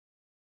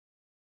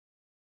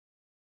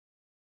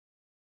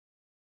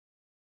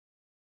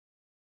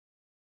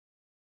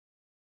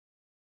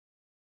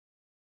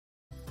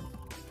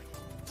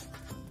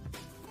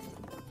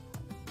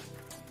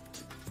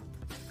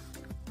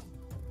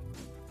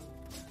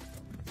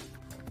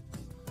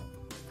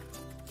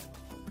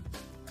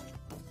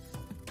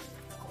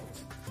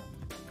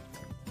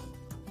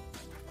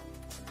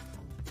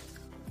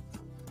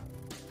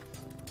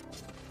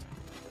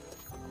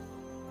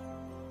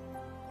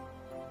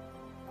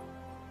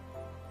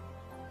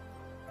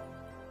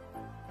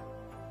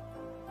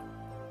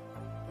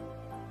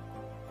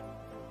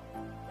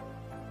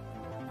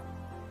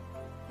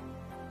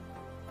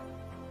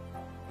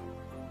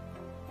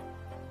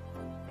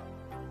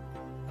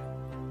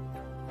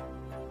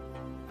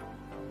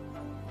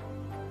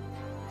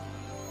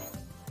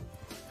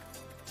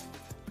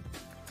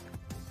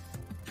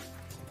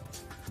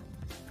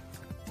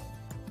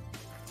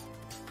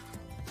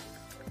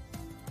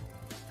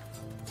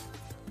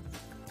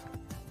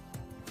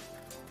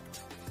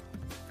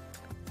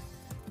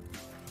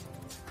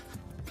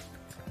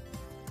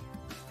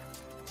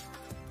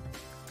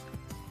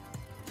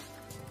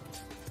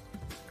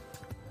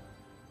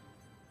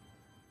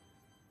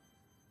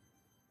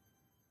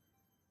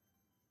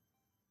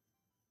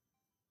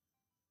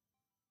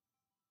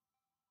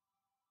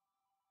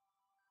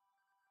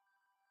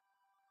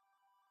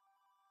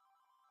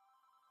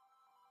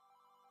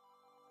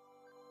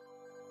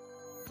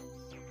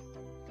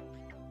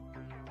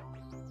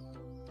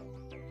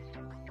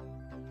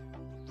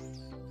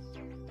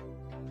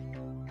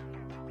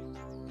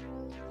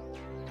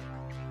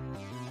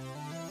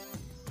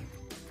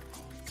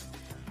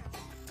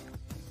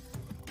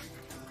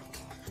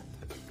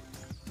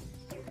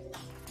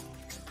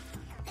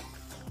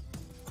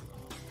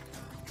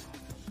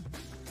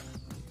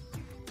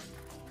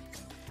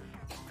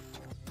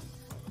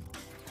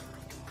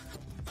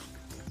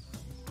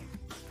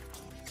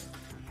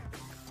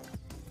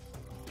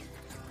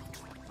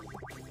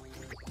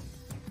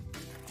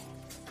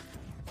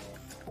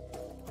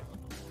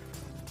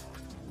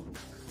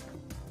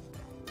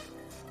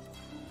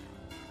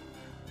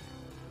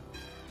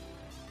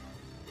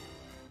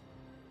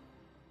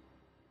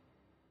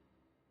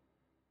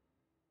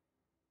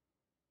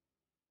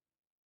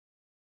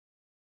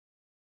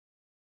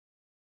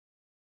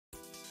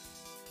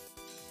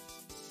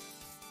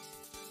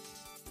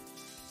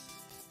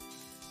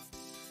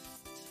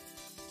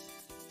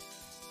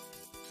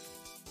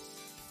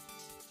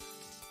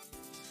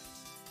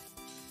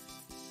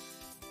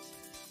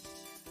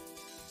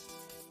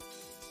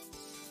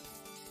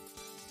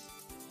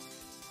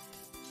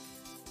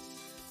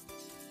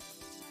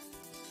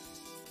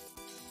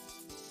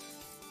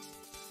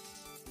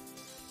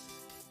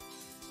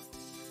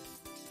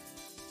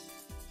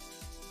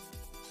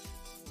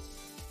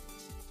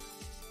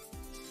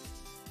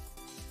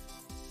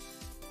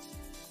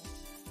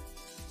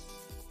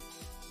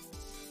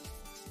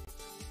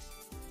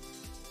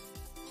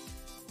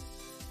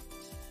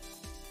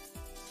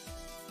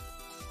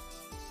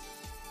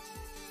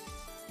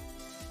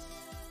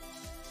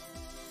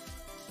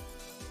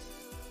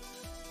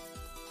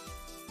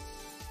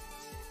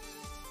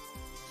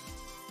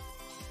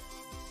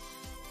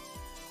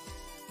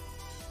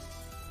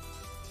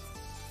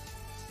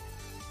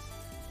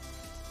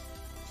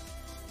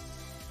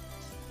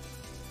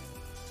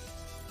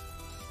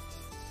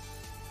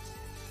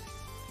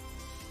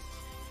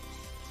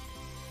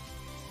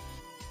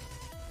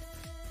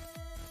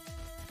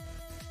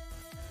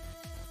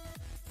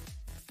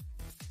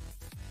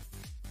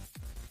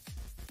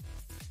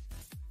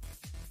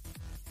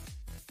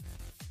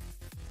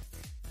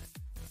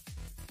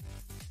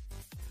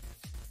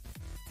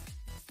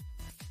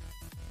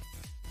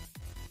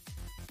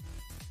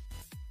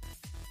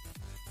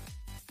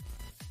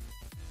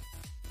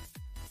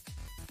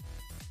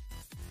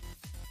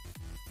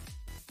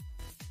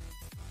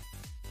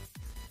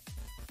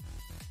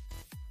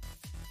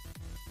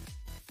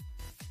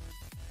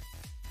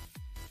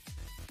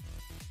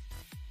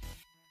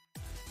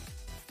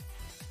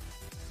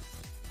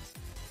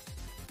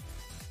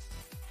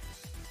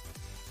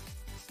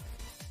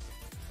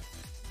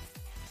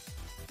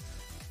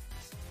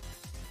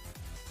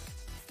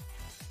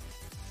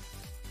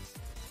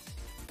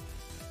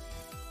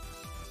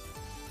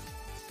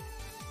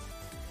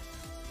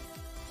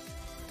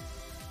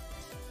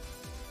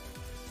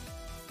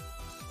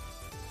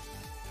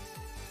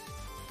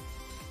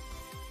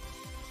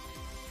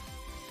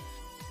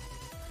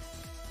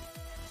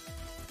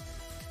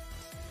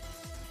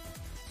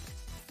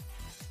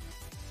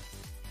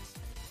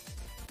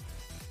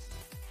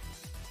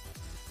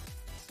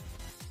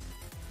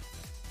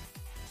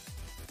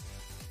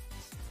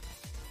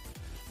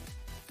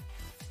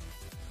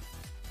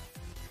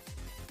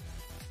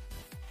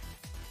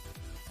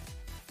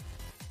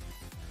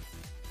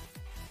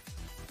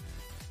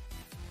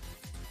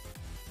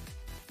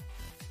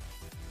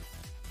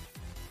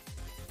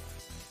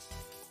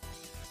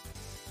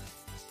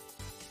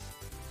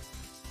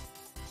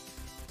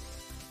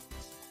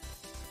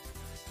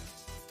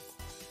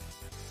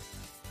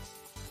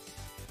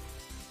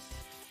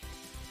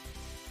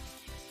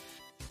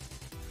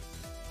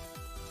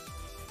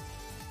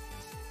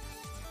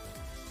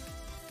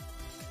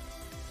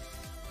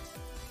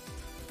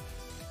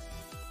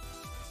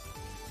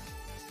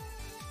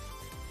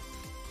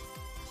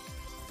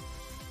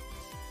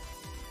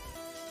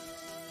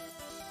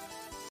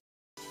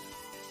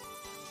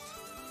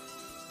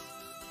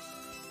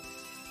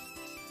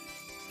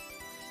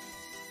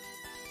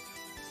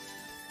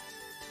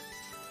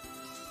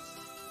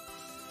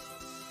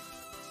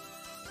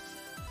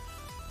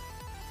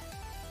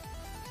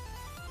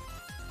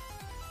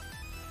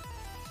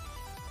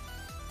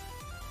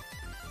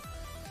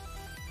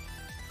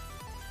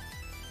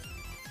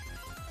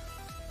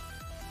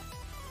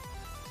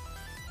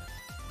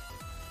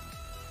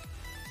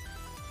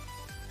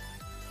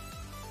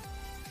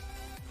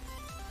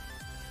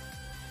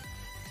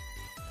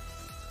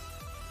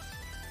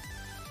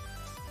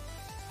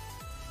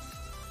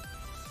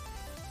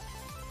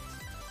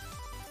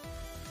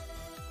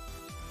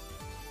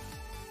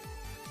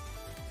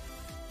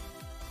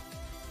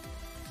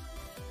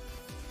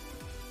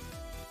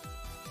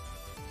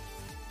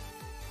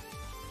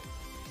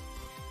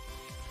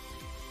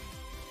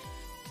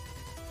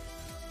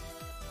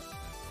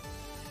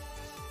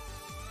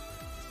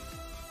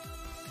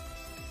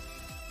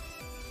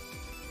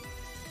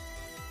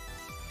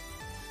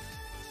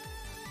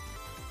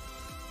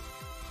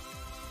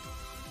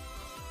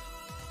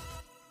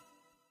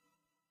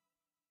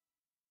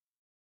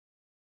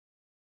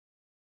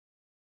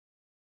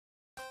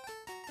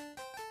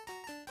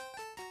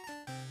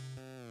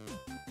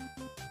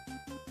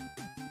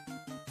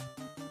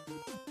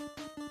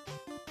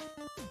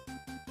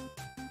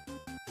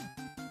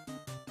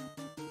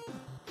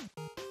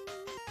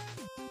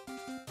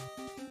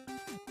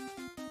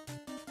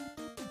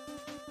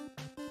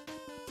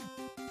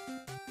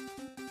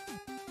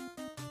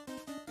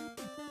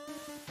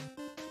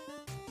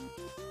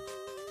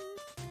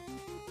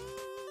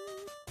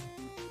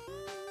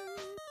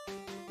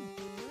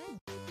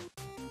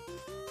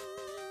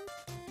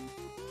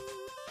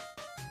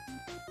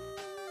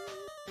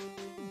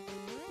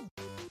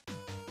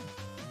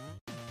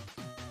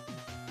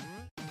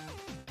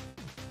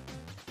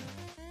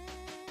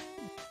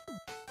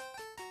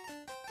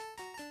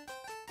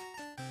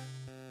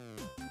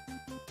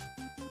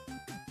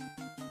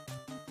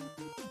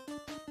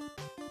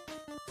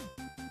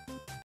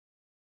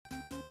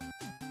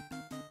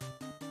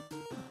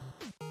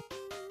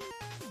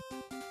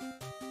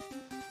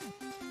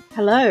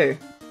Hello.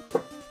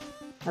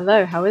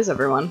 Hello, how is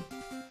everyone?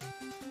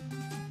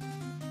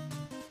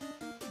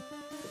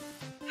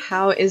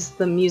 How is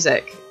the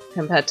music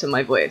compared to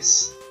my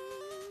voice?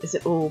 Is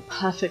it all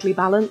perfectly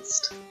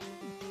balanced?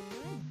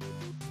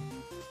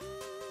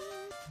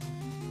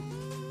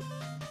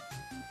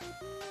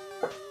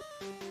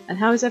 And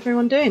how is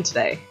everyone doing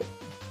today?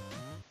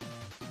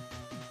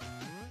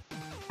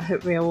 I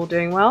hope we are all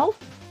doing well.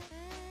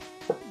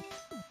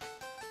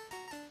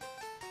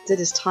 It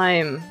is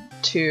time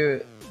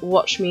to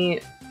watch me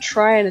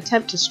try and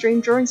attempt to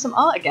stream drawing some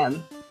art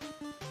again.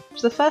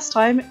 For the first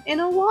time in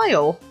a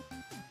while.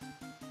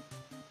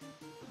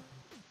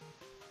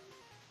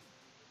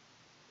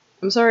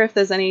 I'm sorry if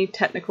there's any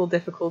technical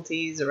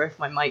difficulties or if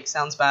my mic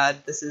sounds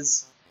bad. This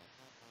is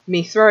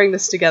me throwing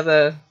this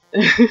together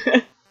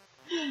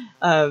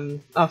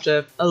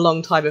after a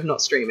long time of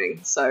not streaming,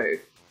 so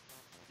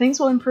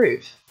things will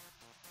improve.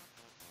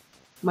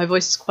 My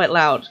voice is quite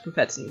loud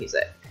compared to the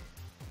music.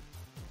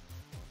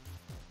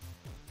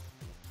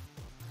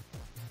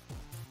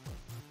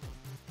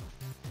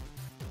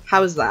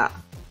 How is that?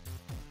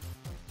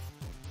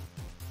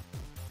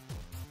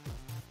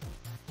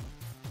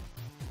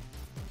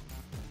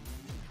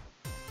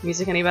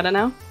 Music any better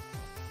now?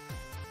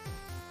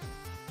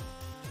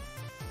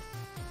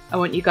 I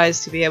want you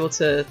guys to be able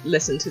to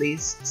listen to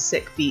these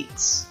sick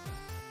beats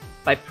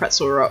by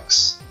Pretzel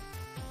Rocks,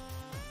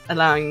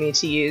 allowing me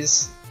to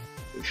use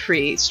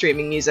free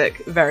streaming music.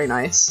 Very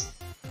nice.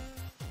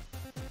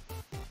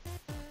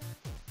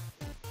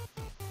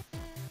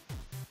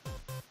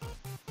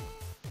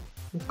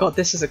 God,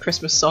 this is a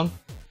Christmas song.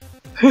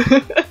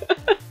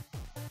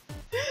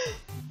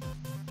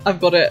 I've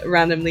got it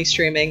randomly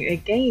streaming a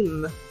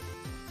game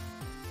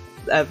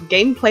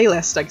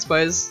playlist, I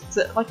suppose. Is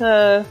it like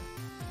a...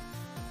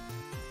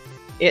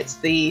 It's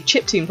the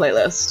chiptune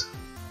playlist.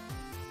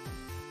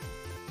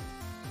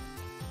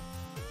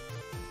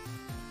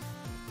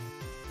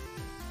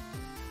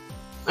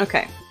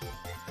 Okay.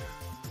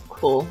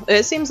 Cool.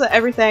 It seems that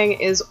everything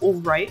is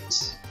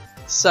alright,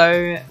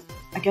 so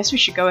I guess we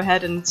should go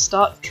ahead and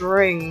start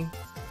drawing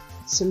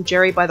some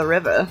Jerry by the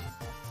river.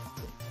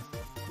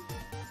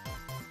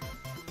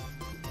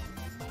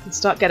 And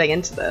start getting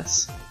into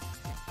this.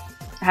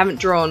 I haven't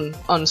drawn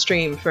on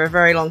stream for a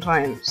very long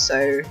time,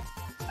 so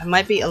I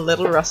might be a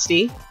little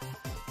rusty,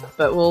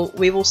 but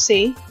we will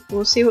see.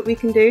 We'll see what we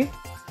can do.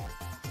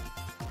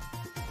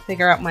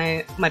 Figure out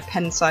my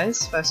pen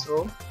size, first of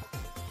all.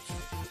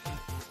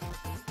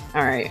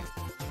 Alright.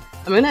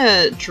 I'm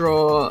gonna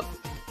draw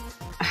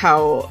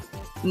how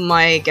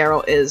my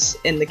Geralt is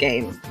in the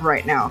game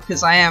right now,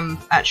 because I am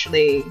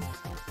actually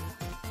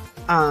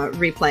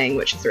replaying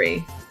Witcher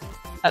 3.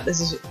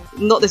 This is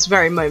not this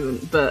very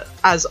moment, but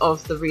as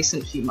of the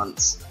recent few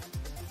months.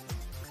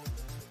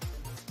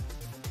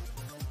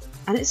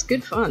 And it's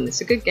good fun,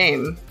 it's a good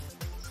game.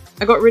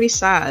 I got really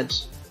sad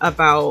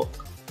about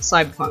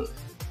Cyberpunk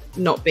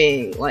not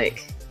being,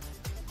 like,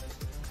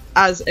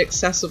 as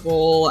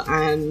accessible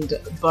and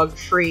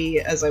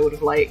bug-free as I would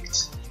have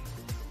liked.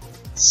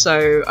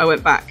 So I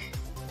went back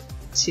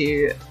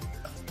to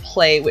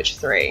play Witcher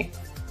 3,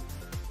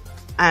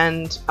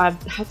 and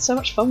I've had so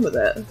much fun with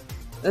it.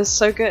 It's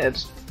so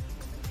good.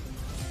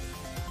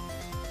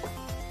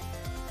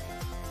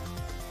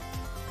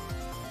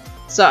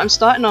 So I'm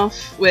starting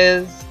off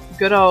with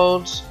good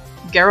old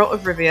Geralt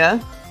of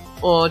Rivia,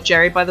 or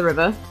Jerry by the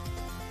River.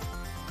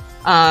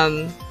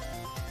 And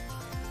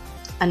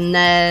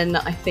then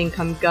I think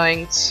I'm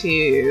going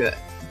to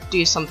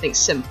do something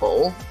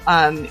simple.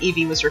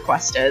 Evie was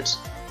requested.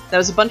 There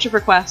was a bunch of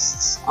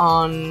requests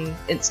on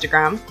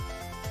Instagram,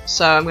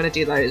 so I'm going to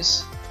do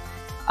those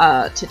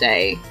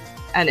today.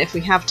 And if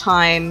we have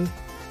time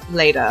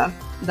later,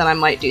 then I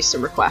might do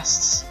some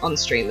requests on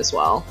stream as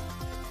well.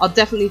 I'll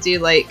definitely do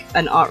like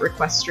an art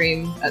request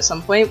stream at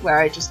some point where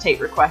I just take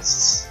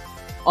requests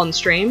on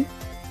stream.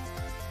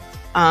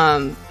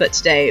 But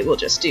today we'll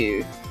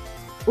do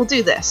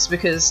this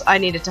because I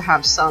needed to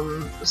have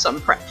some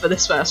prep for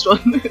this first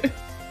one.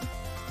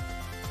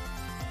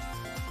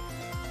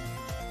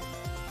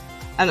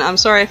 And I'm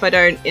sorry if I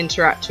don't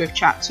interact with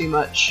chat too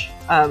much.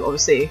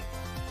 Obviously,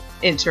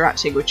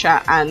 interacting with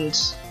chat and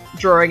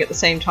drawing at the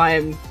same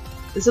time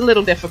is a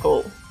little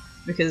difficult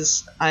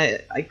because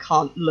I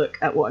can't look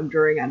at what I'm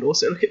drawing and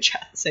also look at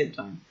chat at the same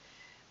time.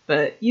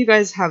 But you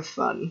guys have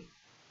fun,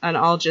 and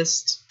I'll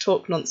just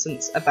talk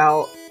nonsense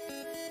about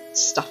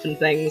stuff and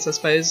things, I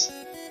suppose.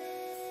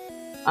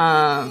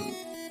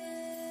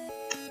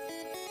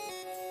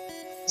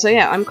 So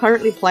yeah, I'm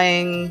currently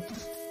playing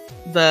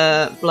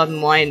the Blood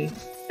and Wine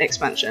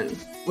expansion,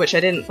 which I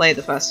didn't play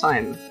the first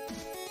time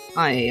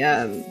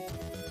I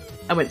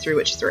went through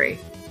Witcher 3.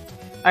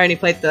 I only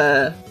played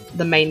the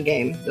main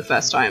game the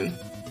first time.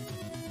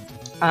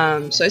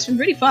 So it's been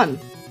really fun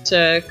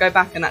to go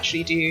back and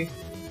actually do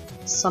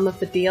some of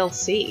the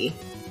DLC.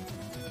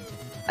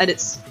 And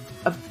it's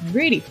a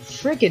really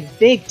friggin'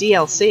 big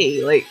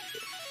DLC, like,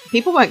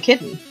 people weren't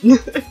kidding.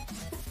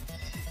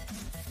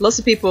 Lots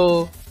of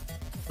people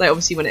like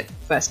obviously when it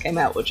first came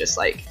out, were just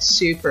like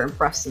super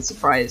impressed and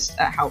surprised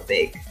at how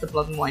big the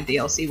Blood and Wine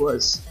DLC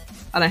was.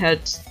 And I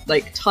heard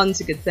like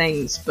tons of good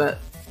things, but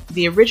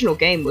the original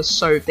game was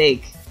so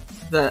big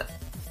that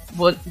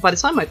by the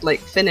time I'd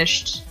like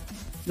finished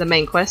the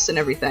main quest and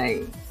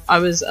everything, I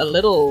was a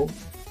little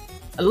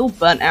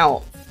burnt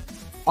out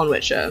on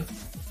Witcher,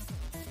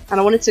 and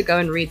I wanted to go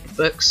and read the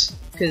books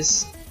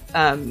because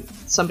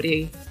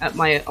somebody at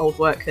my old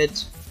work had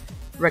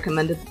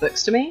recommended the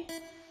books to me.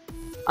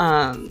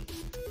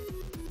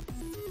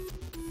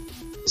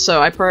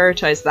 So I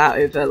prioritized that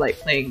over like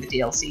playing the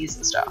DLCs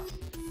and stuff.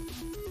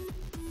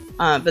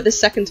 But this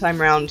second time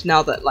round,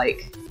 now that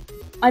like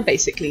I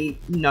basically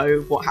know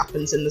what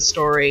happens in the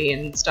story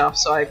and stuff,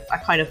 so I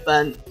kind of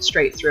burnt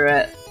straight through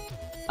it,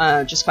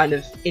 just kind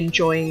of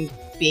enjoying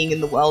being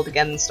in the world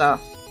again and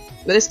stuff.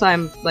 But this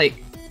time, like,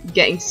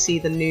 getting to see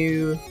the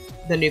new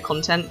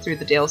content through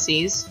the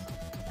DLCs.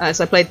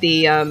 So I played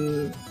the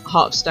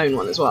Heart of Stone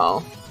one as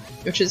well,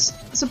 which is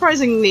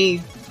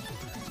surprisingly,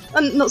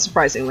 not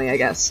surprisingly, I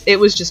guess. It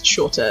was just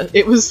shorter.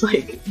 It was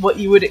like what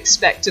you would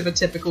expect of a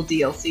typical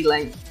DLC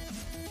length.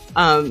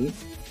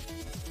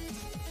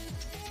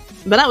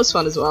 But that was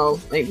fun as well.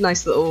 Like,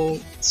 nice little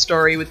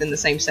story within the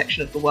same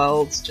section of the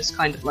world, just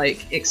kind of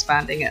like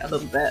expanding it a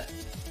little bit.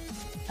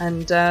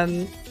 And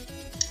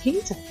he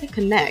needs a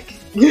thicker neck.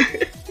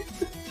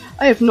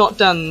 I have not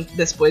done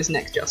this boy's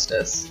neck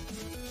justice.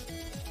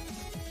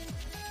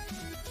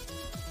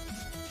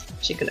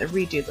 Actually gonna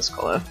redo this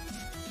collar.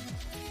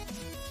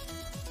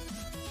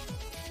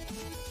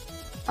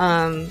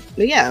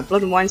 But yeah,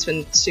 Blood and Wine's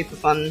been super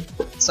fun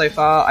so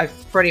far. I've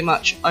pretty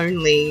much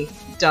only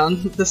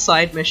done the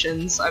side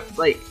missions. I've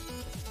like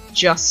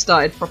just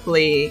started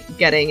properly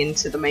getting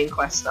into the main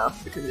quest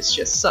stuff because it's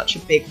just such a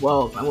big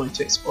world and I wanted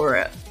to explore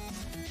it.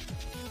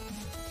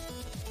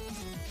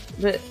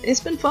 But it's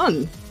been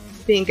fun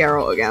being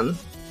Geralt again.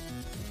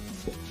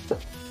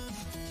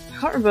 I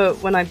can't remember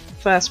when I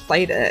first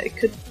played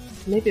it.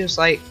 Maybe it was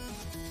like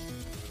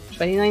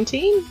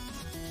 2019?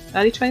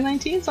 Early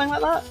 2019? Something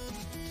like that?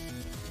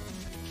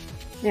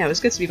 Yeah, it was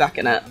good to be back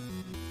in it.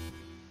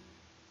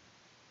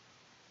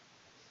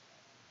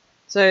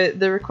 So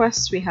the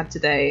requests we had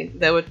today,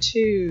 there were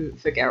 2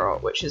 for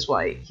Geralt, which is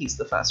why he's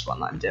the first one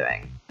that I'm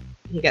doing.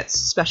 He gets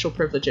special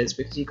privileges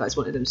because you guys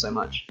wanted him so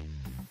much.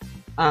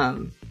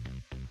 And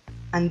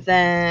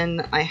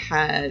then I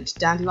had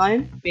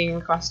Dandelion being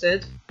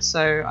requested,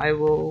 so I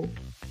will,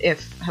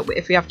 if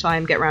we have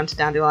time, get around to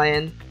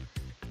Dandelion.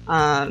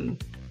 And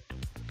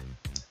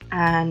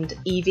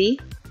Eevee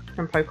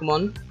from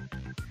Pokemon.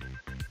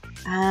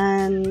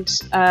 And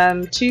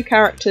 2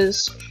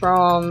 characters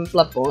from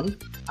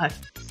Bloodborne. I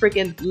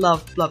friggin'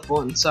 love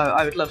Bloodborne, so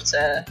I would love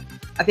to.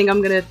 I think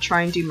I'm gonna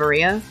try and do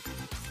Maria,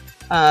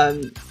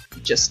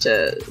 just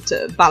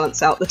to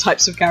balance out the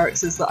types of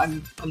characters that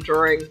I'm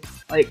drawing.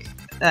 Like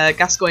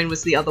Gascoigne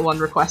was the other one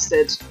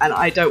requested, and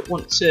I don't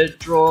want to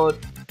draw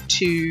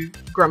 2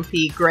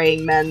 grumpy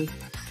graying men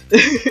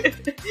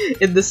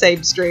in the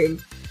same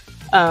stream.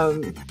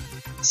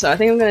 So I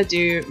think I'm gonna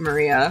do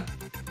Maria.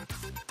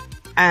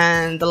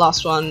 And the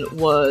last one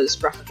was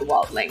Breath of the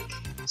Wild Link,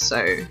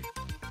 so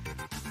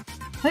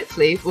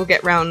hopefully we'll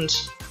get round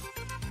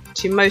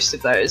to most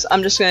of those.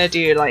 I'm just going to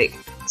do like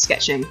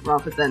sketching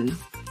rather than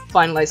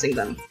finalising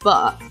them,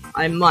 but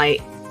I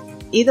might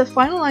either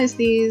finalise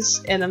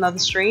these in another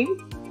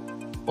stream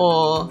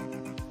or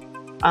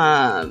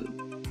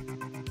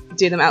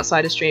do them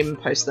outside of stream and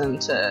post them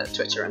to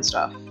Twitter and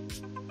stuff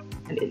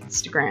and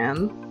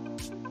Instagram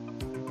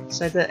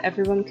so that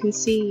everyone can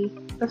see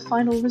the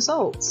final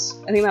results.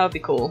 I think that would be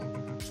cool.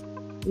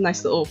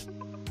 Nice little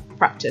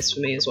practice for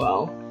me as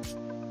well.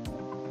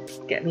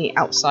 Get me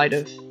outside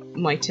of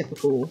my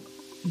typical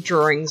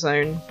drawing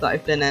zone that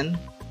I've been in.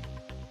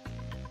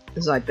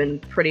 As I've been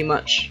pretty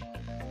much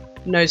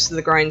nose to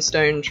the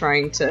grindstone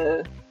trying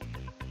to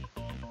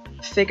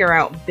figure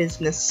out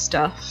business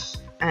stuff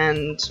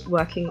and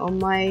working on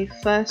my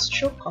first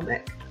short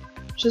comic,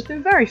 which has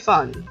been very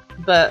fun,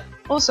 but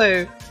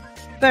also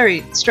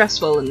very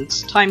stressful and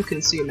time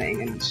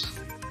consuming and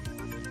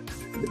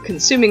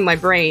consuming my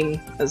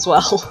brain as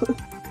well.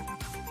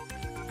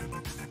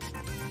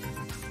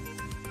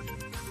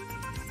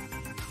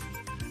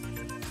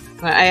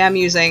 I am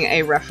using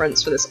a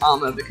reference for this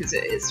armor because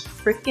it is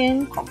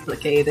freaking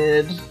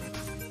complicated.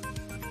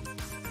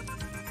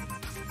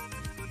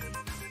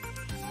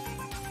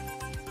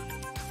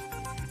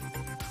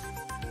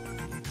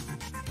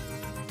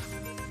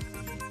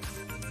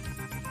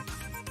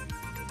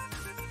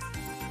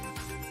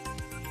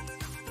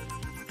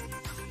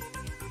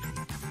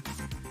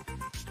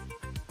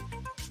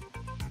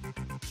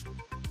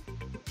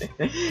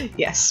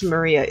 Yes,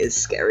 Maria is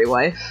Scary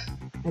Wife.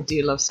 I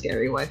do love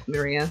Scary Wife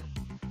Maria.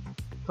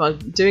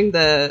 But doing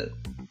the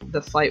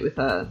fight with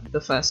her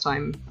the first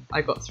time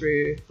I got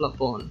through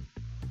Bloodborne,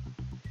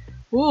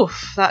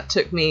 oof, that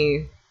took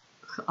me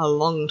a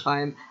long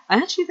time. I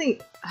actually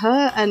think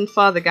her and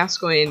Father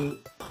Gascoigne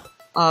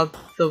are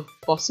the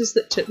bosses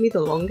that took me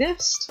the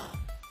longest.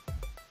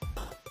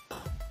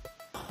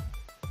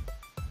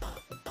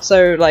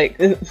 So, like,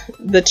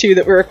 the two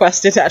that were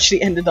requested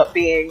actually ended up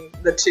being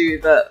the two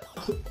that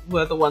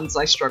were the ones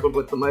I struggled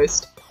with the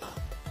most.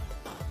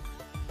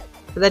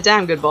 But they're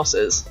damn good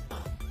bosses.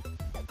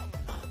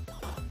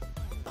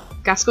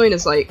 Gascoigne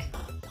is like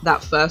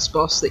that first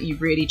boss that you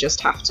really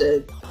just have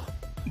to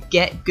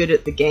get good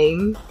at the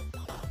game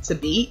to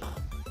beat.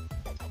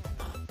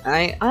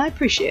 I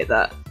appreciate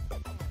that.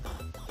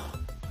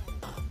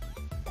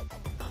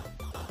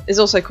 It's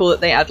also cool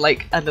that they add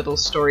like a little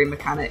story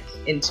mechanic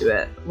into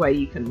it where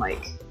you can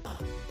like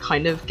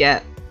kind of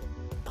get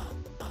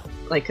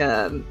like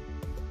a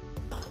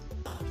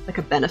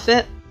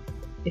benefit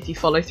if you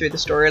follow through the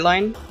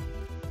storyline,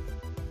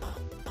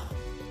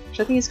 which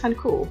I think is kind of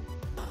cool.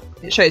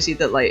 It shows you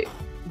that like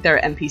there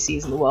are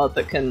NPCs in the world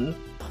that can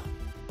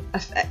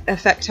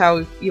affect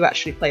how you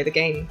actually play the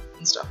game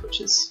and stuff,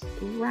 which is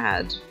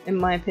rad in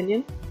my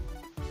opinion,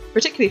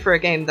 particularly for a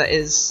game that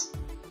is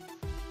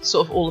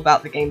sort of all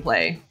about the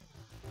gameplay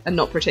and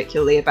not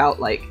particularly about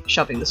like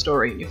shoving the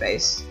story in your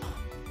face.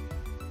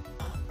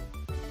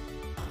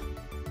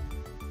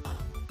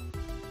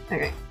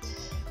 Okay,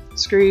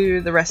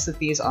 screw the rest of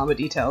these armor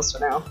details for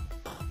now.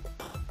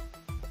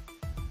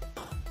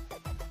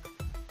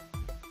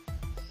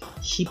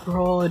 He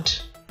broad.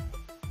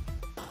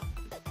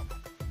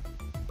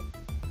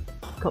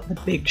 Got the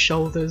big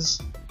shoulders.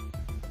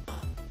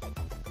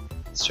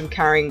 It's from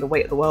carrying the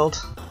weight of the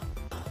world.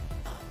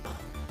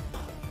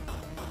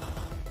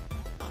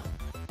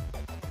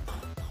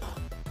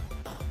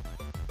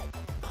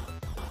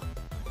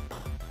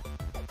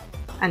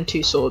 And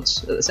two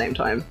swords at the same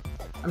time.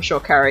 I'm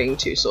sure carrying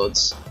two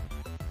swords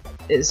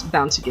is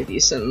bound to give you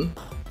some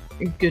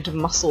good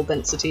muscle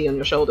density on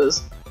your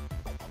shoulders.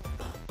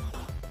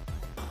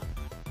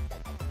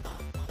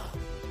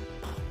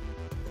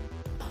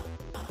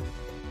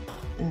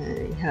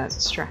 And he has a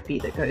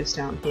strappy that goes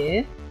down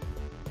here.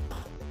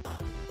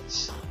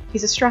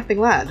 He's a strapping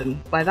lad,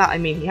 and by that I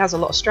mean he has a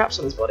lot of straps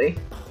on his body.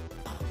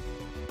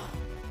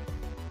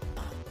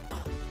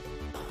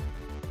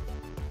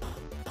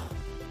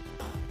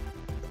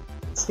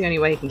 It's the only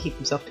way he can keep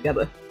himself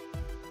together.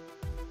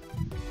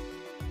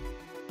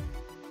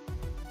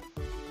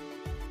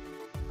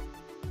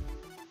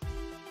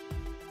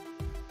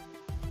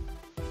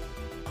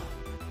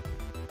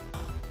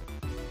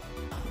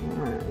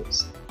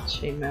 Alright,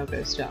 chainmail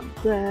goes down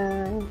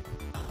there.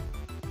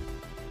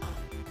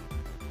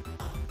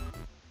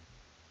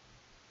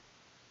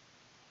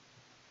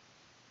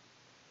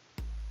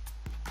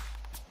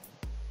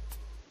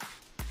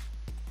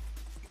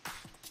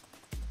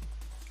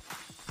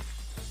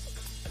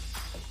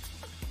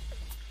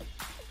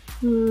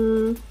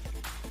 I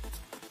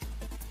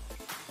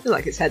feel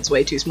like his head's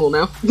way too small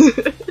now.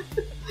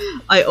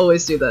 I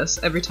always do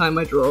this every time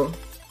I draw.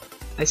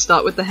 I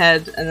start with the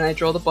head and then I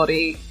draw the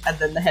body and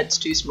then the head's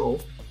too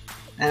small.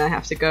 And I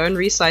have to go and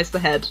resize the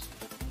head.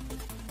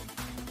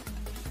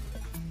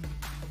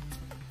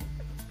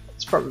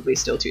 It's probably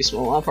still too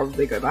small, I'll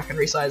probably go back and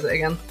resize it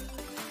again.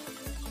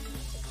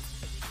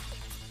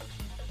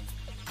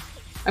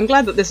 I'm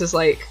glad that this is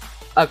like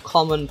a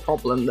common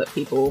problem that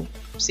people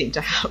seem to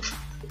have.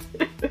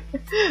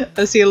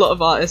 I see a lot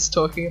of artists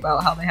talking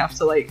about how they have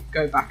to like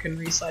go back and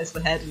resize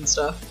the head and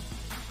stuff.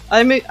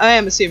 I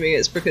am assuming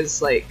it's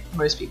because like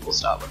most people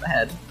start with the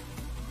head.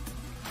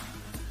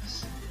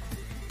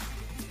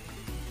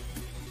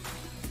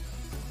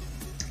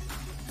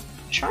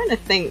 I'm trying to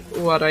think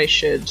what I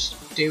should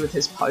do with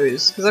his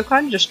pose, because I've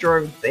kind of just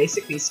drawn him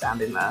basically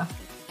standing there.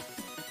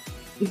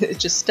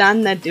 Just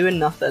stand there doing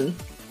nothing.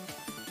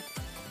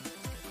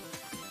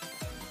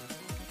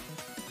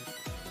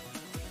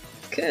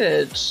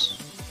 Good.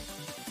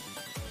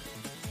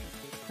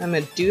 I'm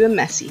gonna do a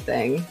messy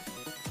thing.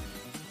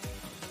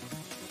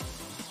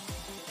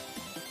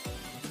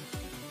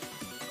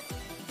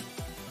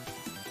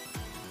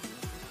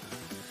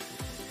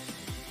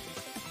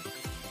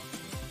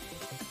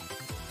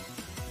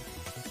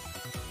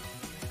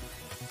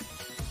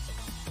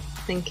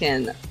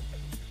 Thinking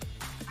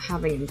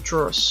having him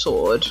draw a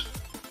sword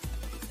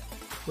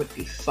would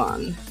be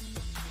fun.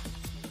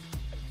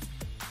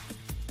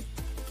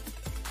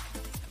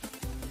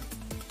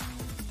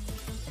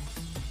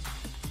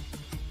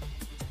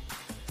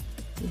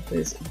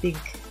 His big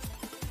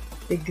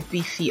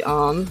beefy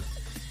arm.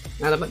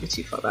 Now that might be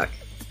too far back.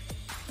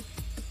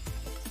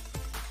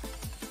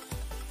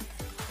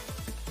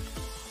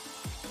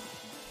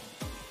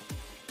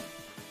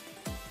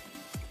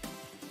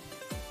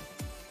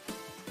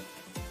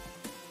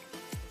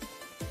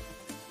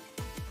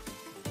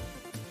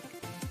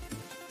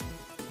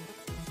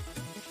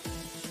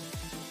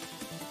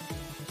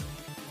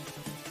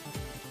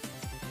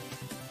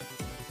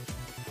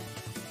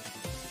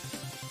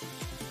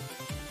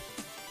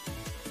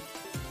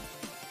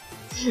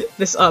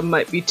 This arm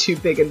might be too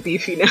big and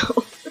beefy now.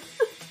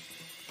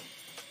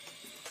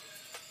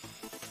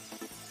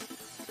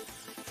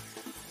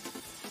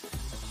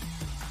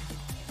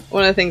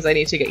 One of the things I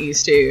need to get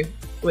used to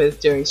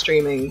with doing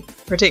streaming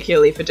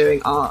particularly for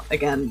doing art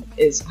again,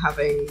 is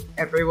having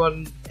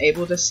everyone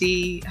able to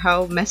see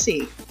how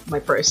messy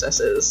my process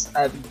is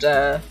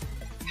and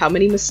how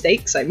many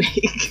mistakes I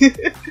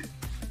make.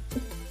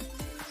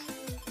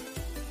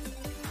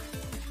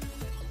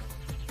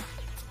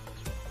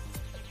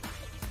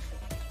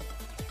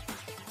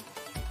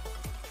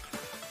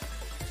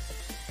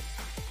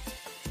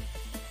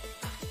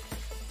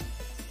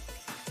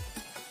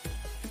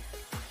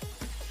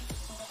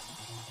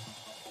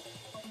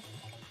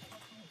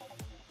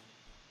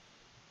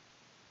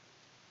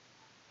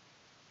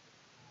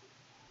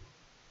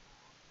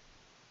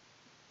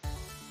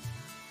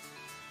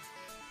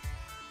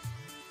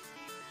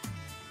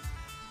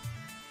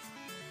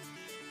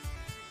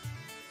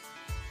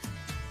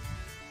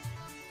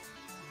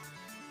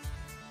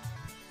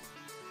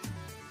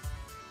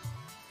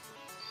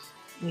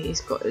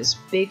 He's got his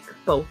big,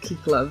 bulky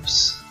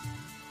gloves.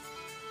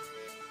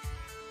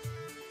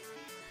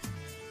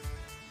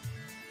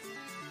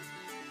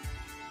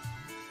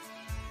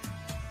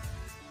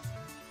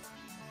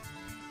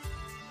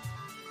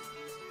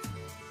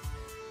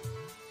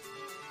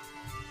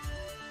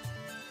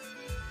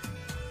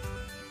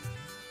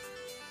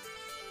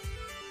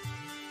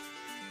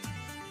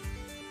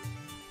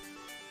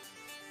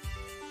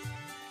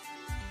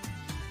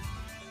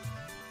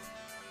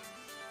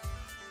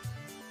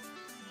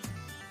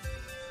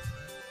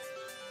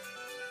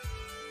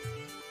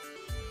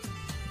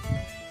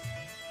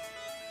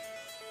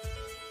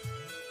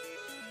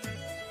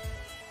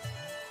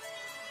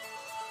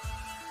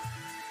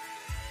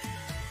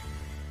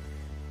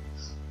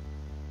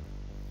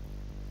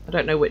 I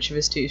don't know which of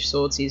his two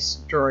swords he's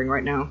drawing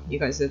right now. You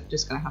guys are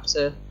just gonna have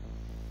to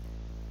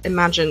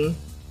imagine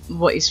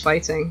what he's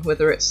fighting,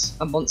 whether it's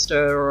a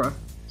monster or a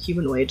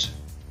humanoid.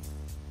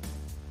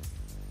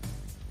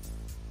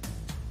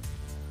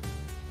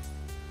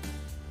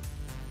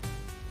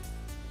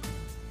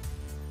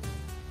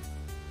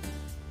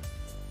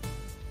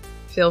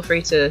 Feel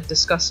free to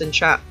discuss in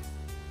chat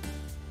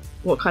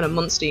what kind of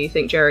monster you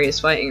think Jerry is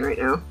fighting right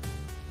now.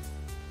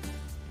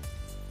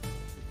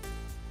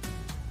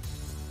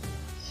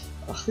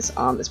 Oh, this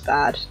arm is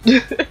bad.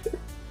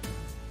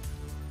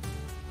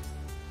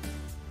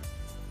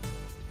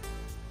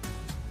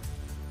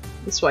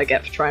 That's what I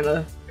get for trying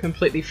to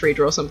completely free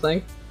draw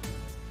something.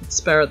 It's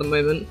spare at the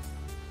moment.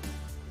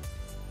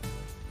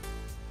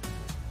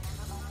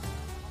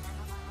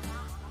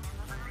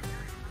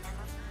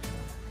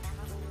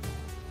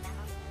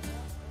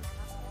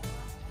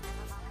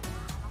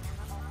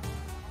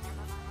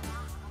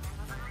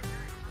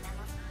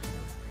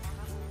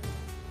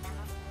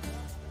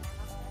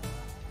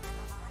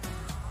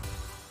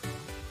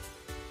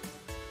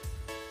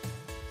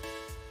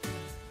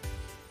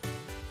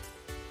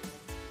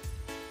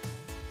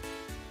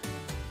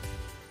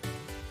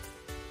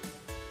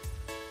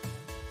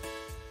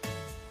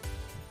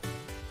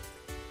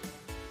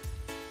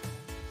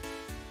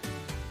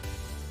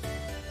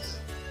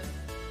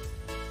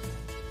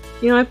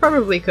 You know, I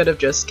probably could have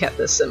just kept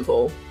this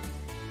simple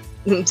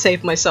and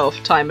saved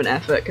myself time and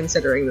effort,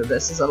 considering that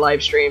this is a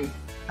live stream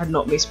and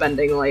not me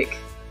spending like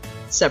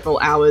several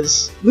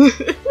hours.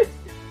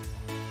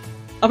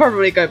 I'll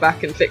probably go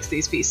back and fix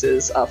these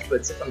pieces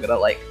afterwards if I'm gonna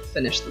like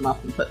finish them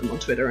up and put them on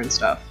Twitter and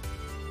stuff.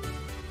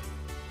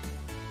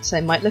 So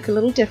they might look a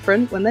little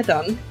different when they're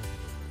done.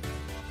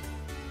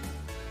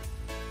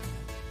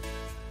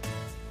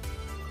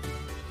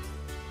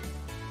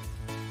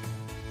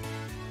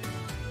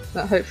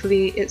 But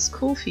hopefully it's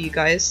cool for you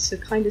guys to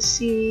kind of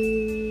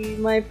see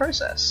my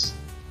process.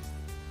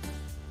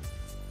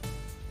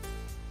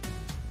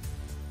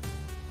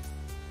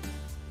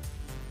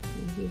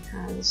 And he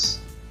has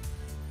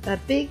a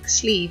big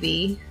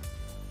sleevey.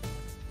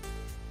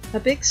 A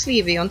big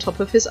sleevey on top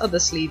of his other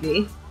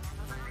sleevey.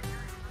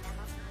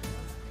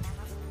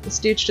 This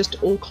dude's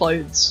just all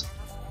clothes.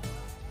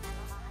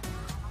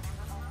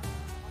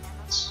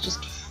 It's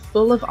just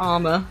full of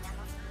armor.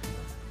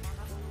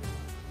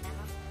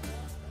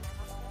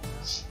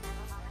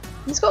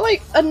 He's got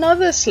like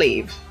another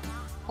sleeve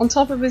on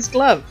top of his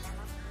glove.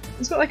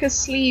 He's got like a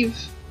sleeve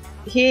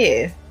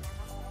here.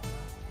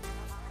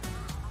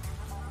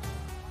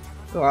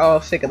 Oh,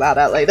 I'll figure that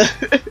out later.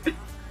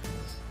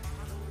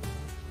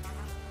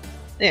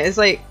 Yeah, it's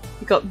like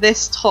you got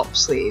this top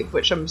sleeve,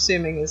 which I'm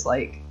assuming is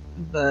like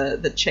the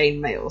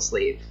chainmail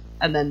sleeve,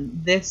 and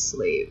then this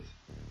sleeve,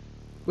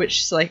 which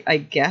is like I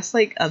guess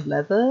like a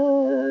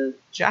leather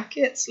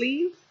jacket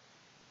sleeve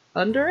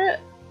under it.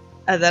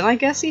 And then I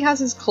guess he has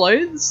his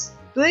clothes.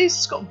 But then he's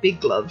just got a big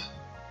glove.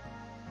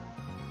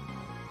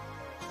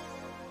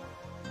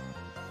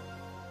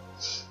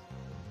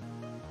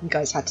 You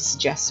guys had to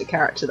suggest a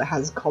character that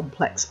has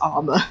complex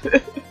armor.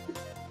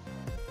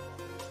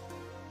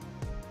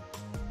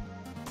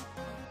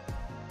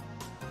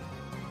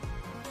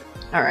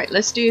 Alright,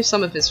 let's do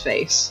some of his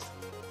face.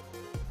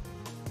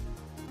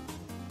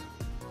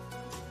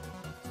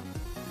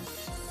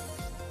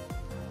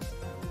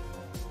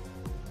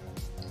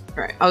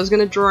 Alright, I was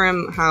gonna draw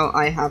him how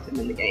I have him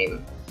in the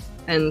game.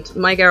 And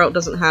my Geralt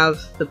doesn't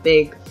have the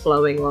big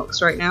flowing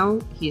locks right now.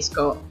 He's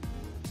got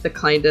the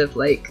kind of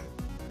like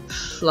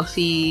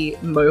fluffy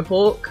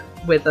mohawk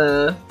with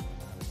a...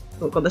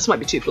 Oh god, this might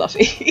be too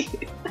fluffy.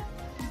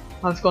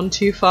 I've gone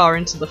too far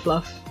into the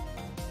fluff.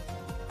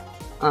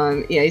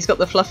 Yeah, he's got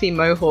the fluffy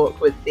mohawk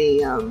with the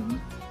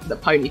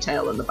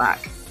ponytail in the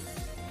back.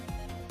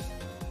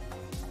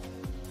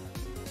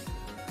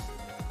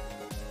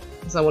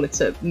 Because I wanted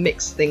to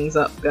mix things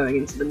up going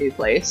into the new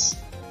place.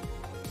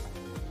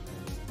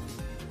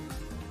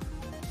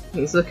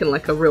 He's looking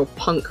like a real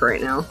punk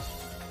right now.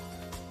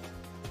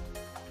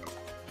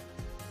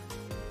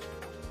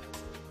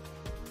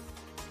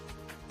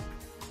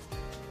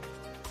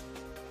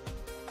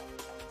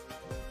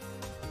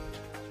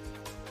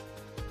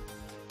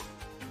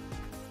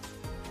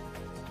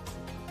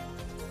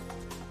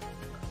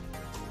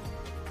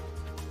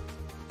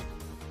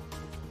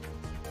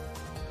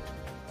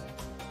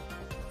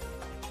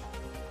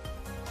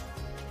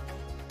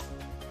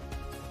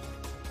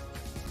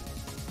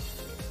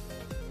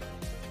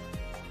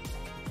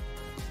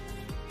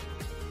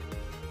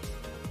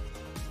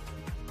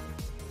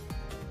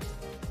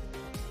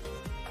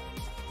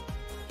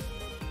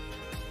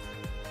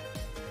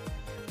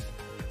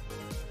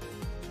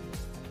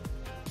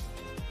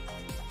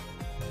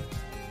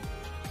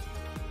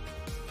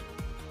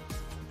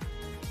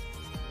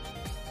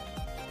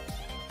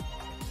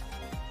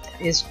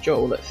 His jaw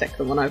will look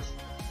thicker when I've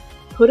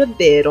put a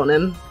beard on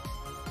him.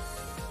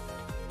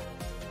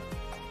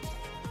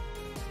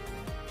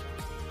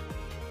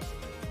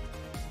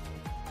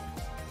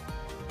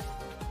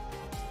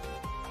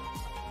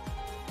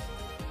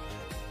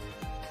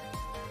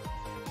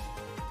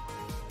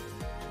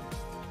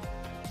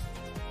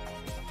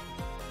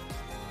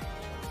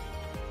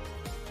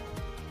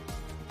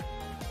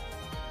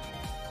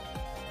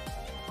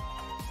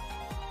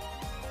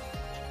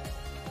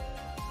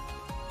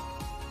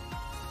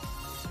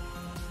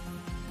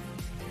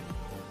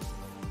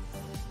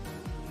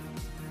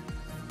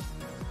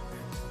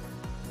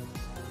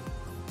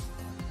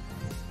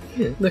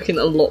 Looking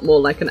a lot more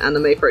like an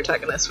anime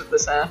protagonist with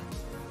this hair.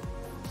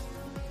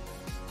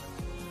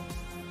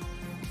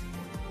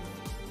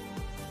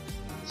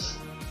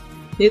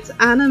 It's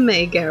anime,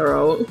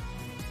 Geralt.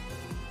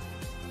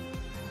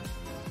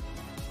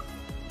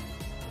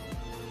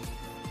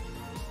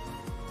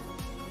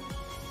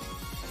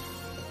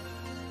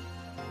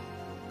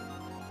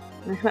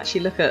 I can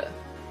actually look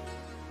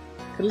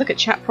at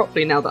chat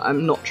properly now that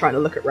I'm not trying to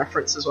look at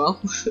reference as well.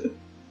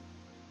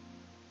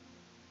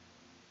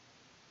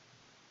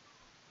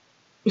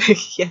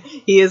 Yeah,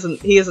 he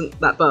isn't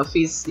that buff.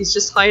 He's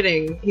just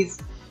hiding. He's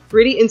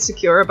really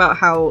insecure about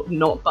how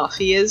not buff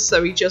he is,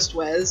 so he just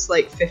wears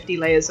like 50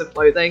 layers of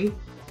clothing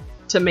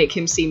to make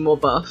him seem more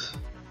buff.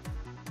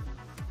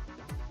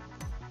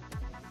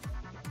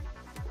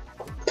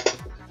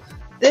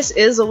 This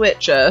is a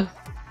Witcher.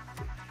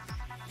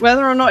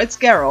 Whether or not it's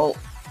Geralt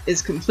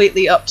is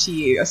completely up to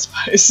you, I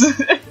suppose.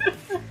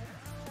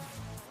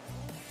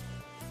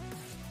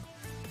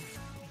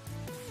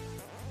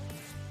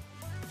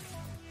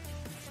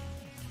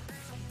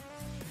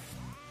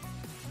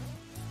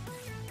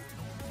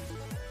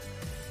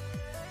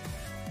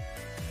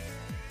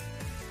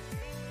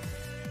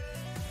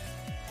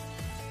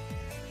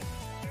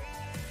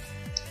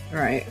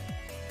 Right.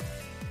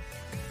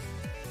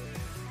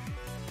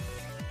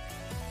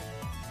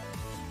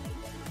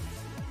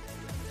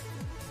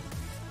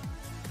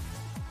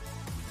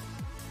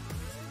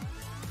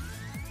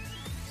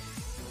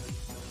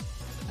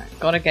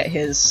 Gotta get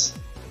his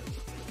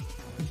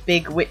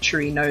big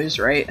witchery nose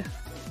right.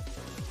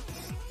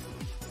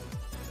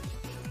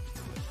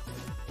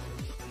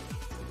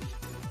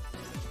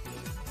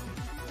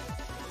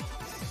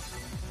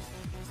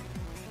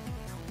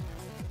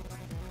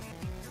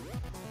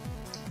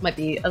 Might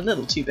be a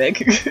little too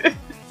big.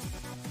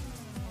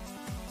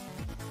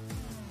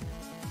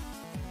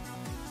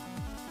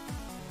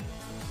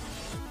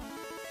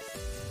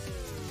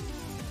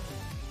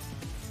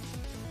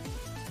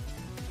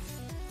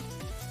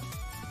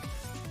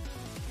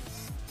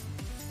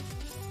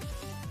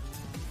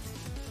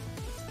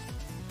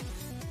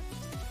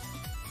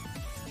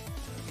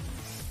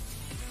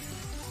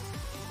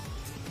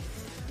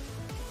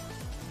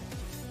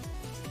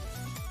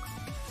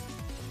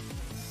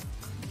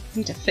 I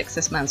need to fix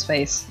this man's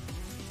face.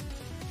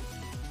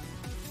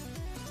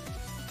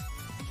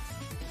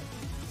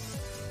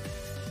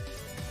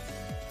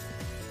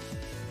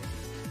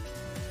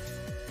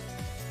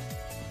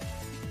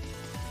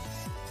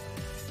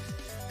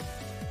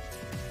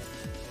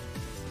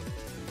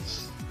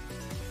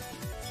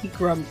 He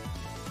grump.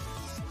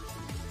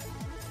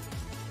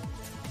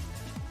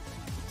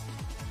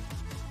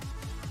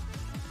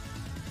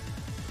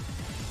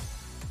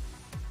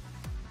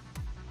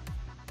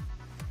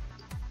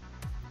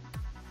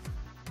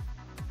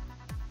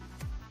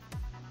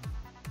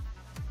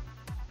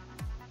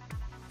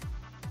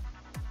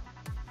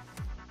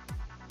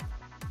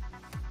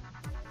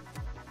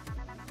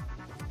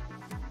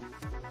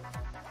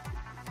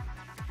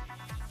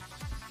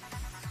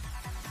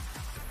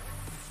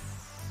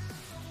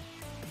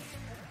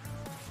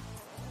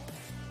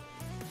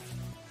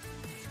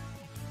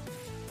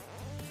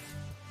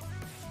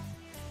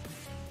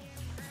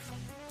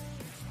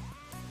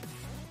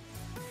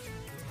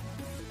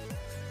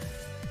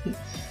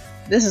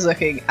 This is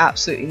looking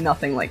absolutely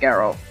nothing like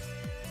Geralt.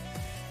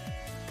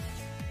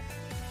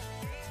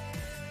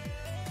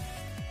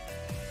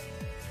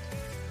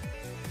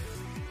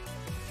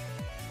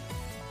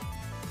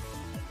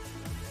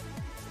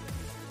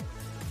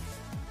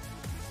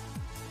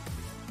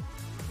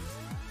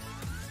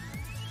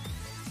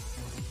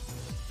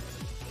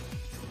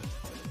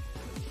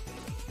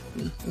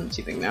 I'm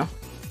too big now.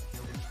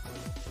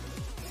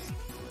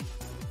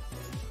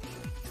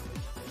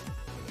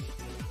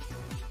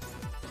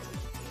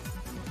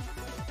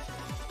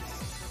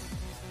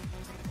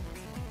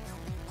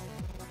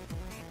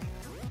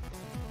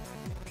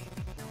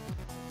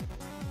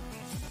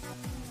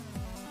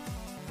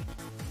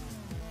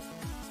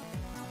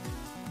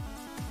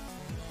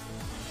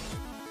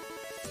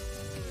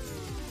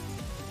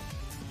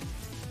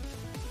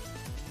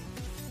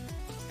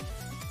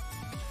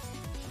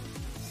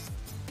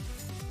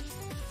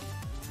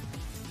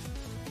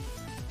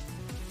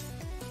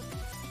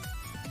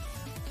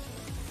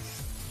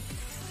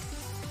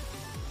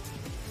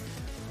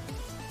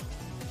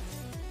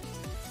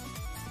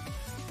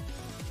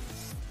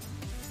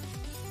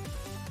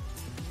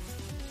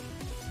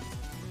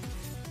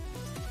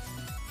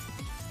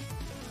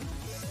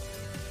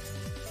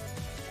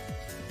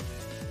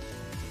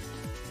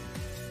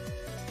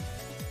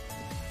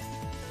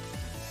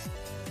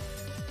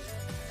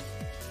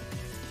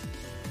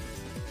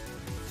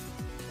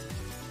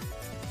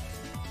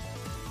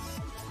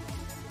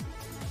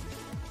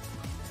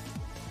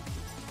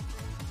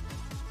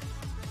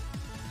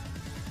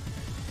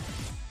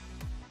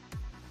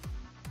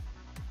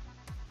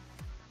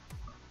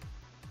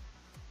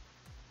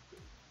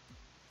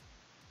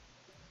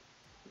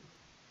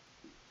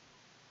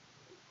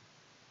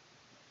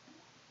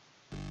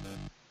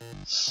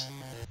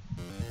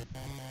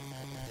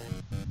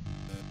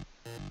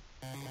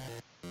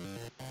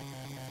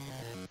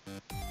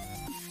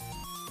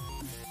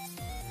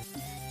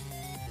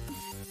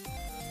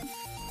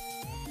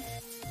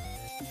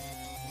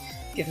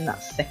 Give him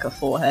that thicker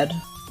forehead.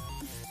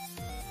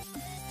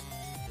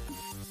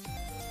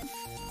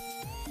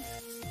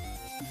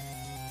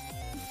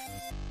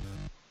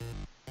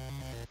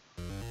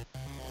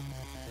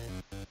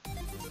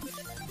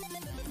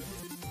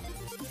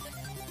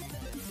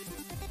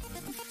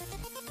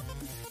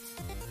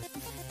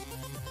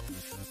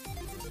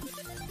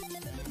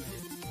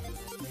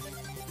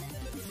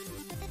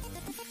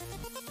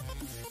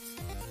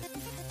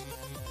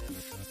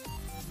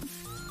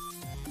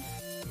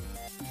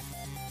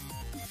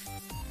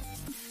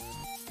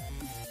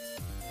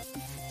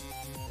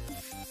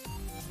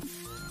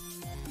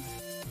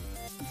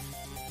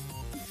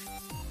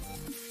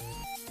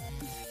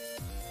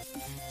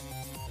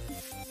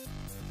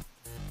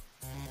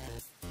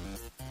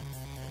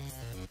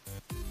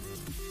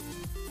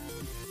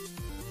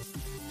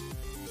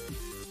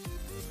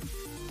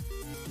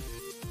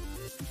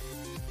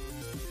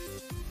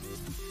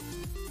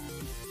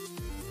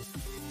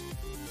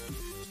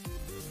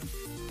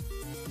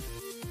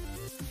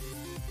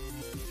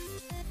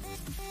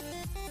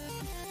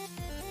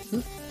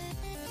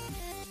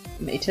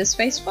 Made his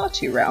face far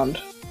too round.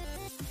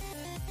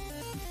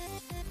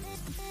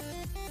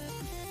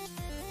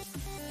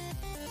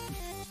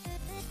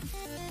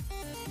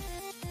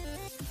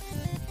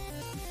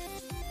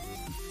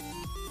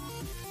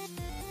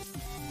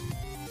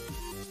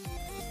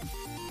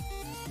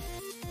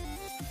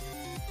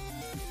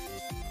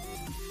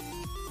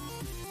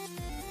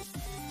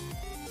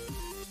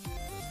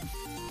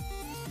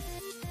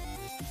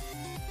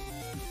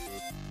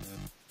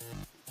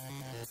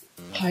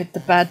 Hide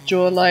the bad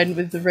jawline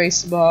with the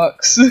race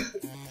marks.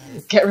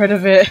 Get rid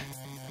of it.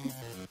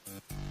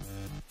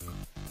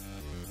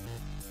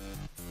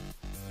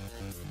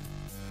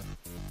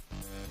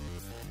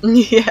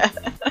 Yeah.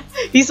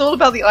 He's all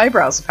about the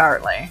eyebrows,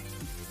 apparently.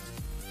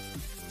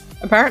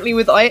 Apparently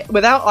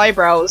without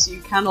eyebrows, you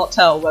cannot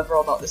tell whether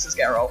or not this is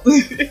Geralt.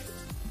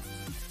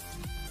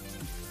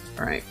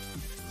 Alright.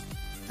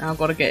 Now I've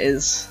got to get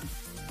his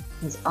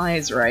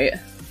eyes right.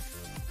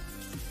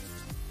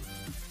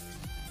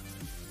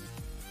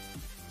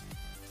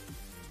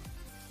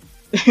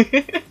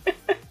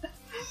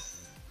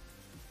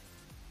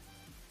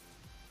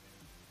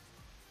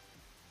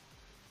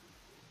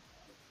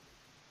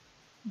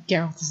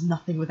 Geralt is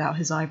nothing without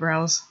his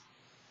eyebrows.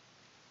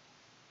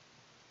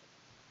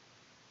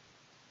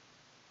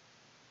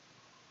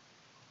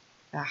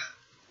 Ah,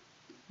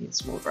 need a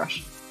small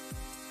brush.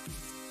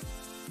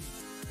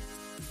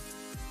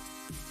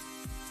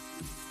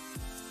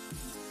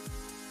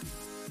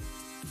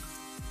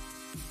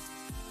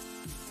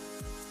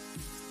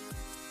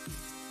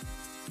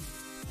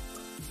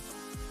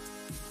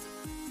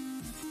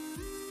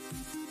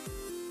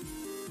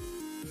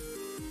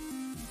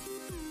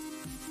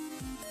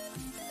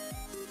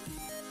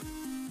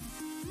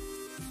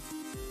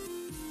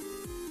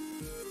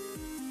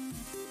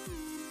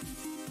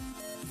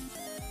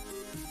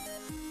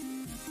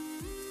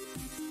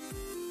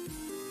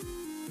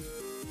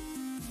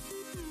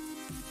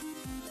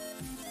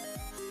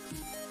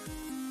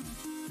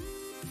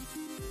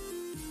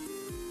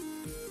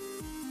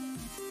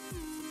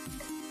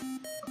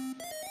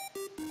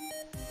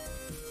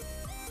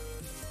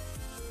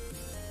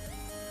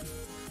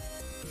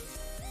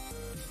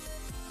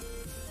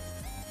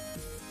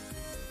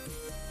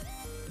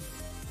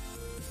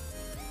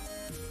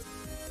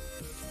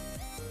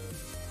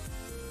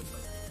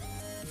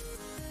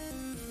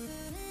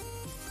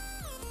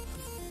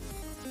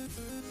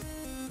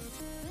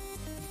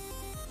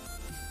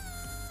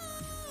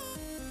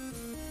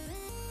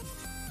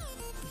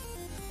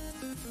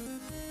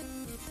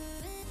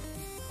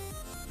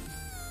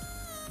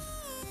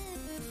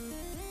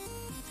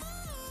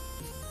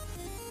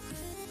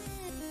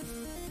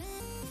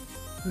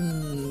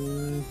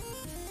 Hmm.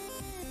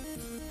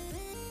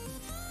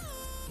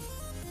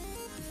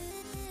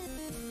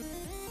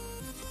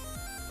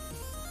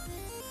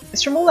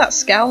 It's from all that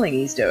scowling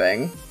he's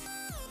doing.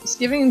 It's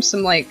giving him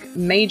some, like,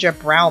 major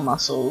brow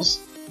muscles.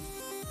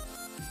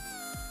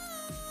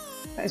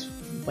 That is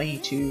way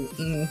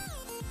too...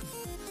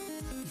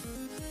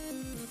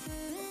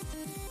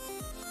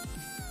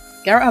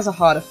 Garrett has a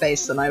harder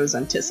face than I was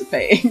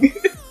anticipating.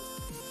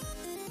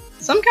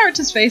 Some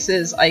characters'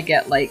 faces I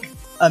get, like,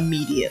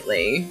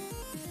 immediately.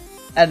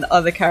 And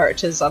other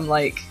characters I'm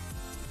like,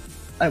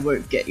 I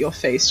won't get your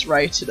face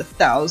right in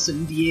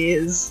 1,000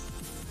 years.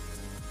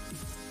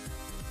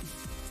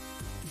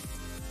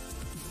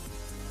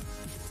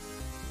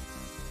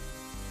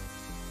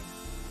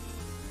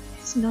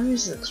 His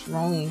nose looks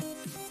wrong.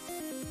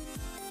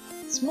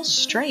 It's more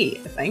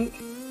straight, I think.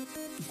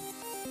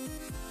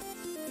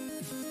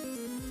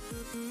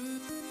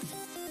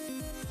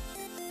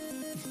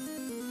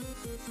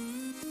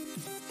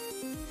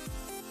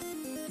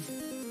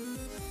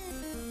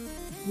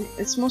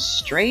 It's more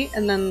straight,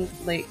 and then,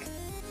 like...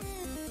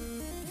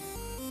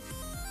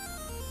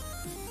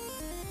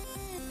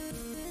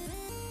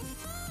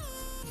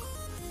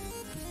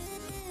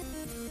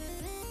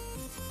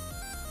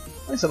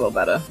 Looks a little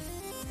better.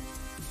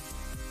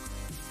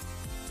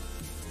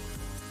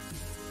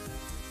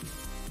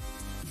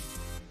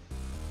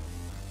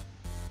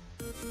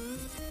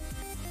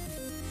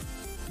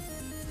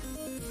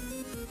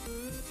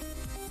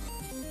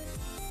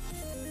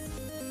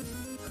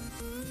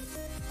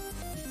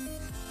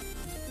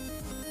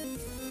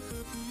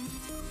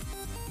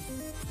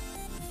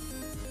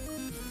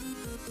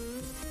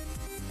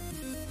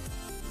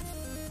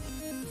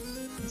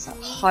 It's that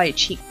high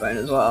cheekbone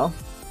as well.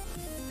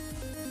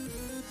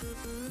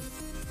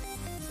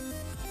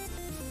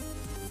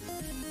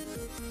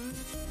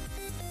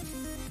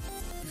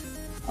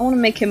 I want to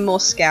make him more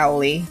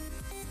scowly.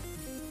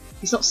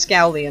 He's not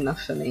scowly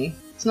enough for me.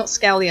 He's not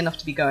scowly enough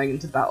to be going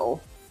into battle.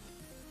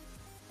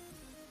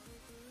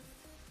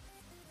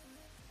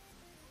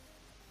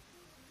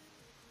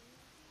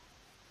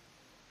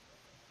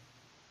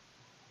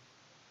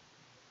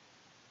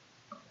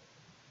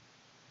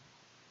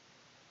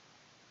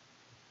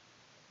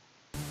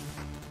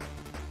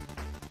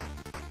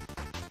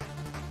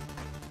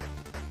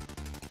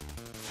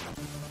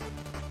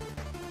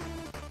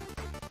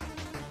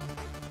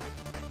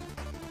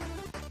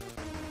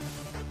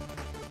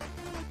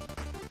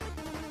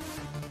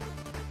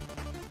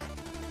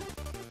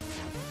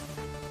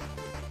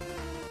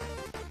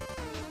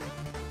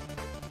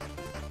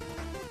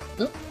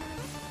 Oop.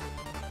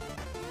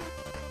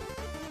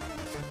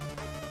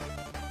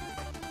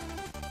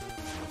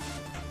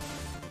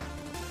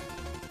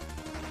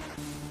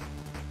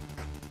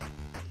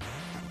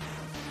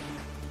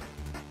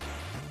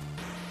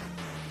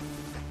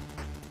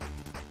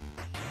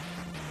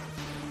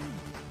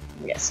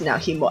 Yes, now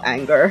he will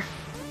anger.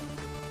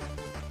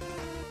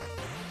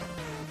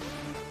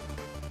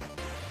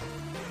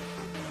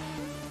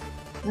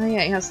 Oh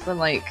yeah, he has the,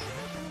 like,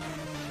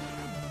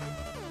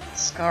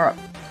 scar up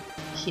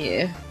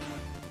here.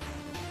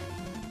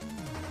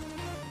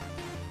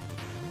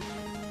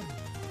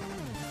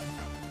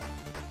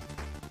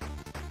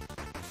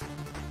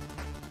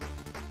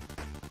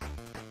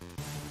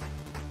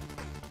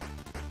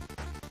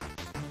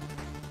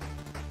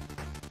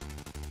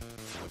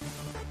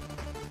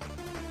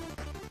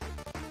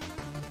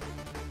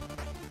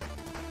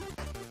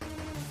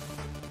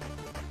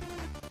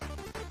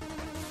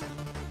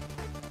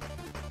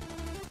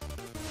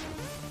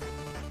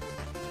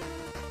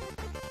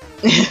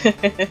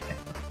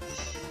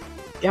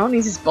 Gal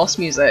needs his boss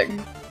music.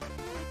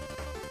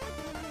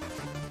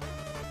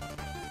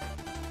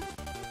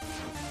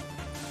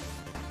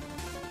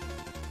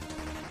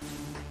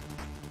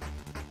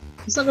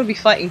 He's not going to be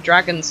fighting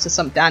dragons to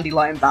some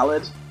dandelion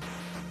ballad.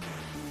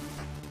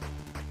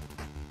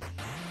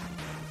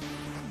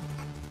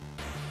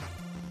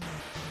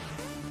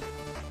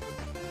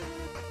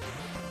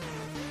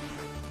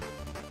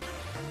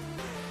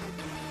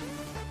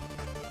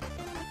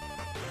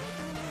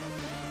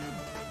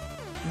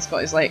 He's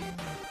got his, like,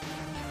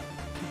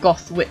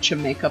 goth witcher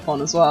makeup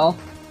on as well.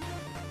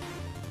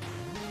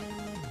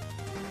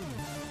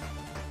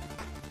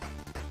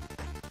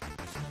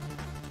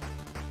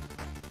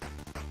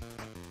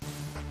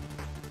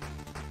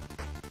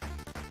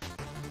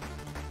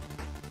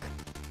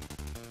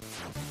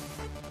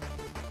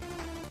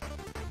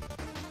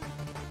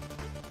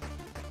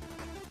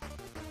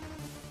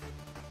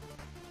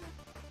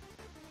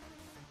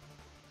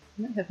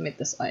 I might have made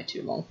this eye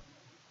too long.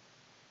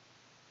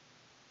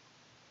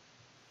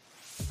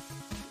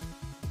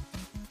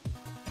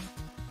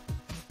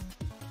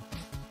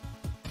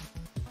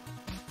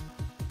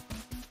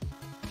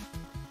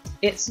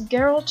 It's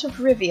Geralt of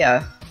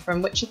Rivia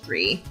from Witcher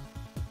 3.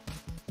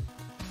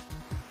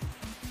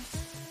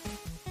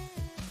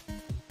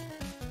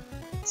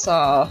 It's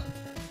our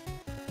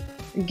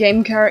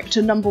game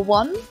character number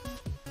 1.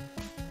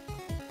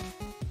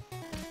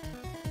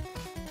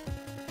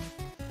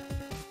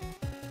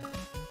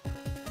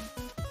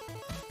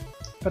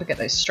 get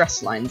those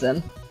stress lines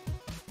in.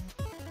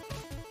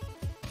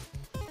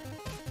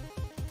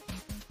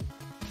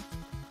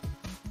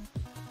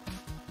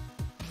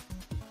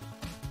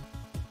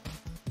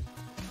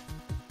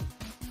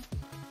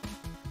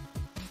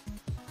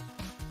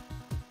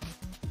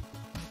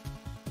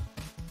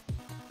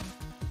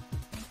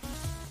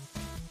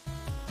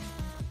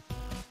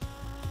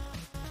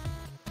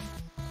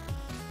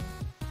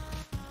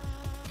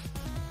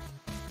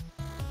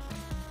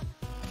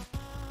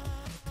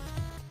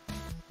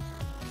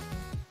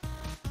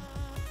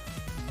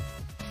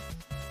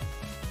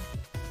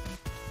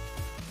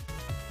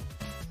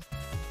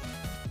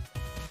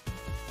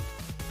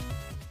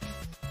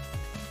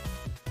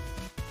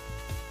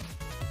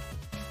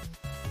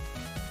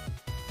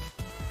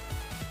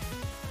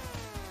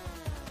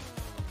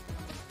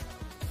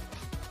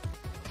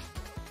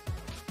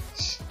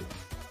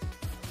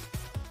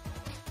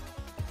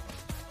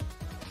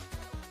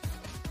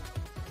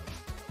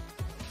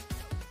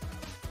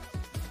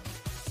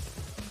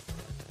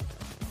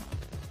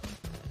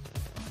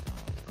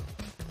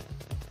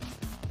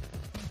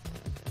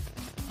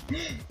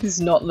 He's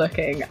not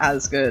looking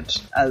as good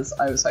as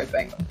I was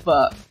hoping,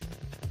 but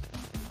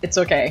it's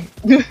okay.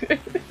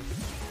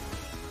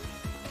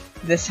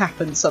 This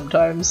happens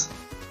sometimes.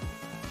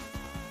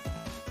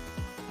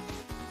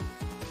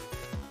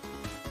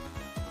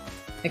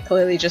 I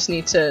clearly just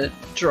need to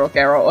draw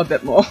Geralt a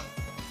bit more.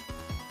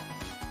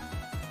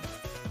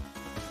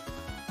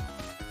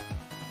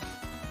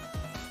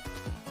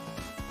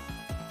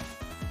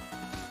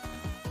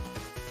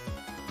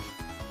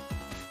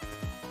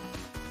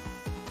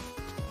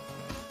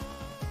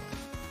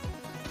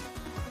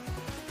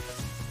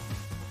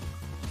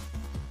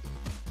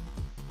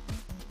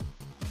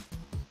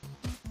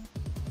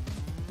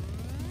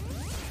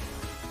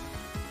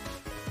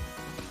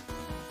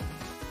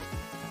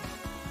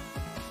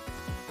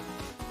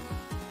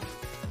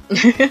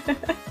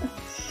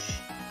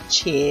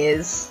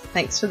 Cheers.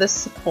 Thanks for the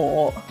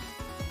support.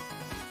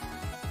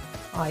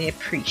 I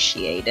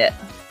appreciate it.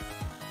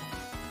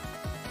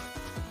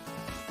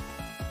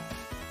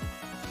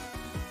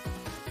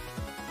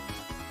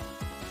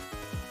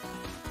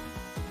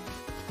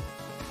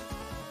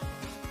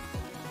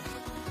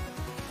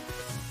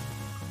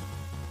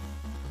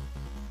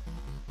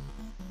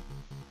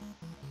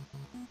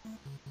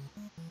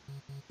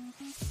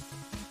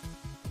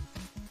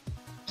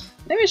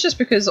 Maybe it's just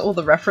because all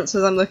the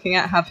references I'm looking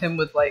at have him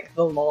with like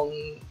the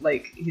long,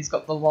 like he's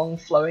got the long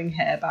flowing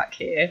hair back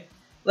here.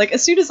 Like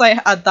as soon as I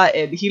add that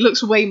in, he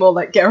looks way more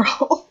like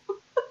Geralt.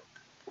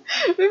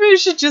 Maybe I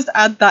should just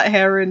add that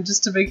hair in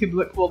just to make him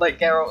look more like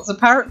Geralt. So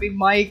apparently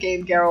my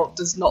game Geralt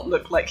does not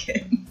look like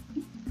him.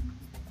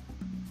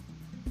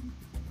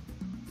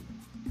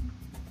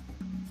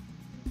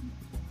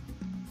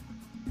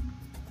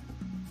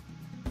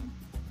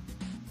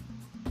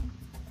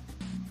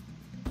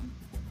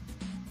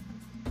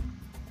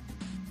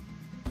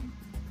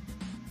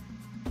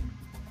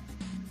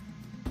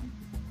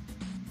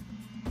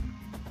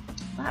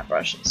 That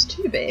brush is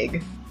too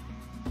big.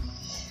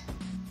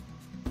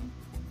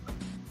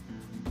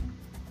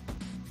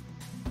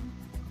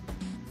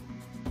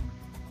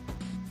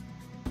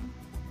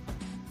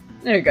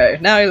 There we go,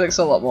 now he looks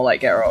a lot more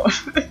like Geralt.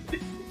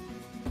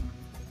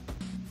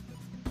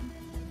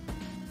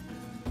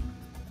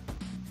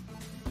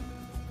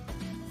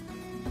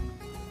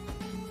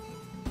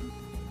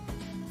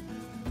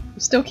 I'm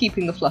still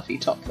keeping the fluffy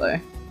top though.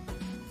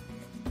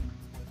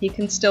 He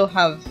can still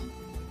have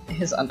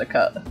his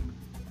undercut.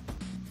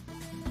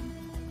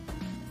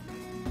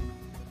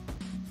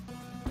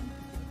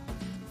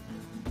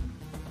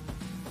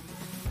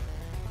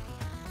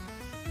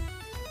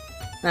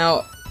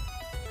 Now,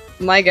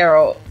 my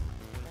Geralt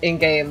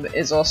in-game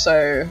is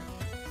also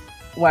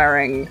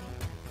wearing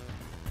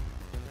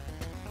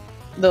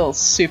little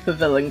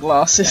supervillain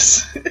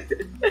glasses.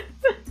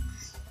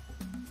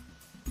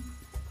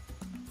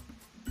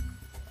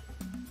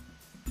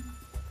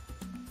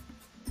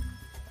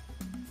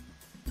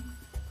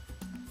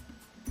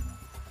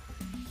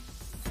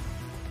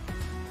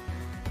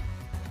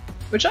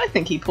 Which I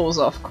think he pulls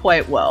off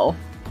quite well.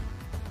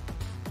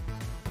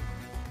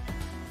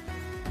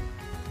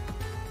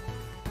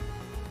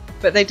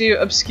 But they do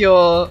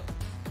obscure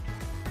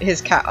his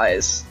cat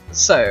eyes,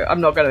 so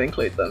I'm not going to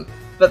include them.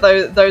 But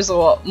those are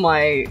what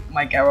my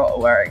Geralt are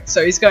wearing.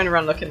 So he's going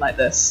around looking like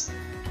this.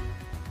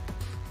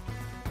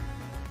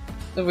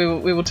 And we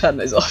will turn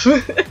those off.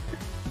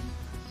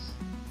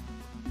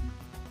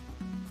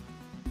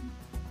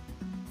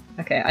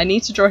 Okay, I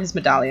need to draw his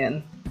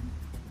medallion,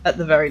 at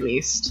the very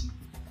least.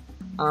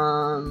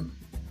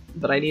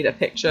 But I need a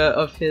picture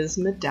of his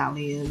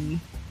medallion.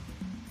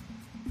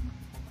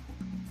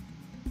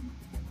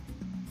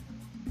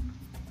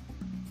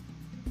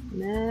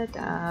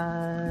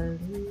 Medallion.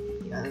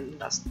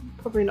 That's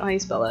probably not how you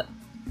spell it.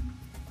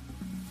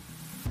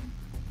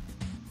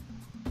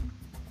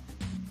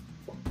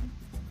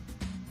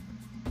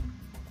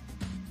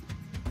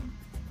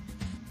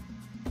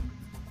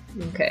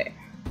 Okay.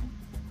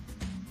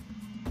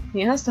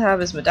 He has to have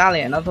his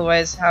medallion,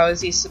 otherwise how is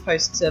he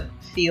supposed to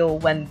feel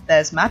when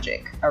there's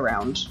magic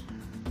around.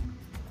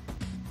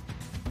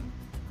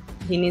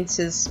 He needs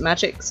his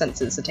magic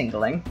senses are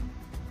tingling.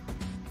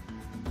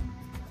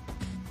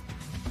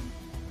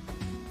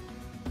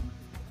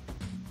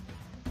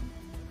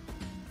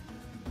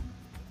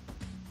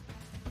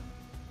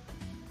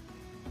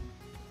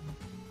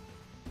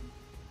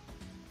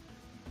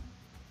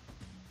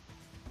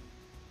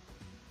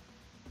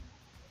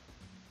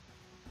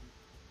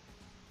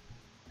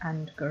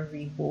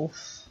 Angry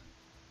wolf.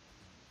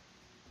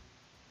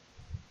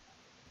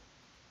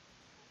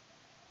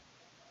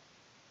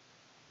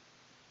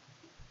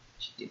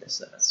 Should do this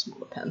with a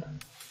smaller pen.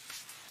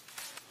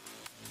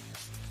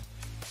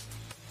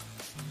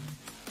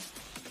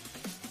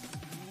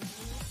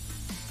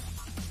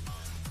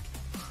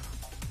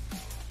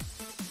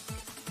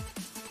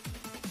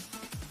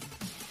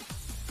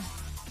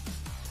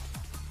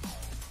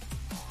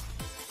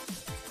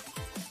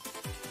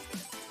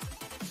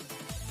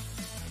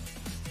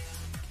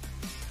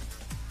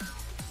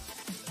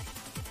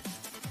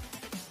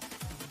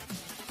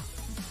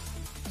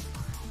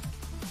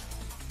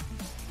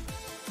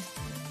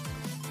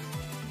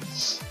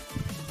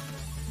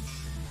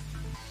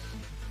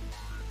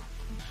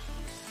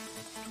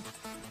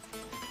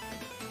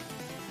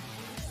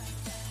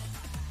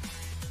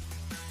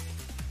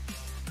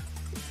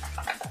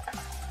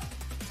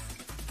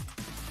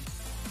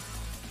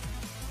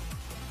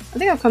 I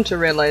think I've come to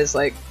realize,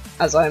 like,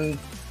 as I'm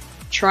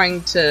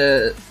trying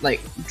to, like,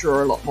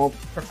 draw a lot more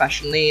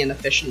professionally and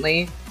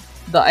efficiently,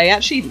 that I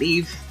actually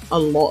leave a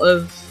lot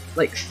of,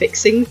 like,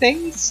 fixing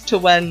things to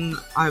when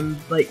I'm,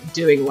 like,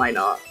 doing line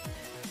art.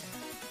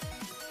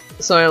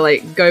 So I,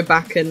 like, go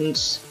back and,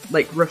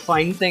 like,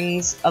 refine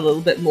things a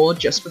little bit more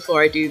just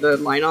before I do the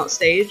line art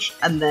stage,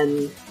 and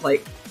then,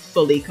 like,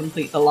 fully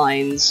complete the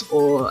lines,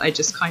 or I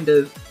just kind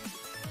of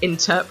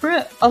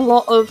interpret a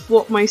lot of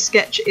what my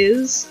sketch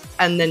is,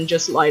 and then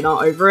just line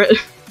art over it.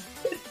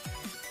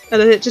 And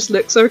then it just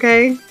looks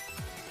okay.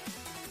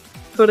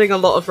 Putting a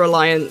lot of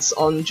reliance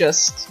on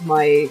just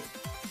my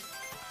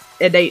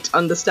innate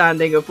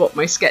understanding of what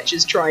my sketch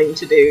is trying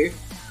to do.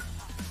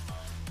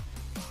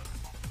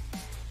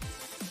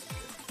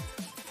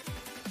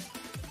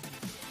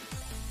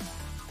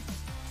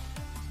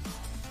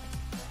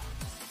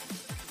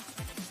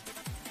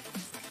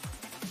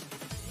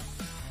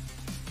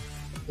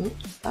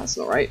 That's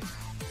not right.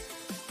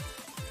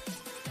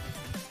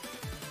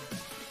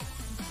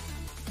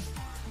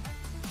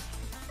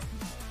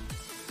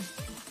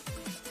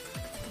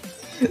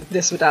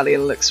 This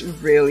medallion looks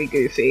really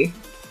goofy,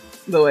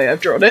 the way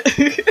I've drawn it.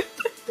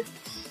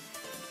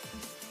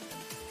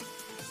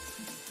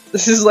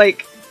 This is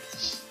like,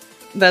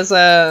 there's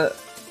a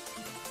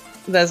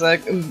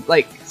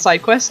like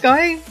side quest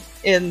guy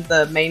in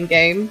the main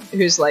game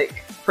who's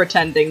like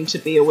pretending to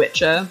be a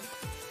witcher,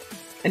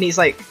 and he's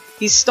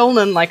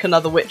stolen like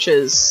another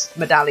witcher's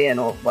medallion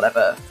or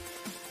whatever,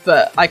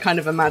 but I kind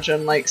of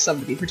imagine like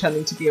somebody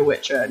pretending to be a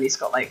witcher and he's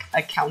got like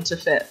a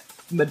counterfeit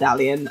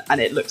medallion and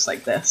it looks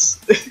like this.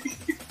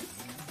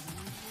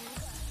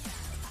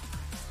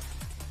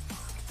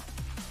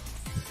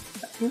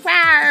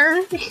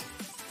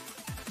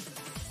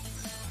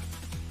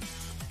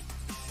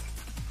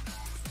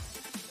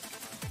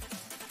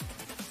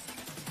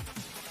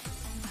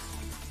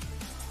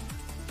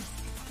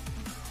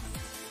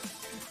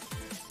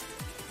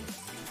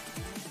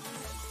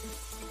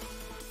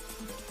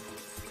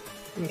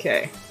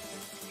 Okay.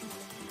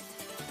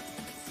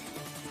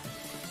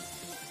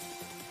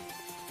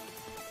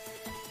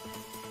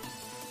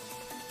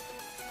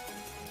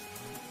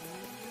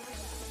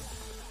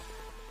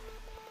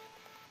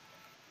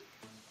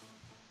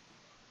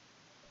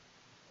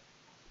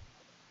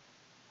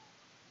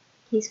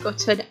 He's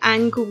got an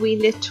angry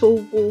little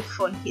wolf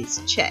on his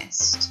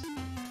chest.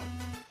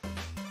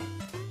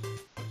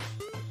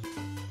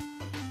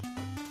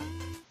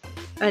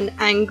 An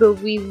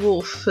angry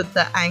wolf for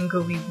the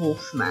angry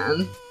wolf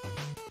man.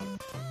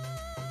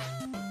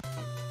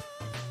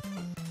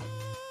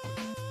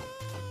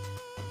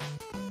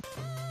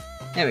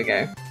 There we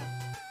go.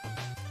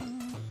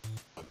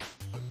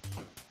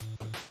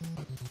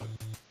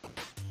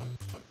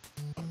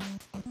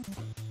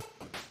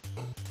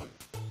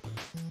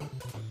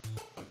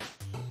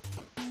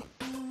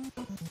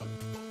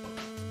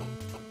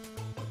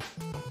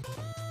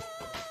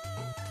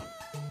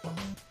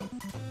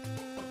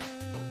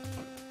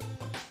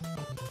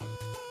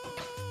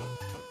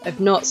 I've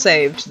not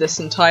saved this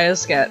entire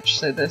sketch,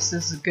 so this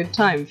is a good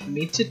time for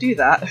me to do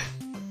that.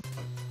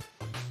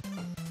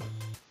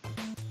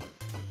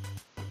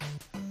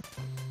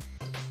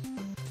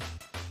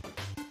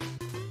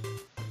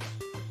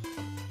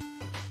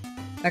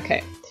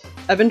 Okay,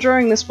 I've been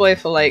drawing this boy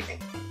for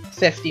like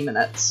 50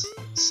 minutes,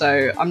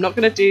 so I'm not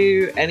going to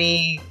do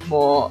any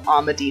more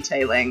armor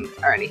detailing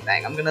or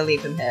anything. I'm going to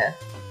leave him here.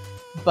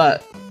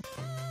 But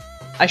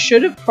I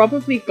should have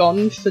probably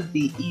gone for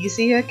the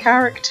easier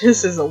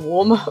characters as a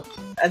warm-up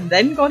and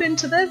then got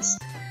into this.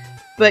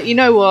 But you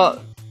know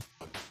what?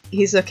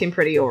 He's looking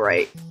pretty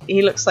alright.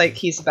 He looks like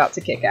he's about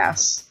to kick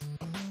ass.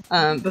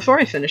 Before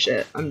I finish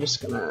it, I'm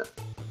just gonna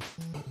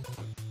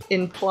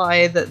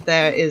imply that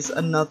there is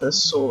another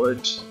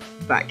sword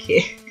back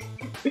here.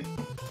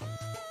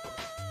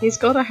 He's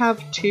gotta have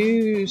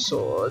 2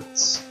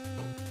 swords.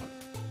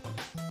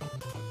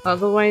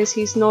 Otherwise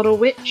he's not a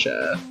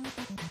witcher.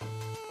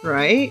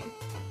 Right?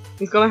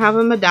 He's gotta have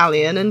a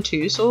medallion and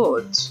 2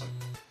 swords.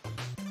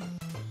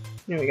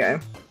 Here we go.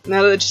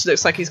 Now it just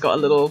looks like he's got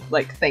a little,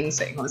 like, thing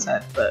sitting on his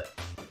head, but...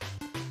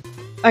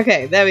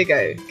 Okay, there we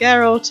go.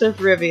 Geralt of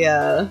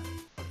Rivia.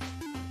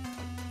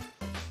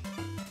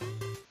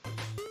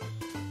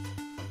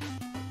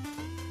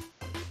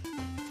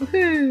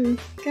 Woohoo!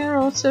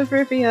 Geralt of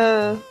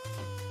Rivia.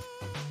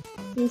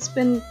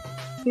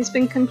 He's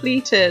been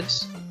completed.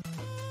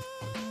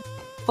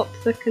 Pop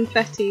the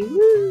confetti.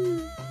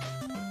 Woo!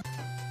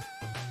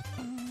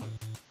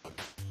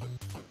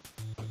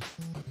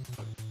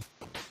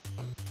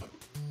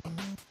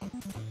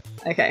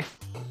 Okay.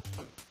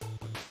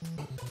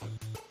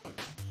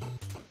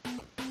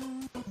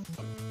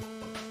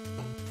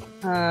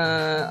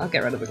 I'll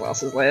get rid of the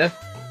glasses later.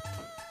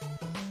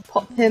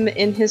 Pop him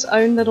in his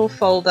own little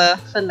folder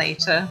for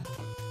later.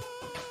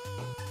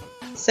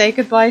 Say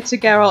goodbye to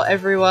Geralt,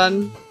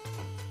 everyone.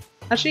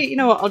 Actually, you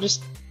know what,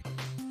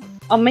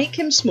 I'll make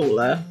him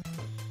smaller.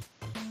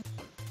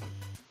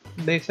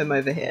 Move him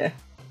over here.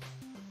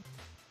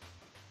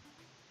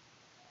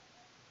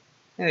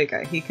 There we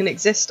go, he can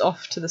exist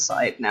off to the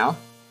side now.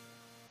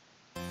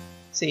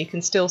 So you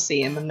can still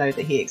see him and know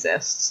that he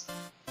exists.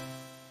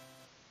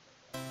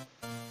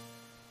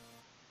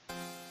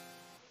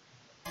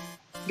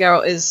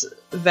 Geralt is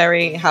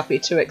very happy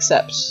to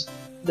accept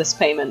this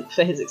payment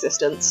for his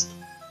existence.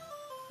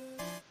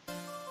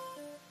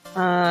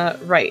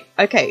 Right,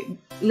 okay.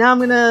 Now I'm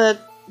gonna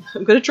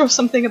draw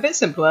something a bit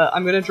simpler.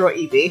 I'm gonna draw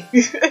Eevee.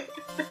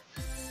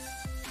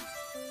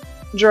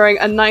 Drawing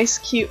a nice,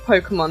 cute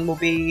Pokemon will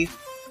be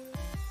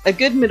a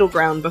good middle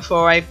ground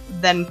before I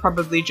then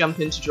probably jump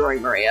into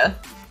drawing Maria.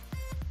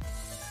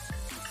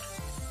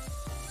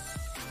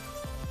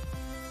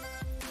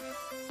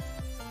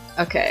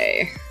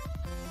 Okay.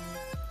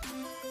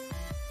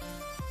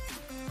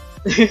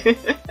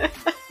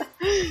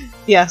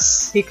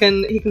 Yes, he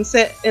can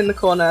sit in the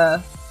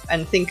corner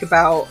and think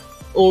about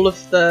all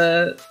of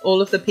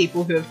the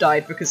people who have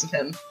died because of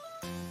him.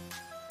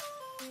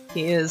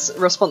 He is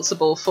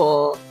responsible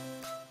for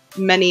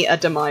many a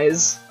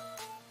demise.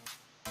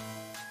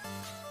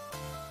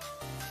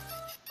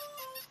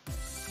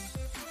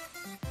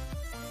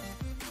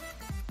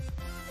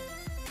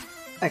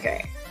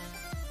 Okay.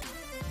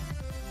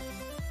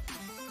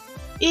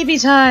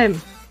 Eevee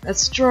time!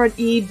 Let's draw an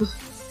Eeb.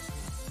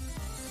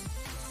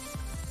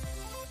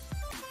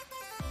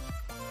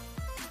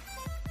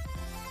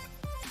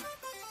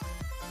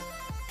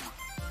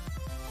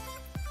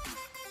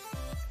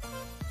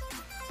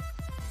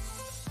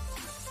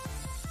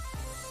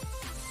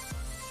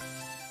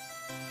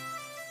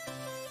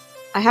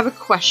 I have a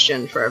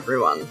question for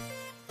everyone.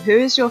 Who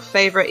is your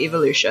favourite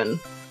evolution?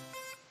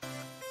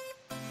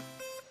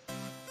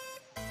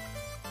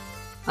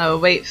 I will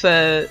wait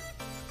for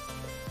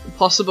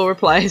possible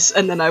replies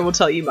and then I will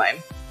tell you mine.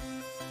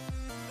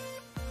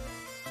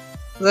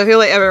 Because I feel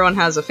like everyone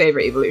has a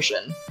favourite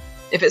evolution.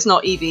 If it's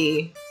not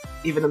Eevee,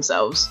 even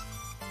themselves.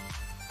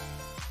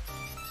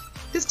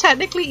 Because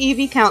technically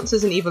Eevee counts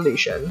as an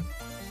evolution.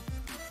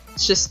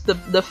 It's just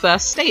the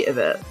first state of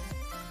it.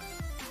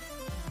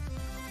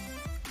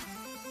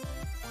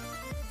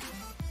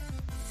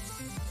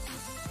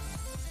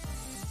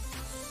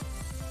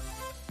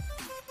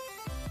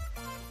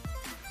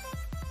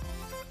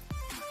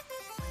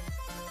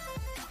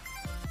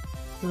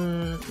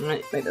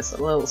 Might make this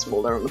a little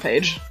smaller on the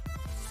page.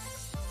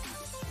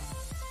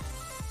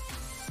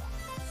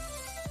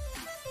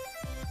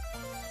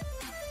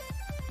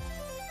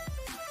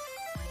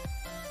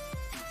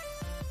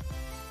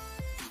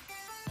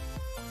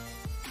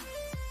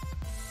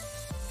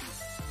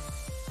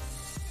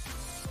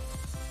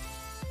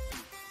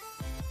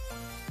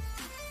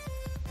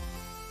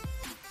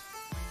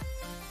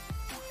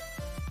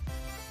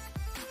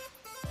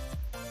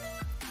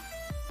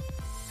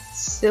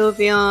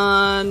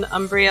 Sylveon,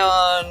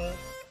 Umbreon,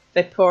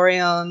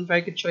 Vaporeon,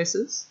 very good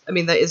choices. I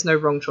mean, there is no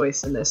wrong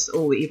choice in this.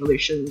 All the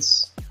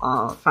evolutions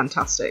are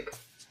fantastic.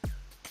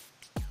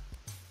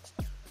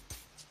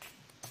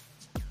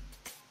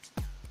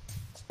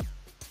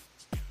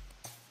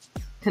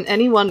 Can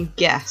anyone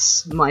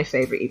guess my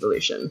favourite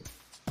evolution?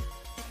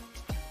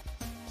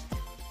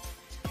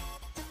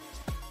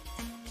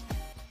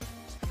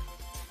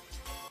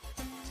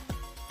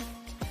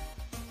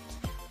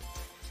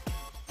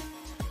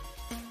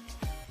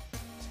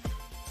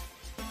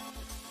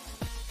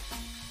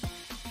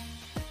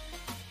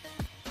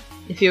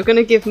 If you're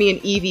gonna give me an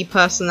Eevee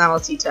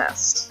personality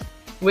test,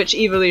 which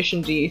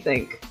evolution do you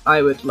think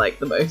I would like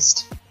the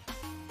most?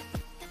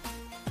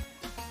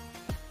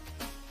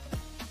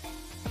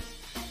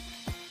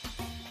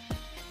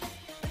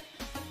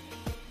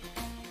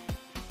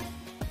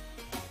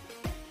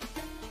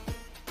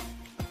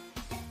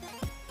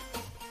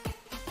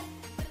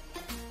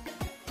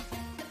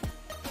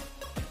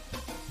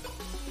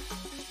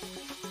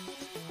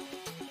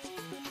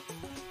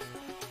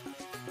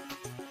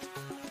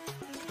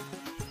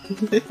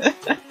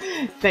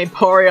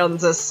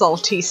 Vaporeon's a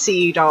salty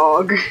sea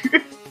dog.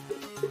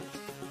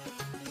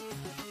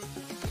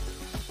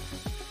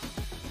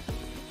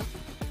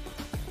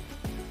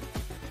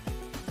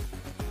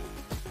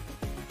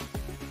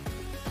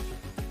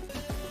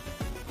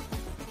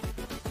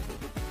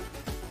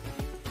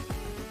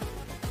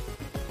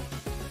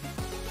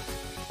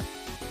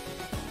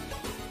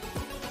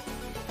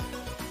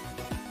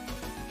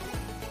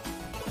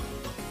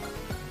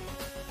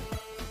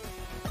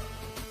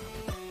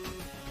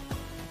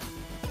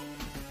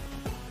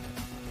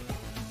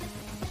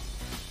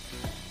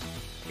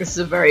 This is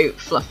a very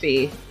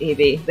fluffy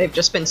Eevee. They've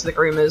just been to the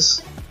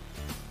groomers.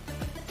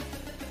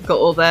 Got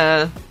all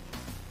their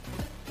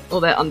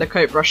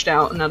undercoat brushed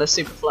out and now they're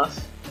super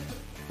fluff.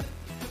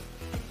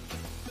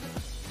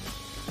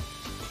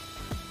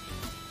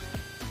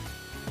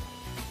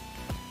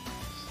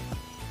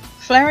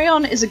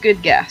 Flareon is a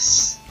good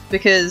guess,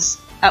 because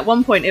at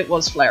one point it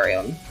was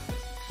Flareon,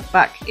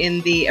 back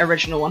in the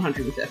original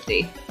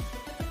 150.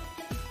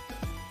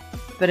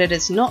 But it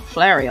is not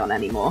Flareon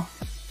anymore.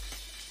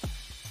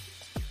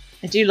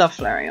 I do love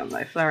Flareon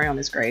though, Flareon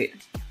is great.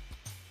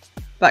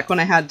 Back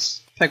when I had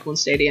Pokemon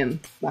Stadium,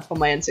 back on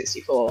my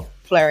N64,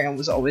 Flareon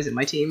was always in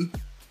my team.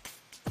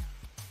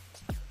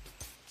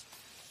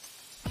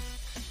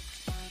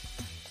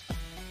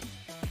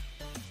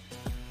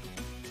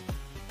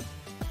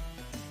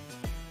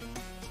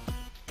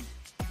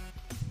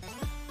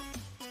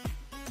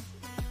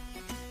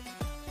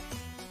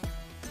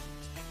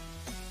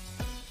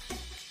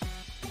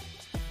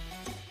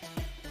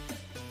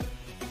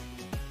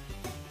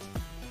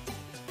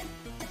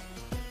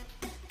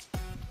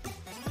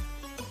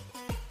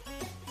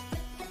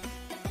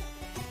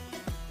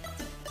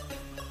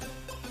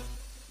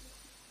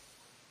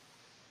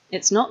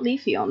 It's not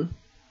Leafeon.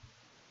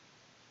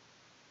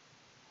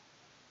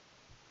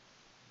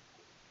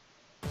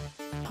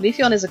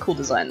 Leafeon is a cool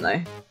design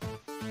though.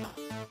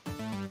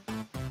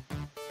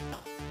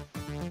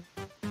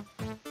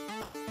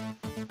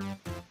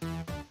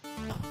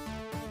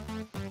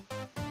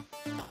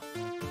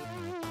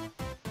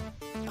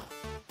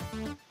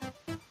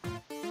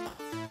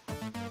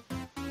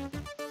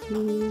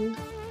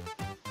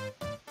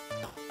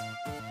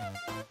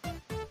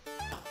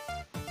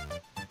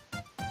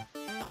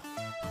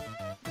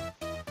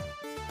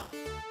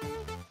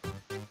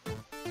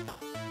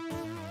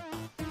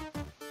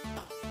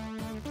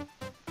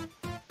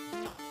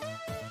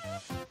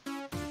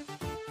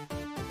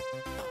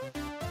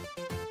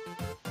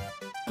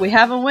 We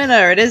have a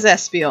winner, it is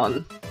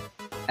Espeon.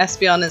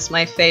 Espeon is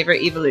my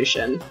favourite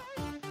evolution.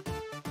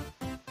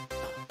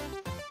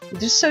 They're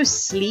just so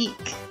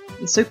sleek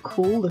and so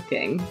cool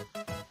looking.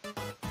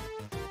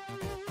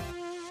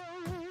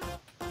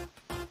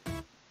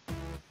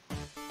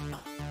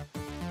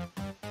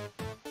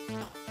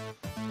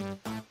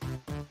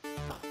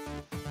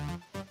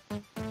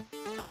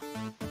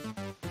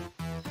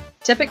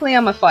 Typically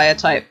I'm a fire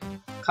type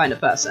kind of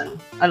person.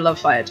 I love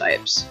fire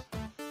types.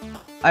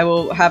 I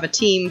will have a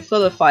team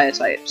full of fire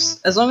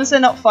types, as long as they're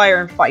not fire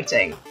and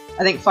fighting.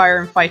 I think fire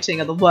and fighting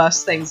are the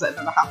worst things that have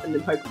ever happened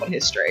in Pokemon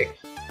history.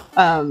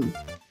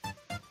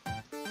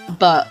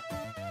 But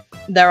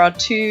there are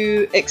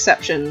two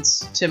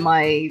exceptions to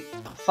my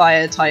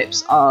fire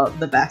types are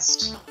the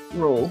best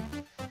rule,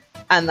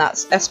 and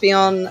that's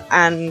Espeon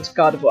and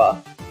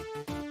Gardevoir.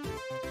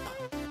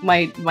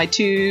 My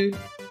two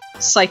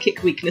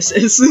psychic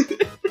weaknesses.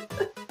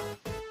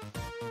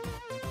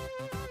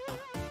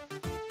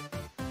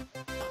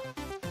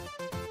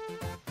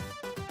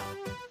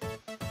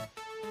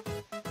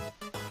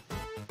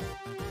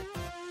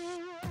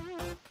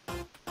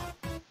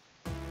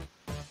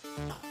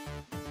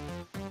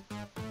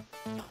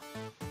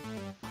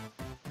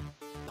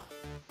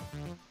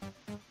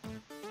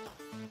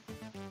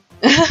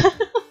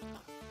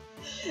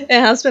 It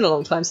has been a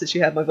long time since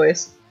you had my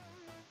voice.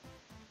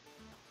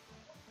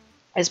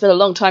 It's been a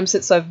long time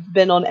since I've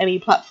been on any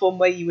platform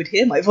where you would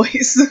hear my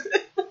voice.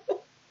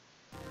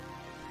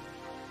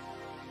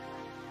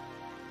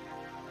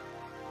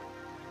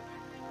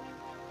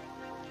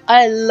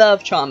 I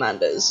love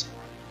Charmanders.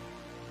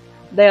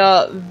 They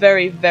are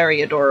very,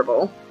 very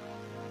adorable.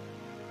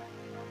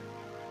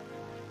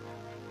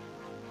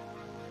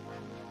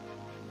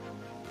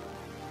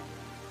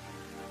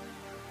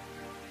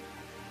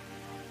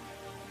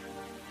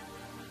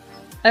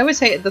 I always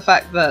hated the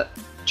fact that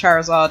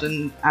Charizard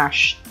and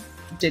Ash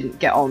didn't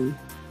get on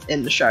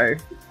in the show.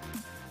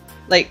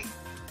 Like,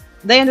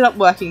 they ended up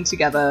working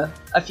together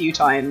a few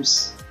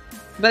times,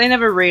 but they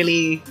never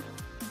really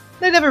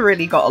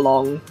got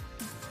along.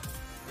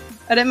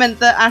 And it meant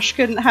that Ash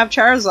couldn't have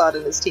Charizard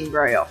in his team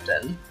very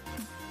often.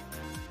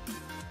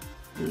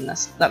 And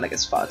that like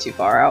is far too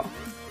far out.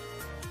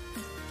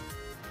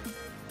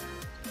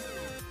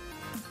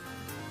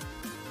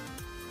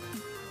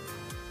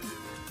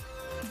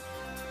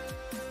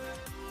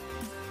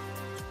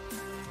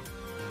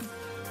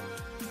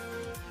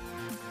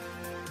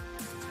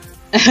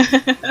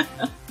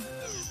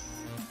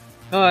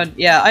 God,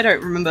 yeah, I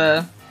don't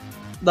remember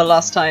the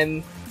last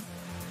time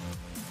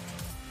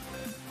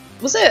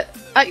Was it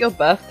at your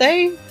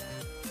birthday?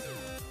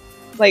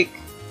 Like,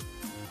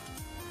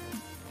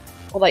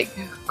 or like,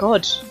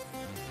 God.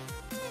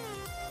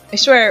 I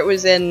swear it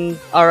was in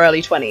our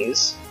early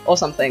 20s or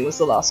something was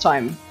the last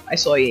time I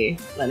saw you,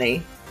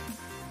 Lenny.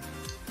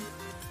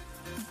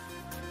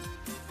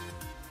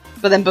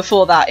 But then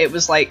before that, it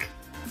was like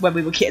when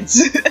we were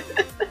kids.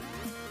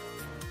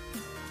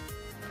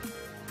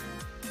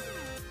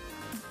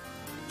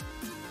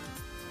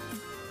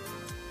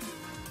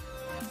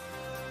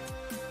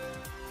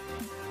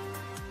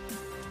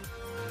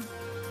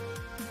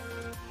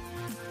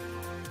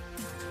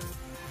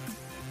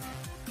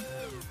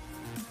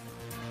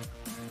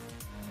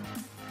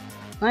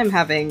 I'm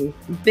having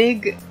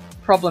big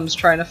problems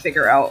trying to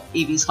figure out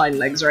Eevee's hind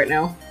legs right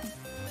now.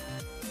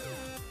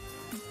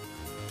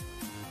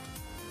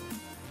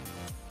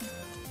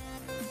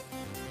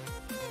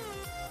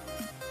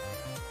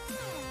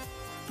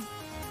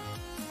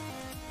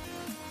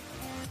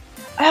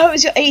 Oh, it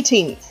was your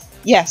 18th.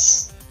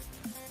 Yes.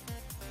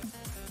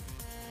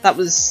 That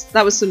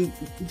was some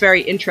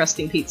very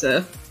interesting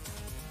pizza.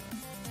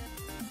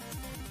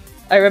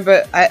 I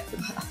remember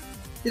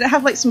did it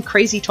have like some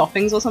crazy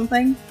toppings or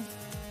something?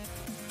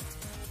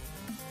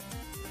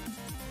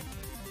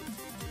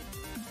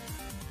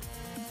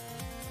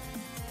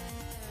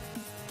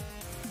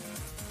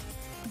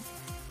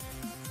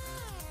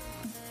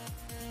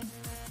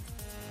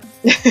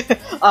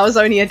 I was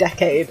only a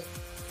decade.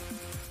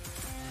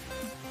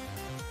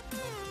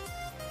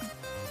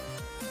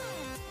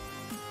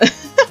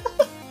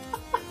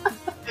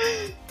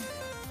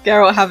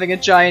 Geralt having a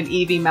giant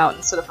Eevee mount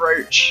instead of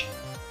Roach.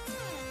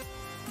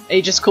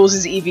 He just calls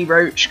his Eevee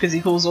Roach because he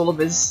calls all of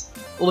his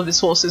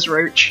horses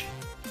Roach.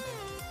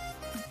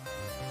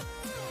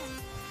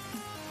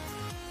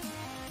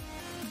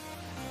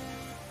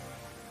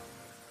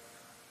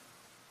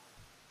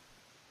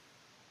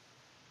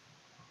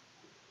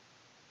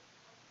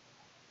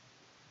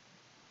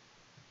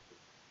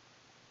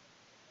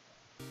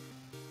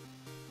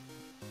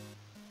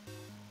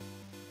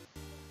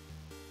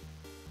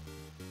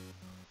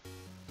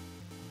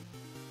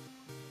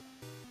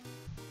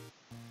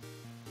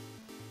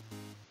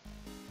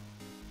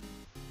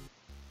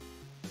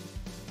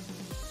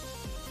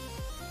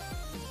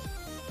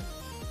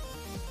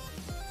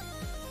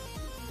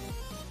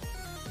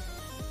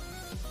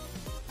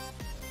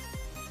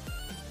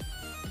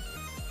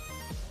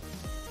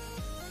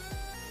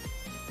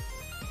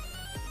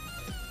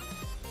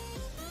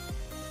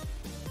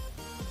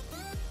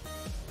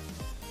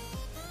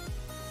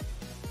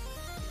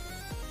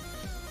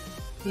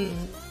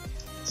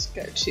 Let's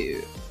go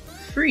to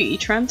free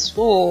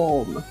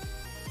transform.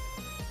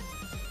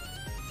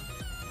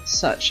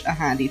 Such a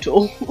handy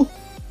tool.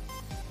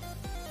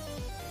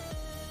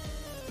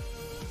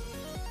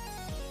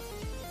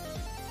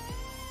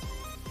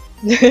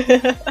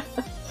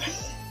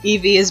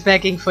 Eevee is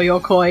begging for your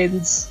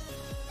coins.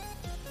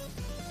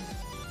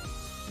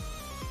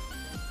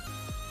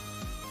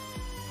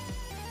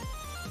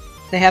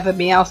 They have a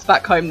Meowth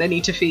back home they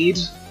need to feed.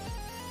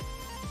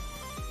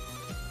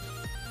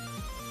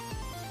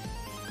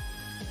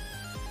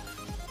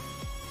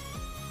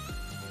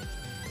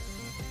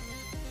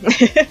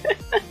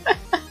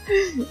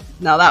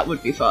 Now that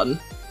would be fun.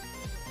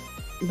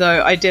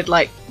 Though I did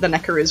like the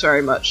Neckaroos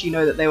very much, you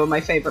know that they were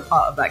my favourite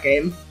part of that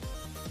game.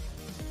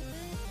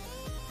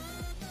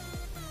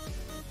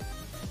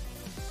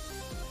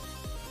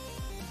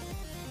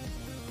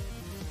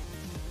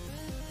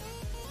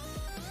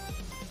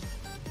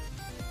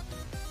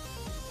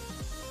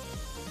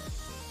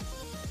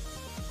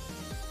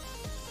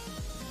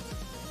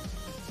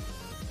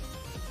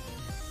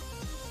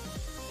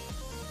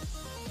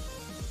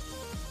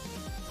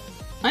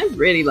 I'm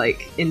really,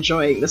 like,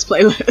 enjoying this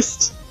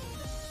playlist.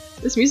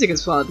 This music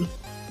is fun.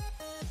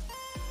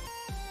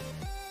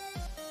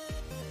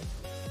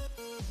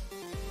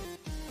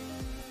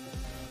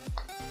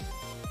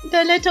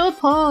 The little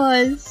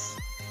paws!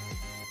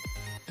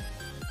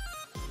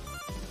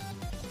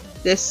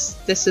 This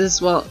is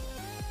what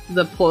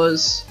the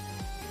paws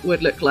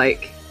would look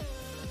like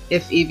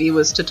if Eevee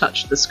was to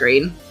touch the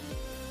screen.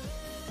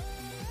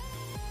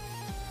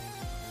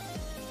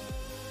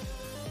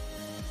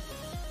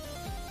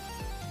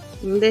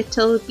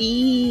 Little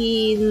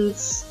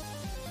beans.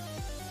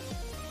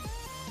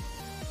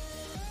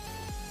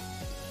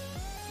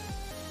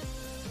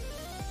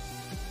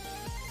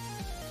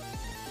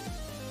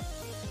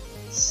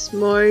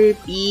 Small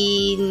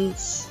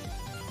beans.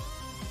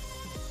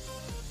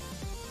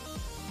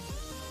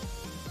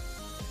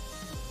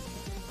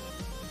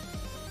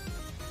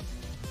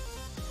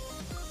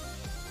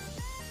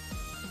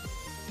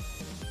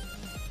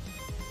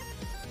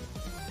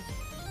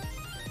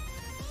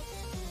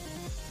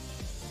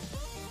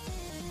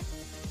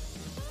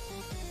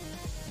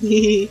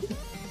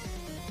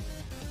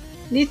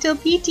 Little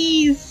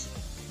peaties.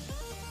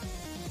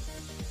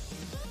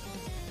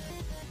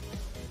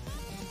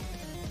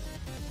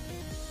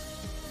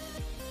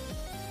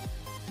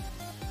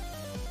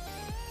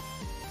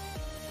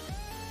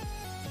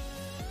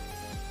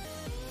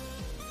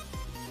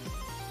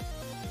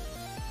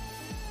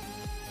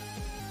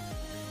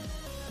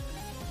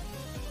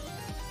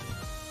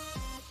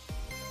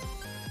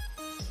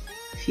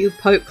 If you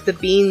poke the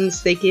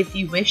beans, they give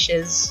you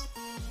wishes.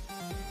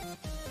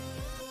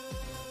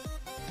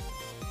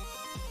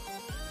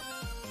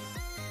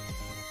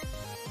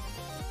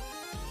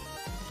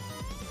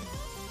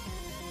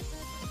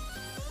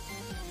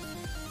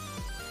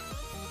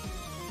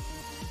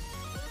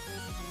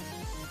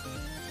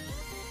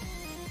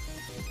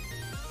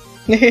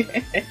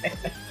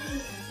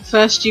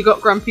 First you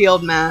got grumpy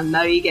old man,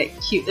 now you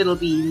get cute little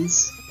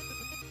beans.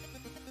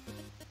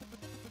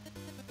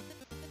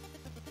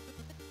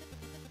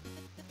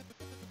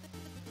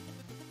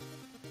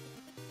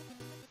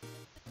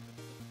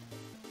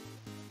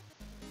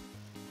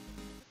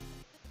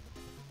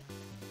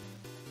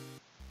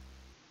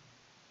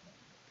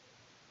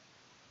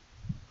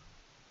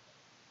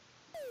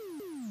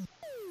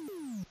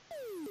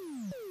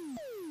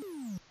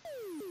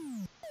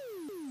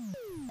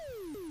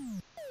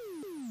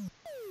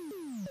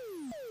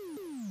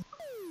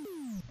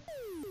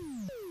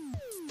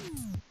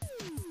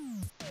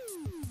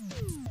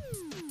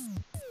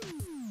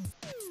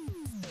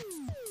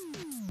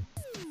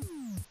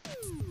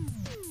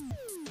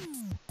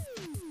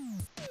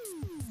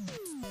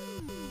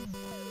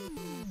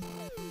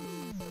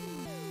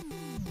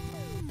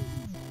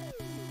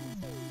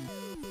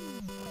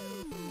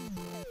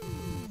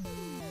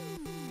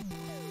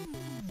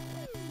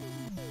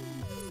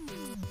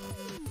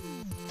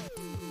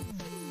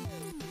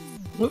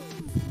 Whoop.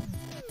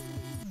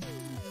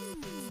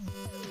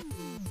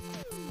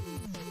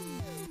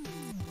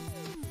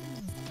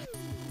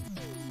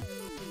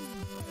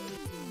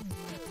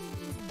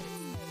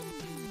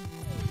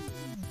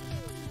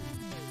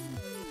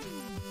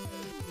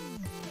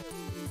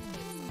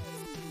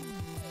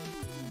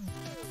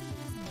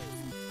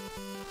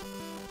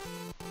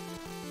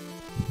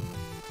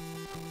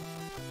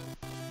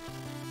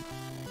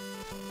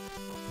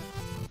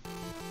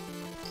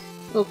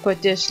 Look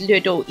at this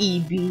little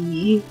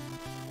EB.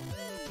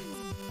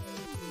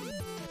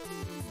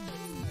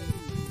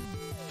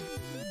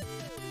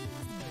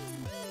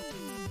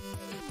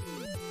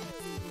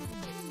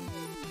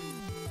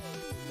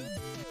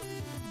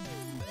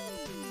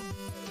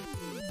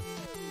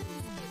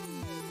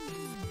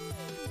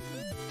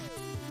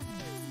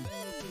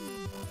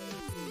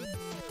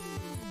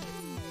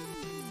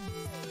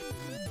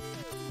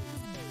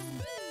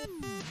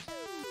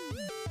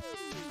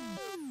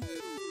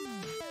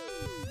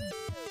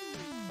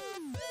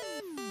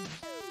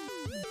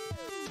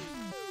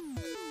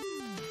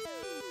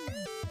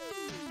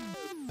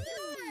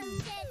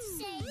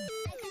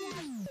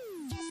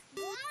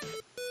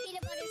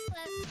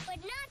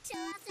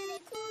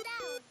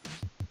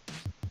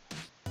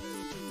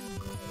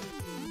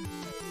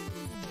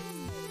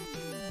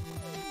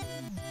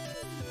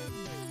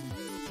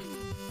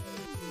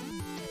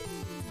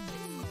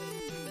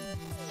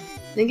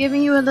 They're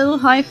giving you a little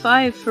high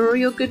five for all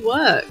your good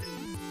work.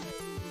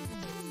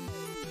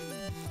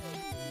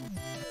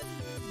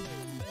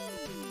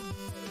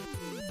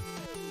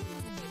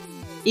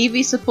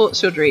 Evie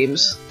supports your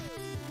dreams.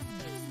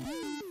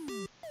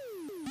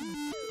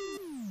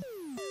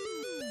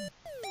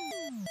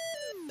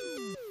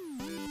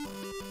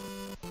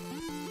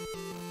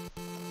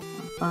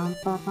 Bum,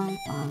 bum, bum,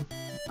 bum,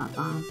 bum,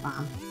 bum,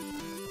 bum.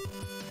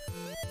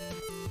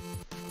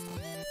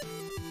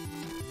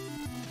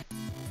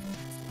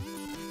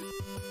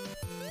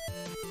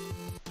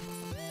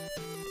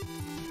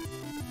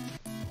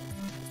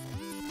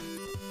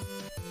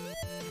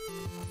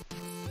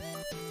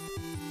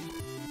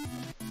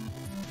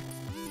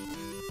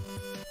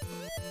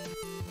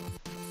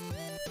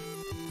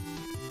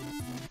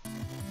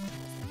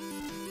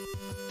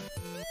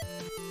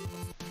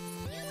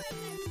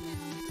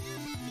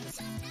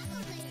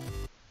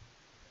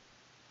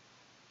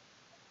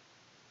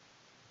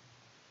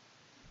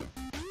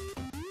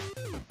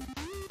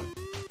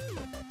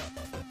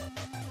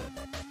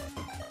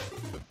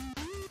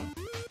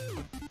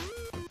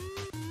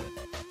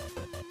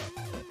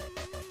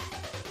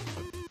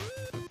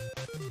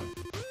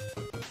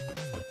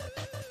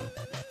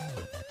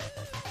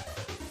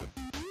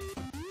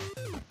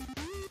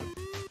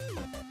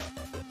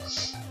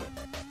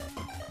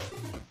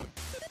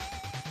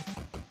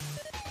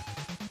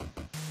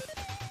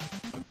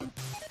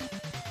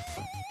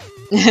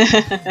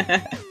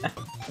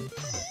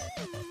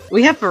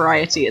 We have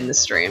variety in this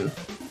stream.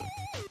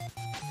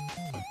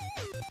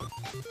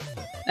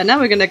 And now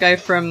we're gonna go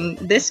from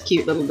this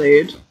cute little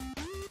dude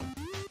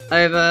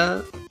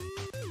over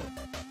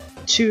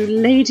to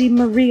Lady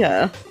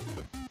Maria,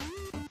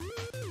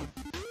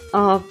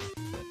 our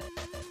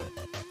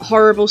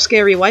horrible,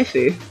 scary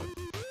waifu.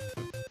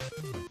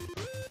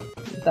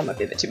 That might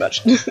be a bit too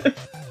much.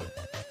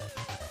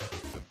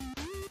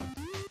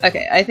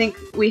 Okay, I think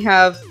we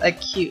have a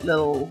cute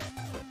little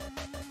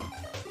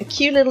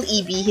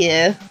EB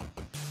here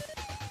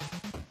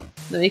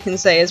that we can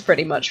say is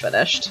pretty much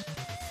finished.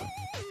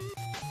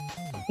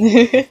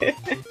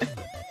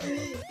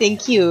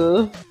 Thank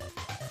you.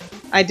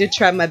 I did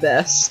try my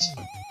best.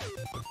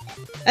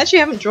 I actually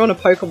haven't drawn a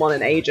Pokemon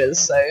in ages,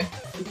 so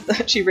it's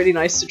actually really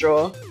nice to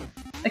draw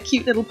a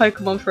cute little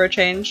Pokemon for a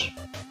change.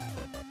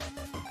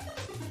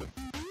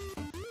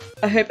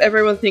 I hope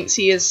everyone thinks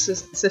he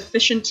is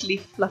sufficiently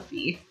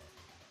fluffy.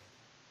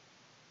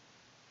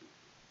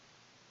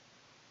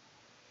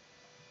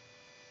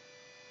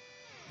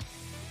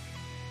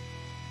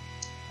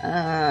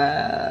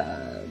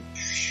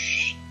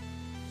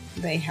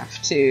 They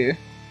have to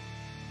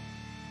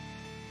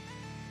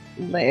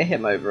layer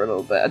him over a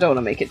little bit. I don't want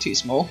to make it too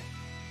small.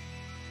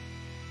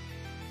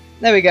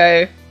 There we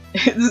go.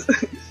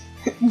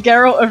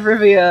 Geralt of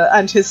Rivia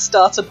and his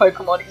starter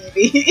Pokemon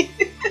Eevee.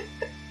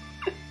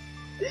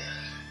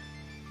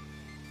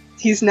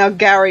 He's now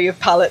Gary of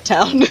Pallet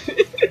Town.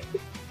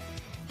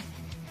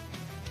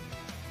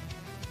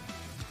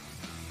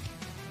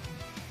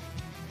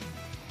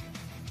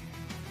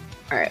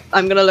 Alright,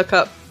 I'm gonna look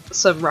up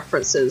some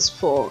references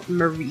for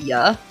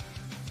Maria.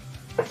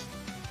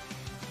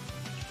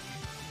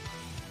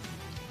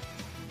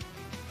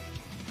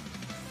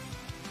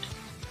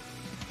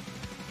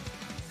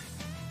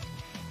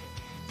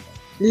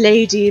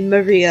 Lady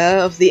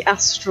Maria of the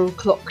Astral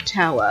Clock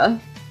Tower.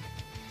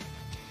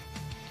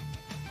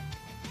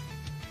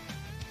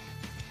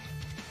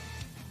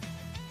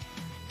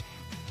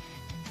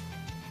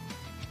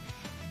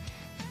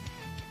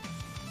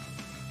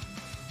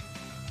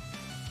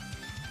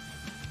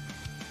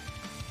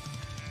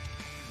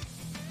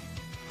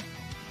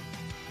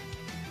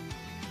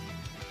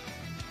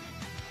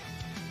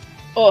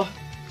 Oh.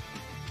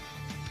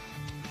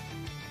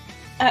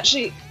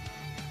 Actually,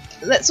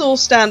 let's all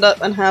stand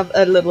up and have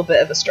a little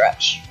bit of a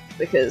stretch,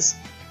 because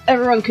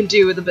everyone can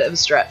do with a bit of a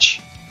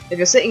stretch. If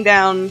you're sitting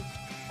down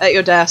at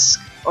your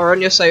desk, or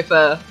on your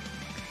sofa,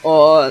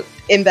 or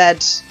in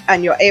bed,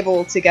 and you're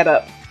able to get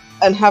up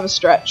and have a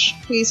stretch,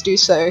 please do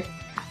so.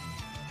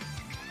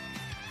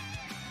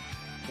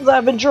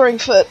 I've been drawing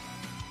for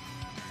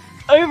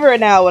over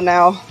an hour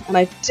now, and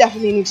I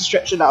definitely need to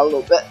stretch it out a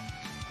little bit.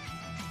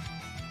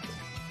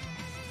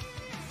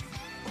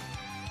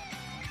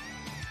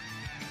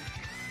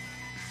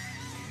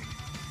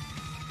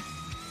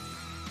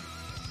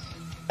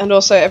 And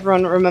also,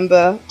 everyone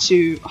remember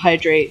to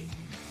hydrate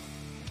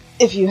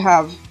if you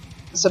have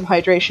some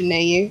hydration near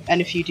you,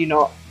 and if you do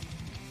not,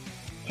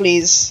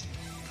 please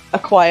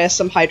acquire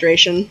some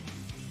hydration.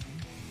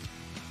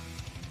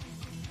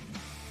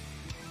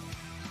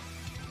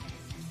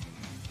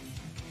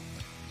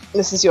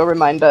 This is your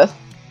reminder.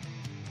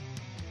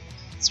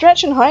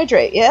 Stretch and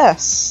hydrate,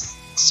 yes!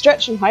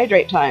 Stretch and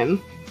hydrate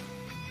time.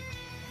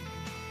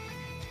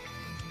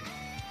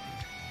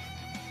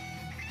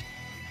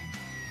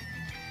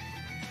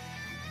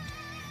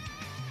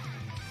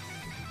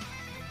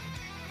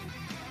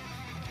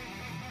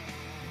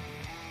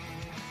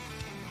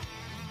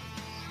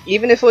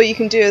 Even if all you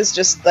can do is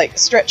just, like,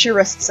 stretch your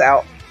wrists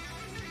out.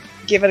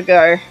 Give it a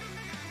go.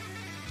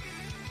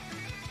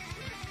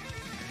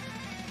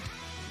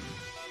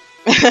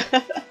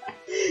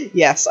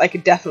 Yes, I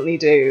could definitely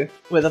do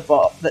with a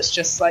bot that's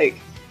just like,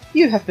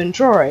 you have been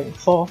drawing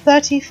for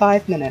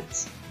 35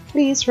 minutes.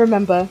 Please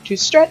remember to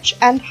stretch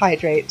and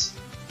hydrate.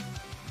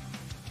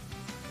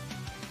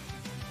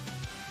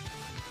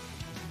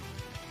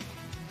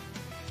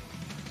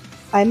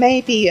 I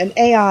may be an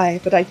AI,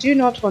 but I do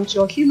not want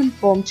your human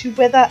form to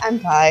wither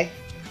and die.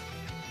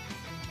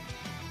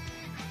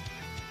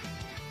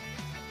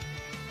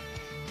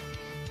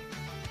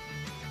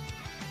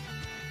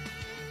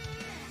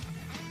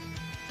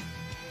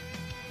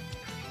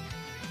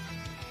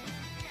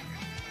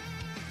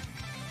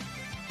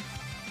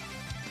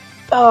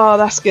 Oh,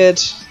 that's good.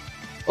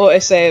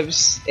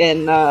 Autosaves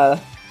in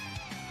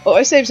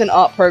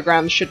art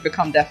programs should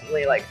become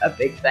definitely like a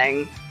big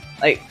thing.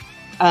 Like,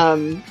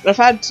 I've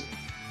had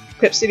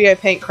Clip Studio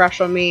Paint crash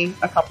on me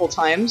a couple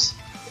times,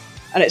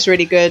 and it's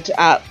really good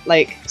at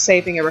like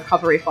saving a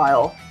recovery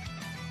file.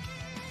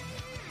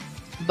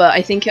 But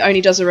I think it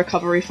only does a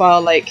recovery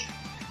file like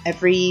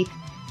every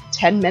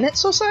 10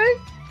 minutes or so?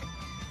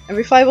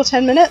 Every 5 or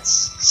 10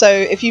 minutes? So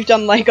if you've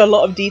done like a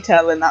lot of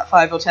detail in that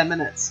 5 or 10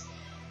 minutes,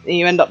 then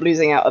you end up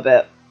losing out a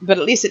bit. But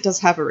at least it does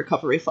have a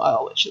recovery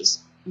file, which is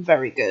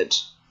very good.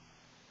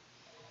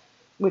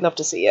 We love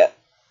to see it.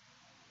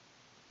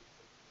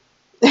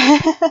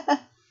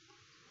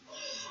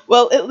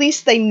 Well, at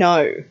least they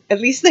know.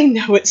 At least they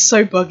know it's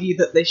so buggy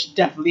that they should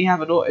definitely have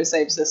an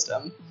autosave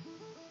system.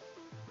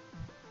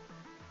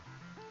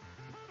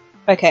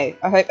 Okay,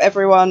 I hope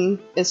everyone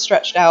is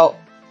stretched out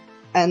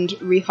and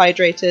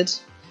rehydrated.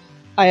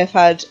 I have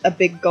had a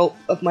big gulp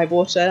of my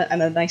water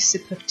and a nice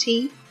sip of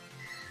tea.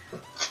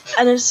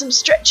 And then some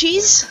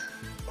stretchies.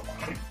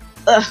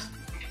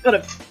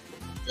 Gotta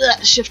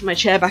shift my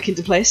chair back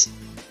into place.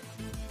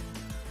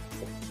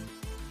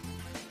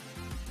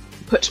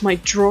 Put my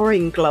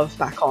drawing glove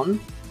back on.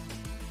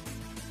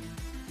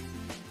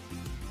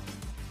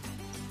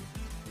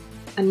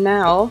 And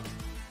now,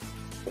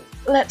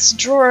 let's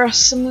draw us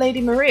some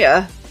Lady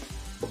Maria.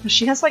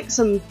 She has like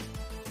some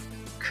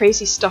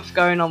crazy stuff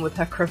going on with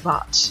her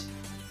cravat.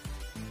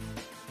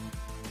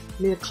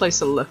 Need a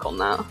closer look on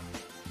that.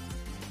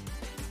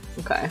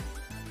 Okay.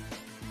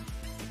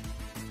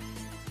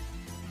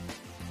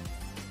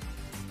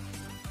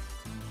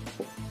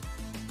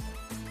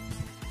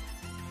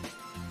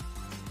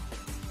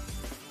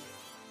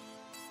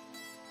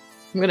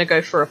 I'm gonna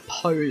go for a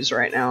pose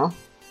right now.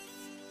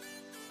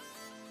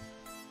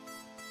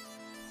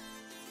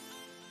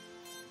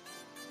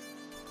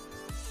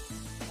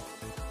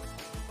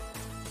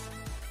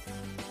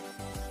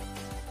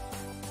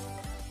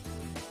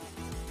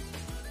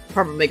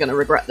 Probably gonna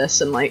regret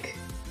this in like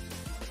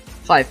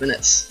 5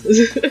 minutes.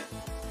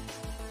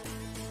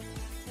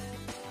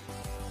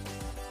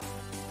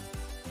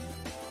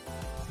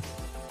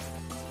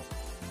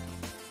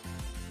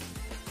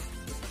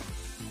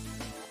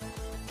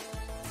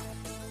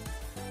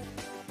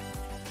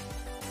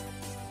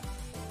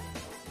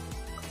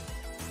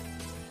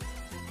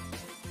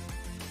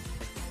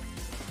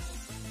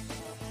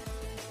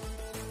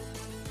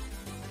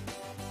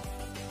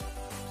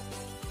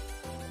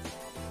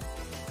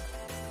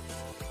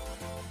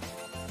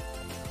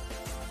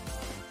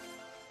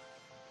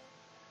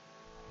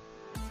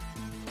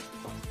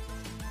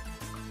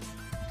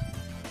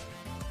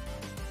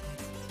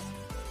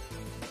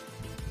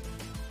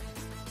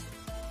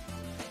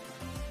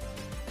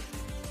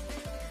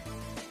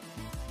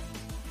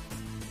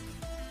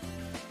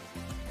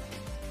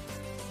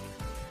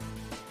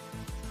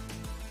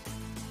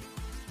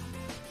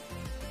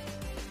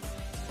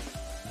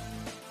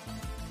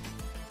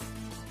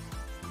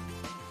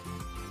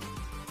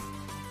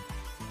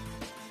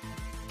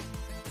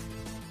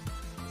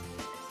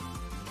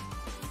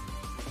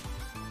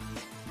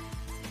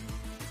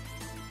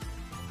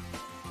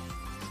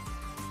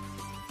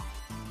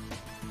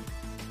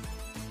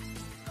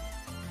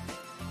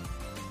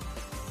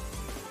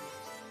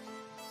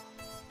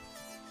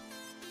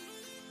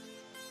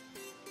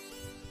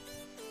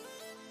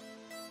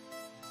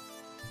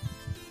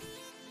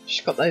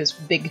 She's got those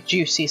big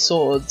juicy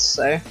swords,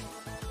 so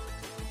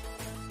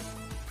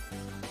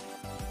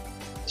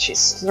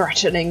she's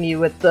threatening you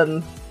with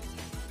them.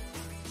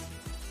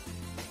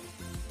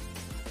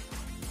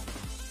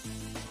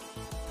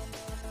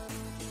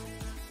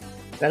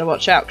 Better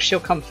watch out, 'cause she'll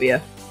come for you.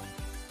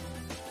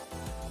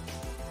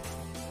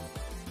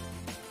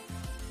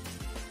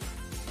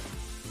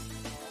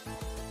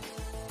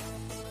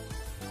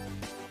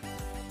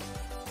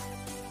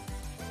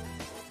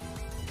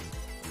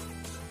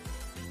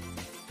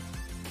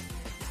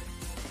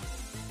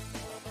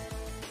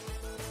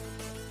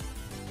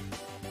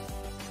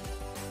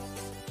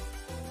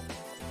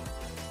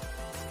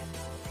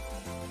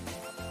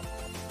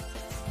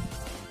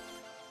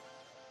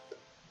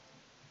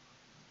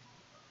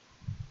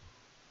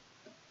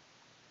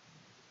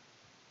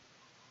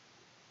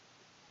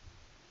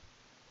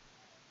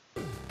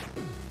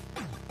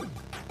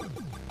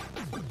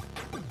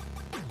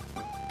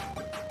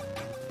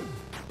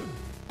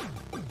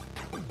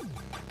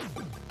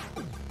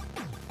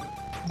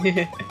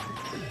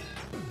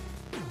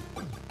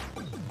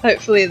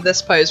 Hopefully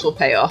this pose will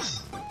pay off.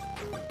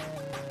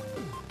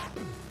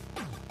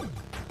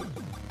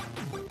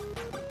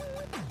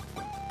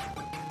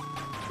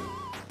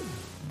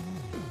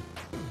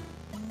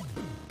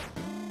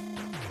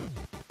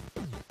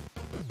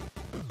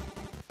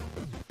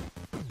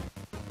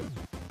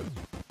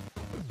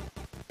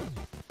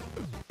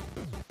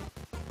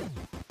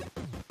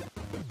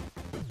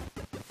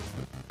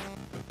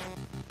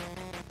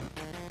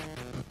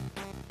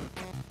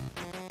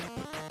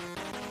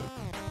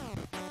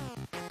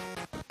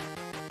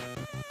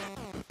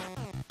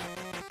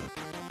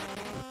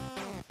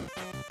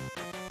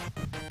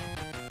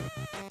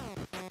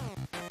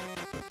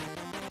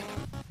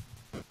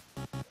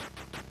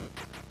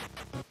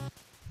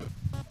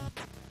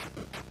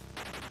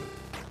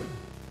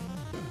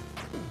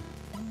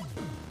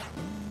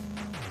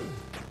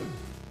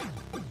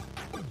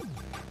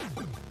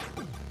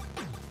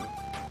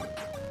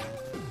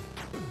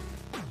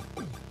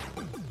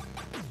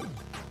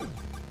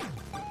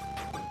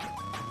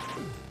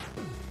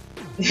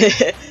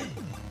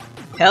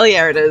 Hell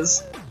yeah, it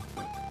is.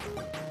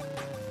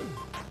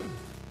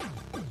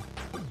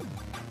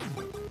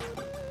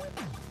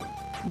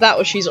 That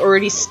or she's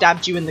already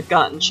stabbed you in the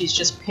gut and she's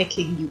just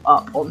picking you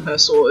up on her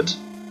sword.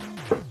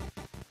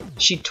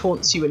 She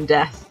taunts you in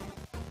death.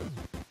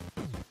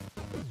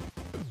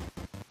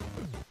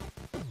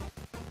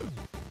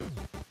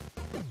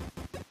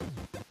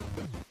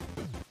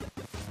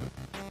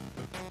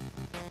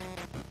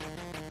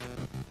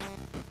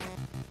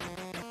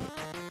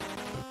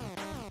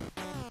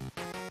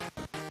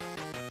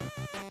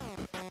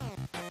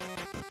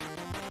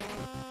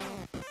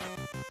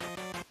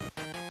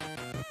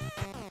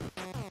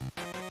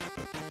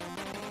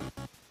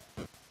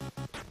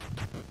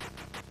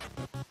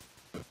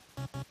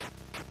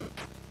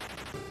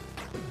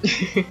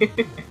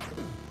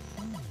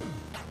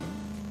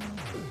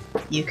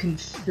 You can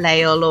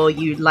flail all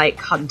you like,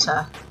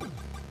 Hunter.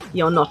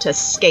 You're not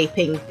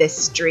escaping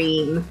this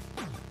dream.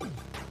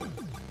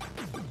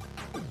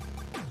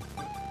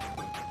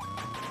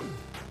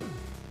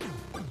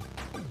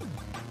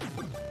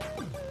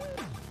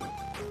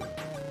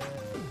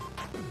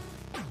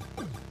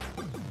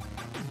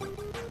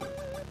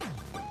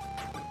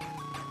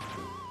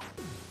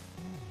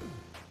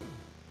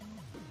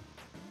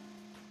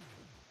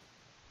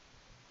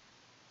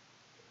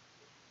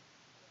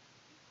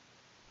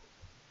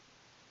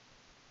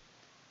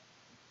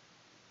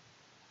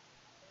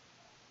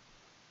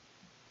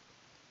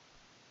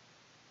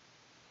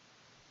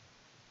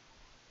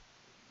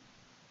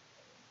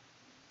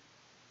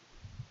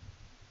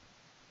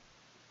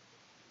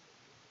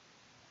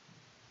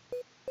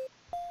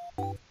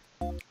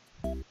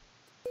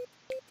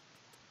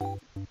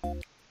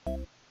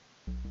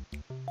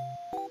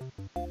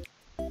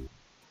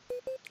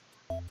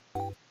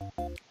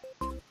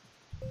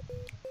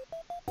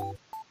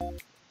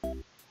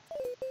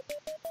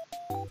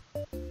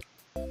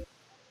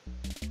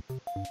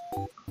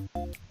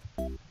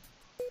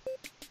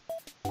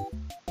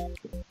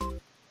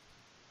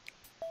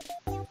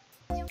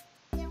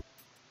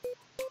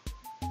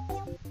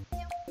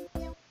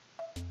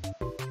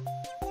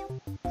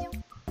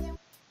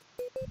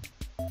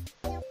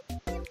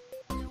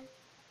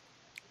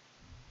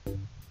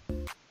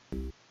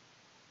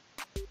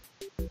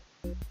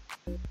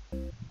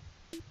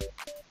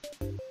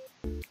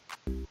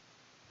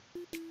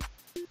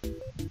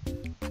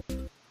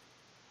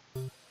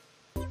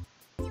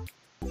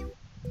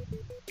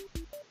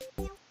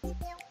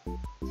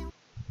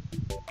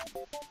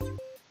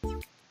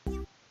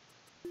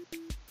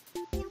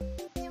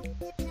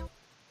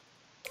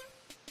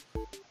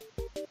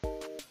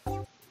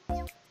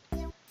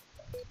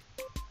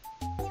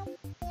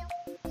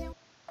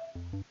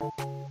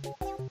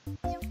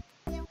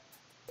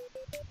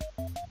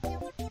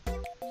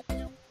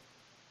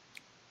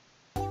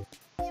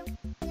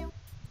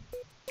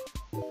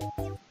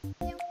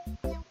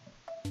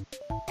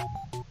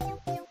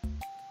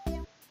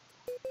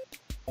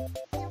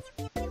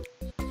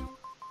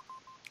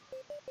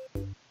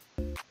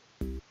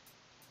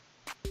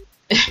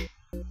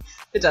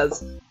 It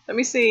does. Let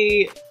me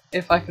see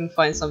if I can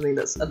find something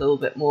that's a little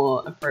bit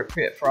more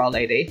appropriate for Our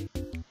Lady.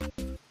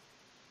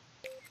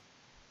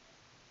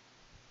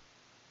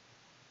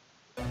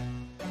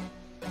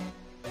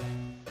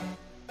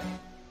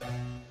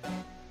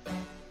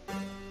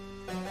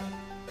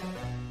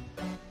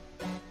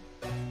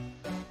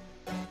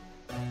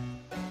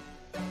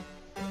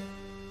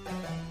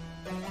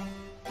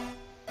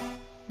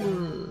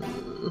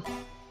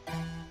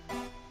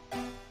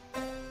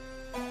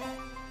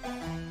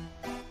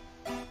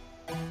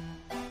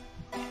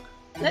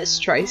 Let's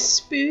try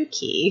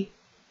spooky.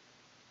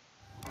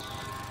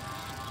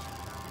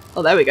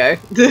 Oh, there we go.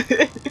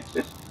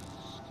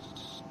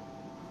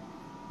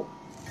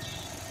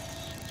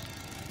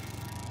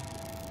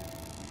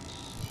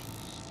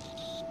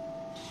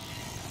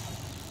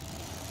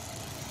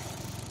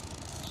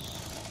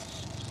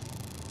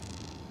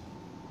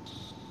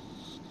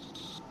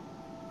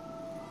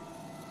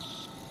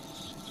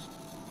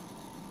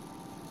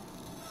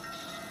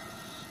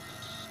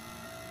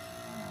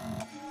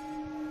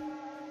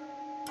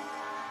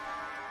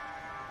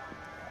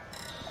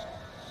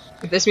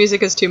 If this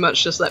music is too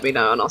much, just let me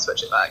know and I'll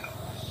switch it back.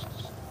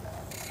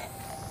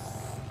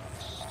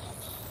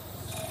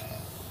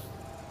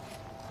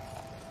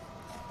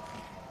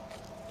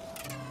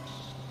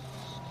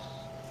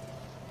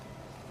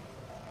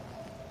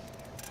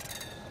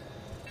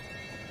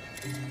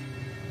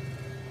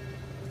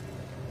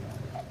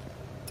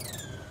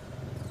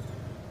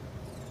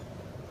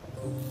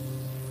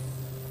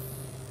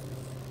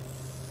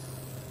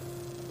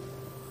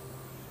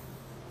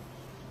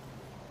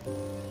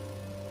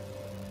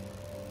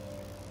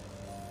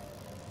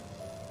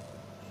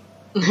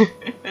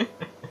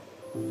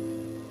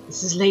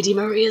 This is Lady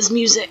Maria's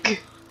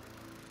music.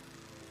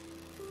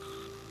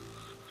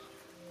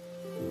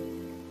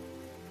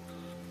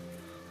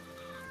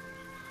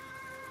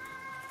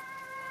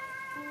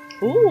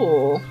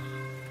 Ooh.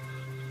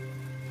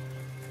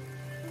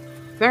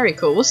 Very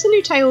cool. What's the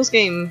new Tales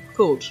game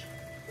called?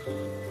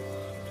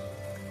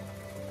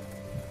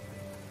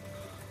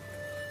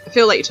 I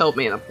feel like you told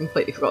me and I've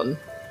completely forgotten.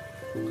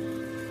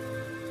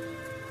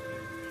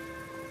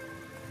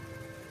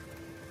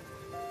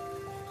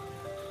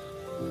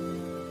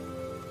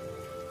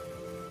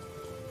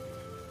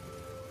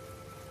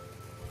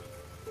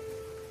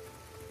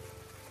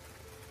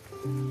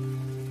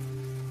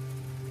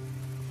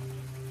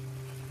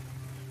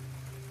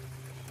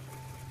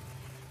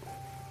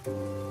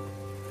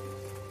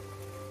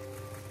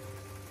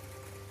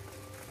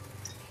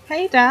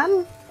 Hey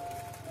Dan!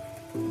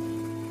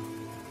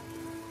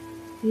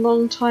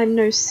 Long time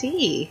no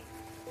see.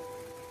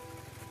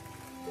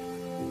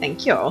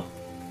 Thank you.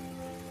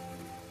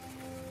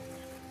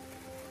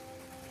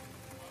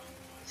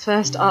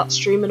 First art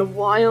stream in a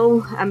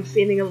while. I'm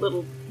feeling a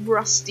little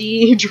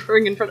rusty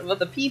drawing in front of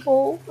other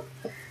people,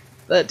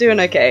 but doing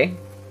okay.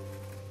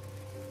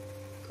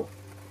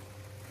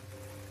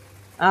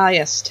 Ah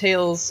yes,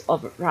 Tales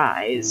of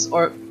Arise.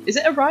 Or is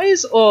it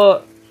Arise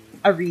or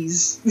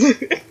Arise?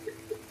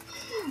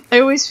 I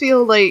always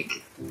feel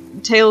like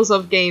Tales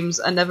of games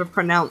are never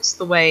pronounced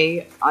the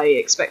way I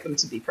expect them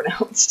to be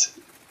pronounced.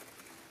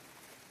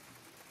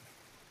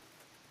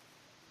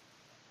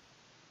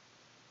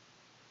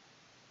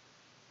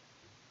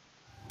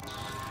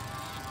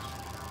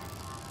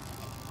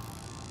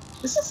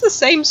 Is this the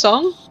same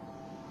song?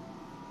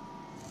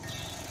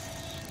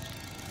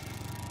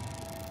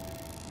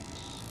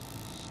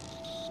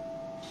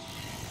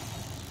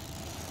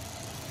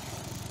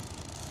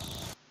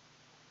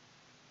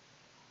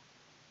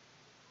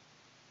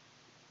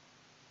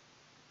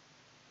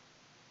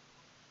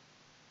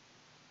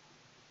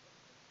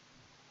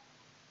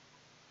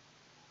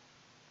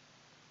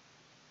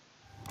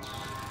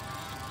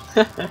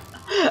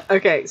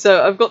 Okay,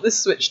 so I've got this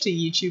switched to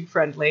YouTube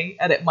friendly,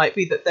 and it might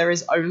be that there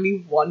is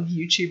only one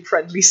YouTube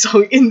friendly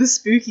song in the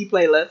Spooky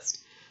playlist.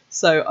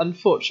 So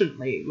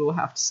unfortunately, we'll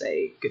have to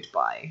say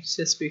goodbye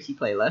to Spooky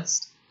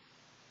playlist.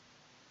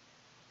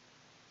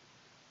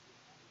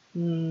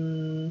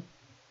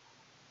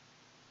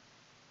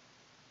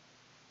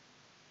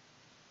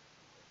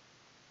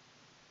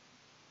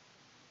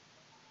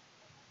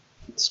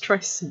 Let's try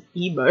some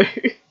emo.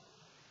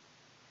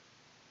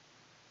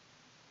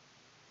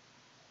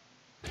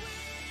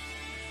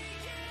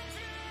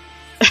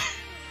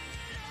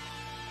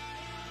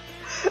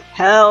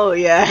 Hell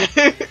yeah.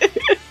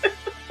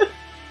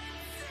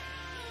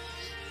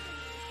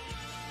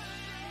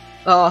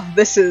 Oh,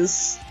 this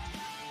is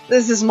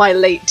my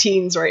late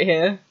teens right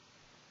here.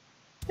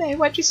 Hey,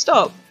 why'd you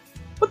stop?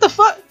 What the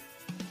fuck?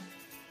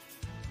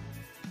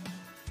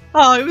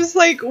 Oh, it was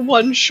like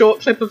one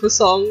short clip of a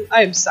song.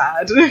 I am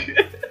sad.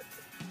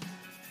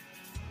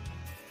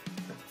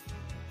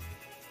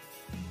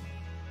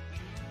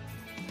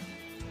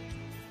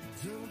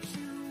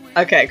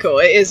 Okay, cool.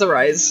 It is a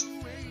rise.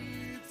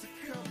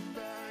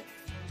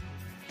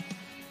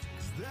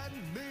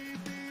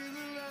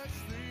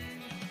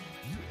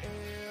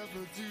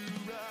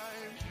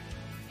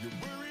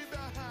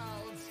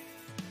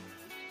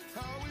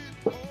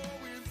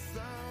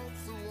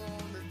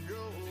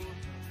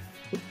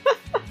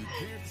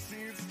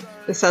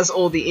 This has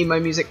all the emo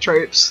music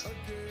tropes.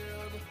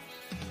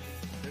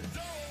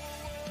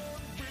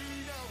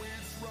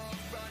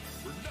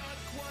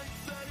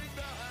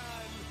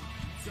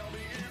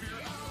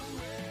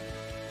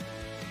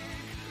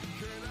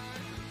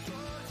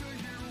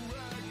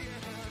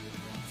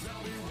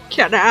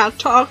 Can I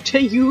talk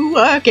to you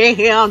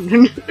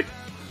again?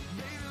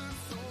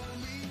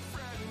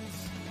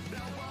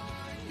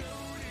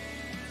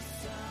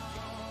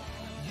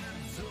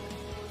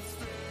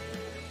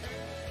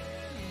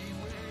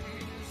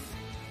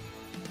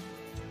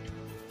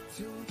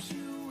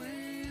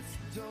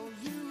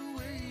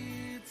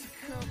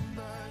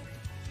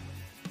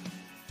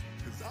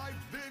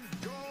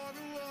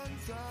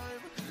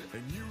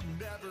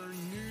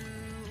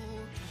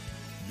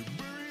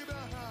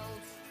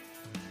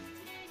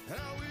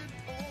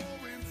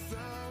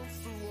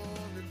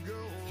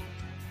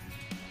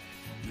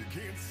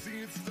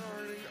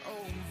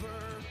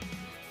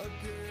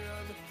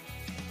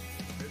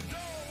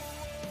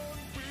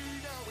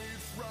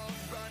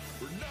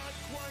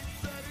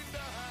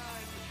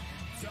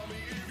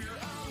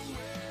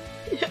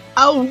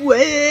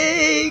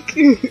 Awake!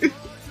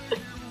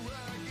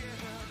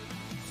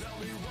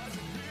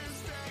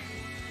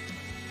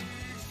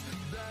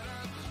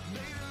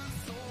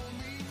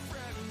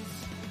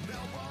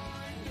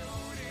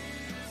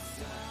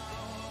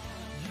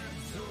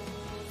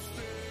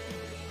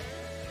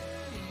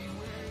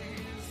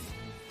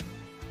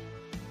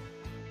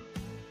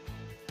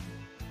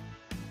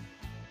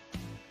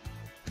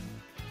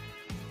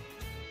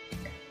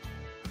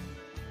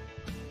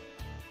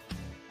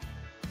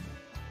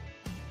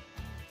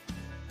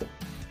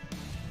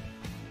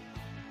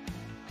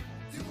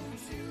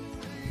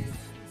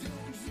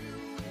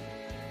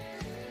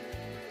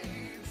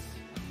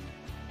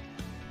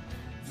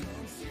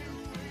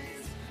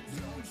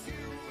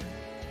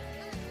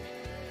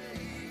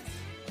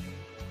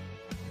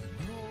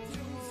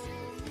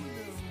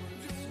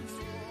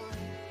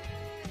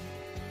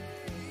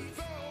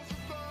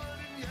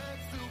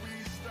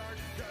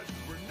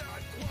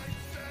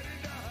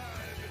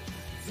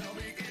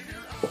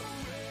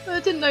 I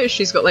didn't know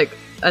she's got like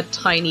a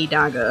tiny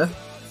dagger.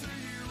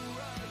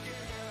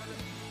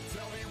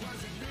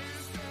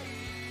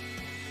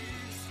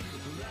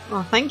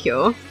 Oh, thank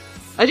you.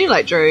 I do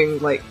like drawing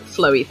like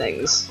flowy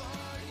things.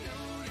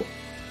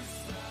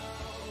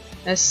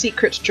 A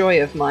secret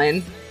joy of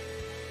mine.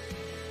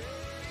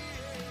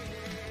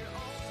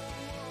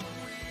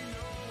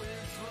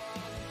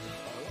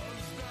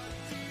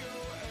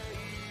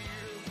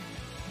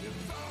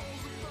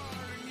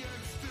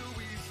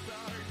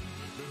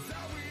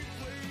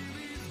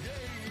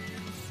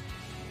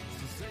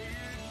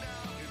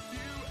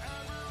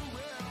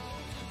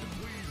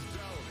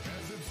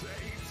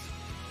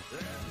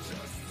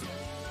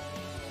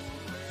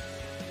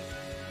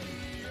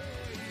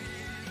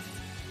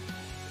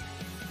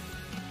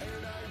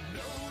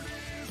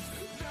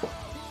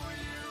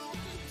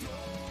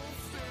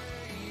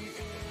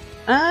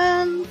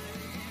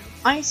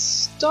 I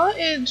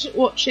started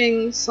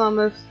watching some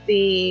of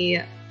the...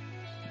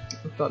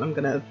 Oh god, I'm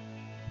gonna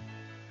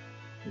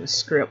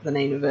screw up the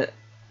name of it.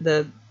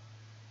 The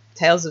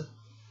Tales of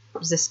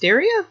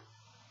Zestiria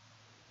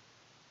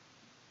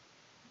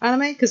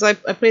anime? Because I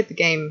played the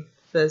game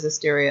for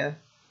Zestiria.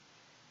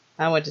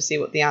 I wanted to see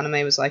what the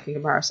anime was like in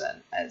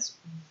comparison. There's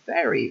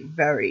very,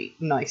 very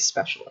nice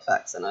special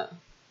effects in it.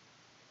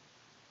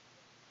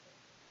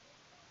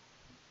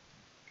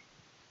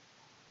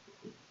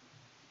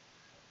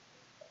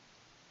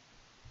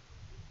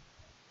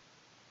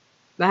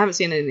 I haven't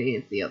seen any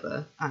of the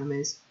other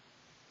animes.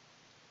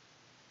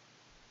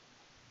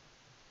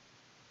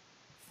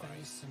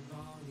 Facing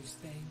all these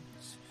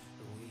things,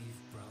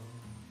 we've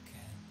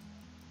broken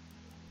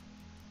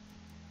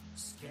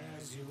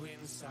scares you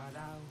inside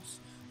out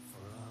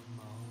for a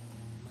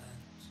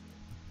moment.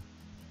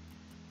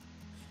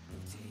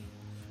 Deep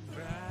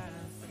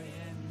breath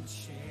in,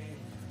 chill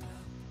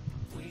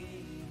out. We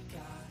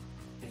got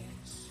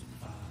this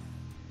far.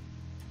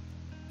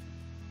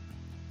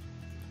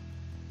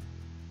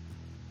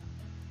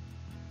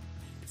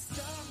 It's time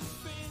to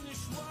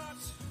finish what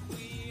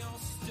we all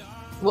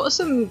started. What are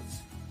some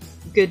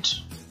good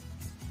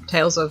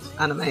Tales of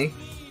anime?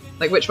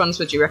 Like, which ones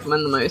would you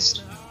recommend the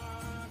most?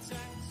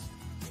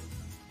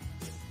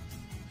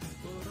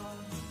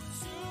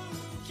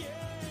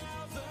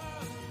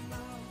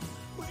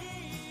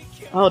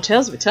 Oh,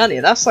 Tales of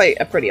Eternia, that's like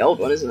a pretty old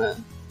one, isn't it?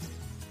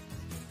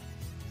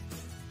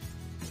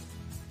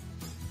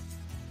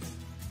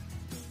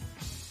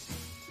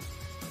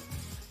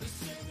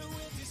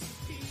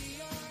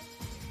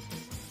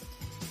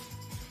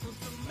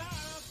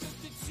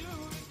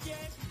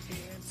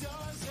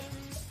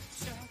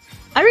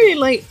 I really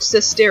liked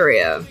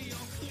Systeria.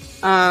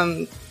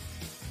 I've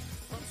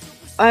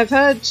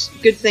heard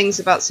good things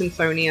about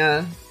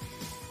Symphonia.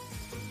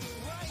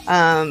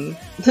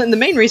 The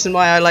main reason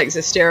why I liked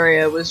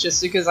Systeria was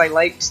just because I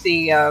liked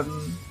the,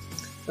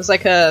 there's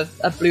like a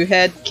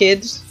blue-haired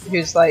kid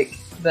who's like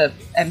the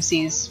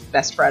MC's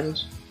best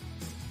friend.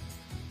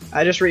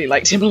 I just really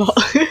liked him a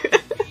lot.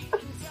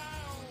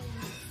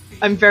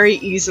 I'm very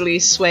easily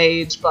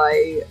swayed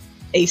by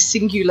a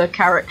singular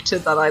character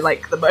that I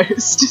like the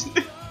most.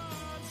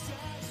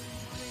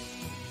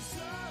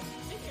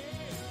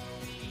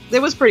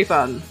 It was pretty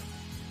fun.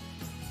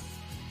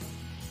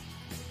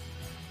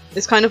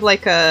 It's kind of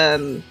like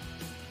a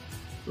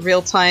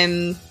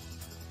real-time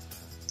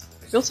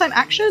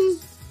action,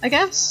 I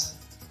guess?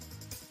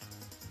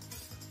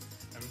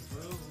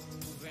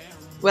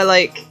 Where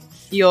like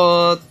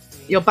you're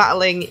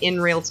battling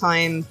in real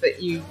time,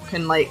 but you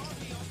can like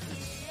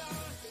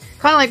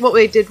kind of like what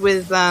they did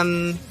with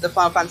the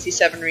Final Fantasy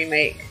VII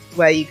remake,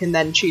 where you can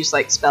then choose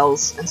like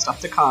spells and stuff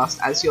to cast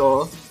as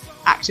you're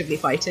actively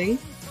fighting.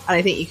 And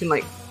I think you can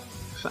like,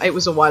 it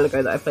was a while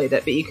ago that I played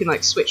it, but you can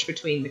like switch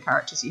between the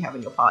characters you have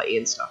in your party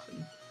and stuff,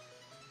 and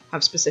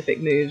have specific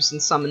moves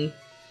and summon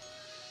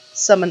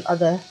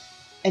other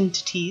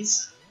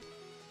entities.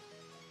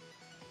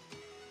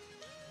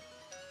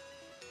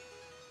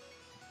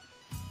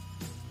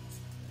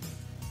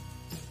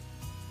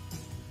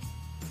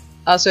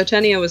 So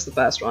Eternia was the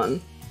first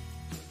one.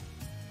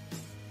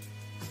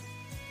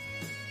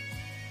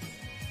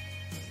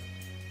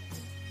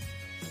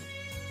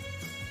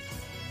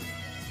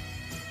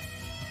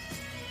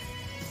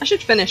 I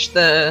should finish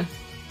the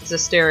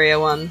Systeria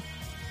one.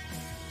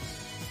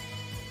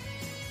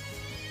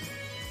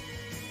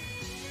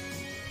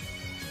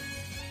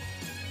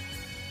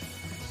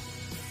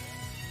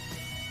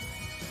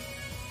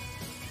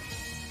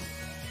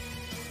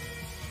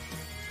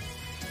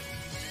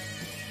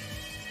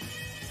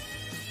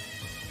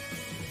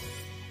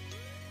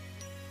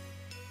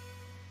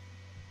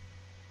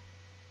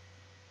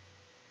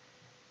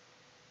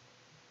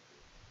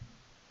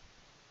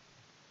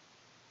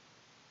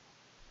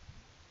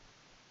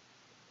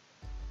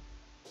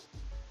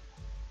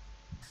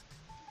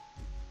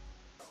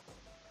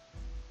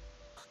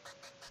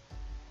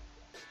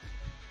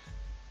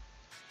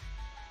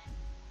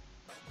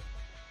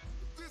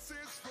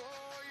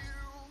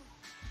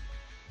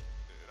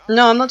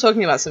 No, I'm not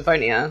talking about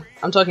Symphonia.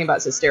 I'm talking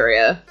about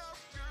Systeria.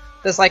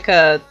 There's like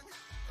a...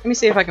 Let me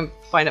see if I can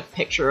find a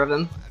picture of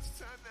them.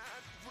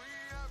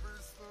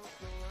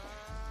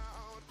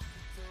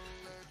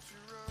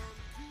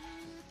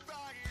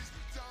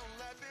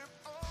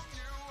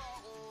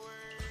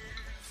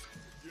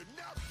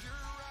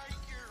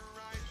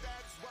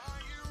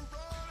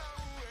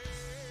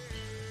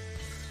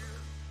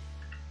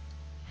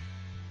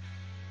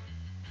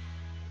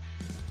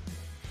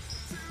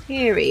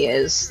 Here he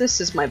is.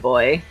 This is my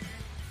boy.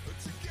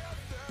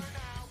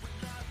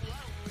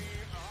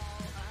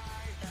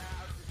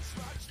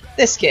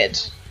 This kid.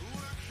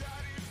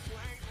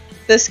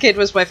 This kid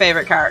was my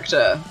favorite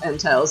character in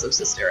Tales of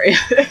Systeria.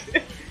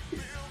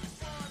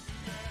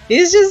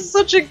 He's just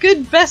such a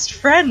good best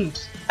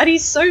friend. And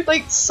he's so,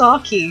 like,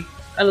 sarky.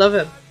 I love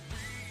him.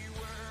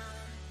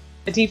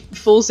 And he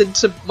falls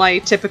into my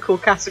typical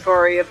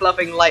category of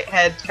loving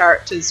light-haired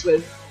characters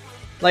with,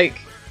 like,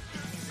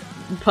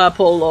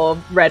 purple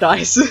or red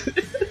eyes.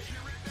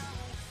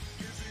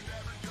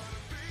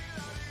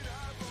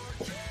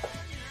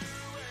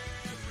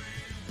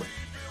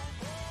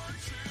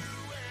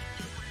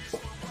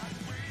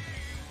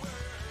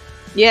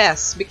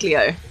 Yes,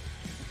 Biclio.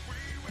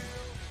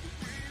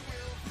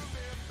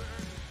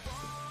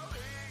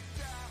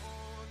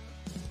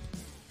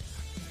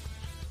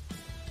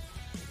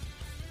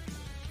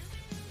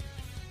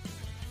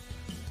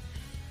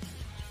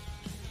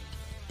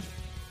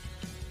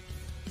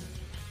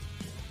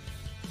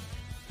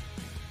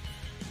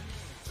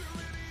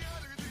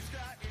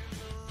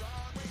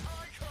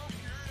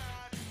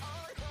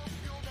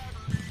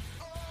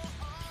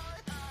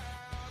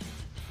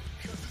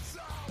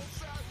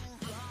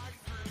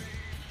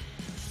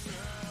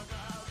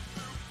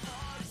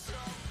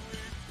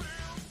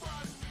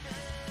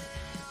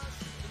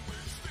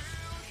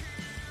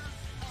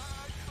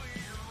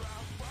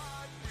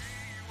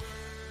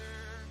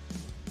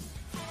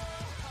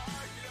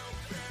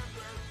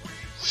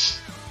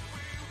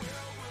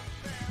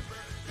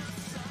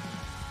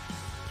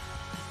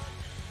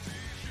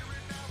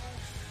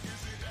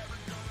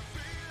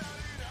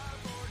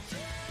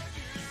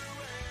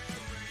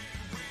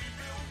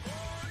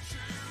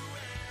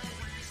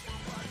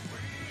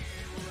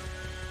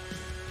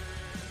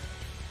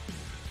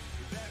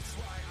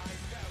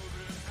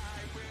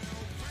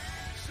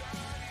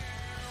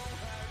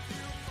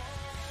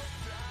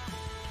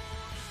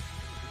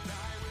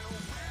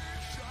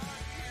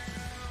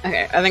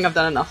 Okay, I think I've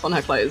done enough on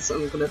her clothes.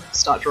 I'm gonna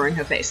start drawing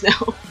her face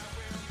now.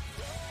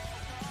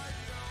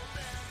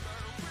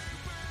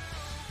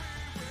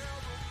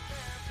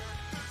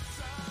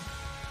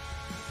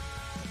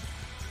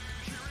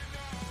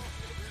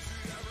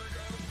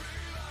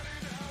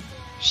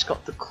 She's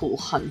got the cool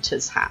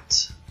hunter's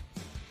hat.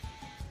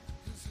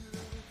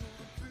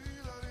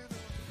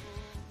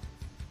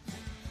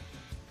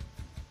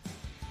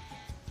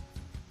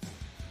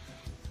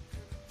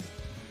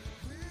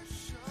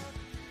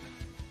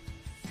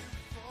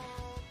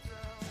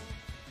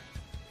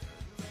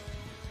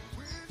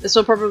 This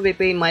will probably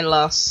be my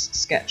last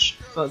sketch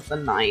for the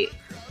night,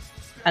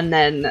 and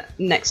then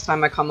next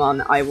time I come on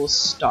I will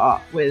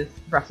start with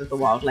Breath of the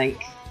Wild Link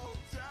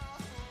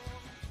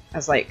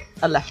as like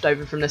a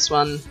leftover from this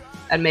one,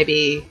 and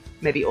maybe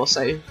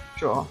also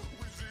draw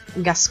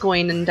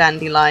Gascoigne and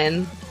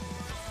Dandelion.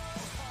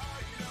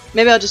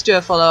 Maybe I'll just do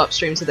a follow-up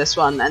stream to this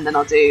one, and then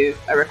I'll do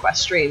a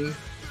request stream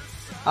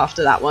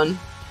after that one.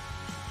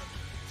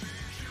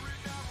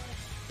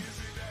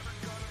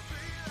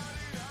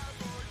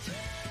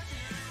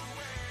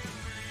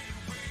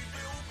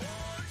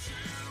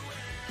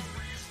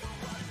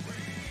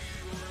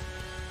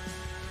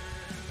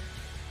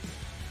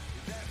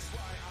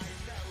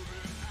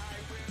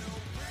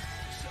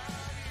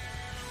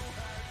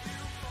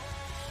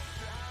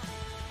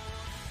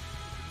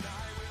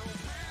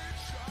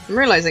 I'm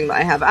realising that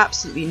I have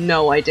absolutely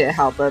no idea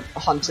how the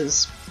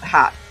hunter's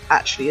hat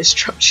actually is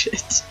structured.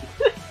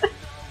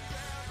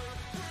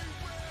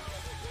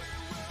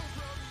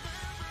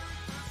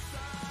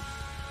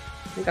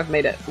 I think I've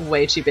made it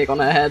way too big on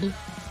her head.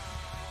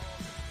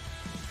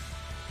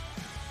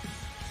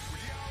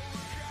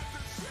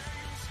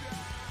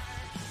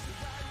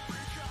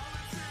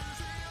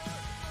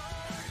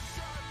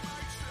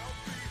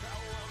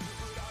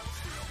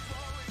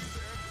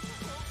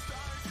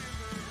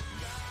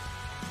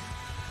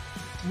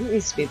 It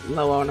needs to be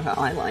lower on her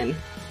eyeline.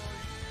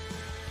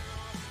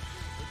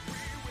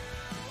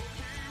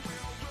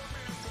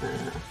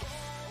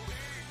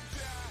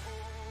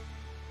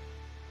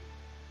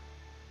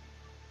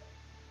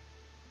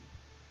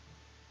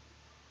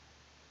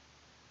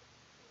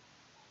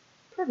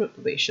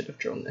 Probably should have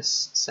drawn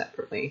this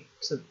separately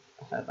to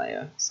her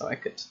layer so I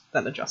could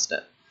then adjust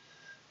it.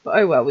 But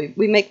oh well,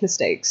 we make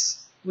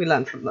mistakes. We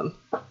learn from them.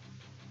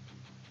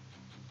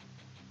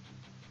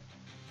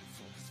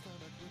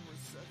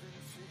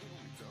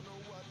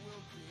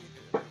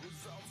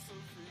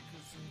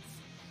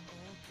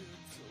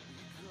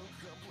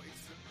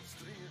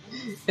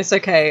 It's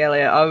okay,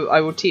 Elliot.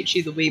 I will teach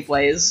you the weeb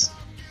ways.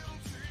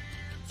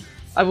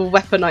 I will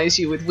weaponize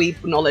you with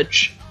weeb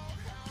knowledge.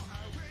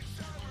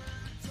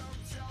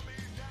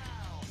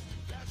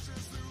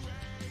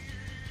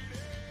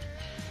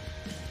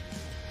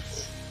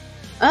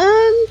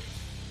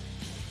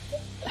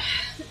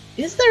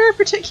 Is there a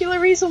particular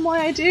reason why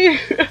I do?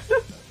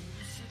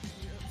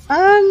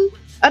 I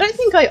don't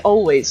think I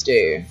always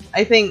do.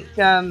 I think,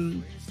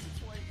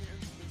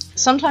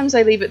 sometimes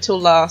I leave it till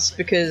last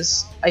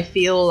because I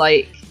feel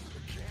like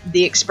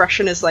the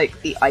expression is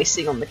like the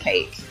icing on the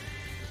cake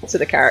to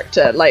the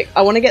character. Like,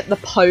 I want to get the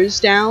pose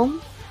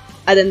down,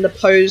 and then the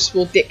pose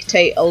will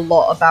dictate a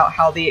lot about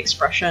how the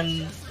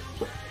expression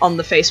on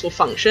the face will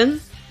function.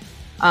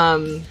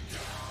 And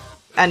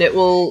it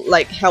will,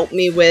 like, help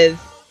me with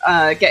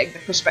getting the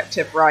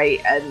perspective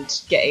right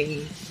and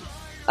getting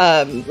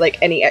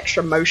like any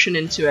extra motion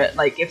into it.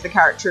 Like, if the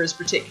character is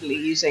particularly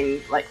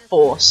using like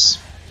force,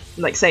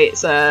 like say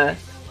it's a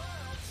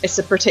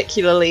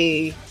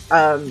particularly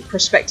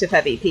perspective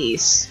heavy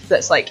piece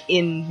that's like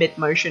in mid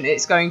motion,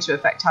 it's going to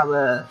affect how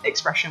the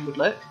expression would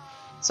look.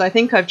 So I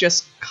think I've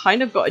just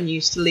kind of gotten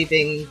used to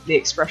leaving the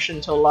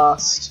expression till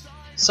last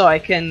so I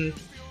can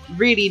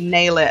really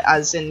nail it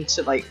as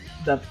into like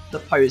the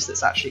pose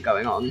that's actually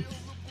going on.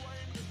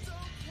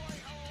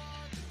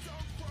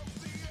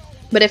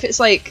 But if it's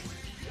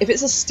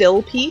a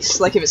still piece,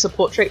 like if it's a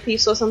portrait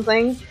piece or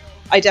something,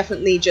 I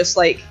definitely just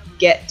like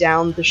get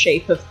down the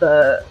shape of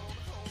the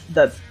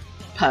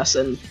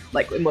person,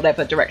 like in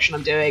whatever direction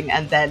I'm doing,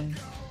 and then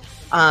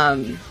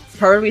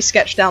probably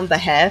sketch down the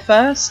hair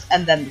first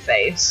and then the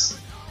face.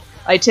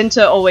 I tend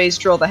to always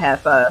draw the hair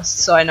first,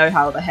 so I know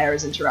how the hair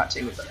is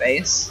interacting with the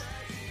face.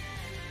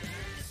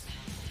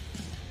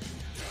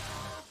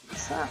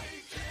 What's that?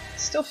 I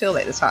still feel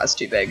like this hat is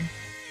too big.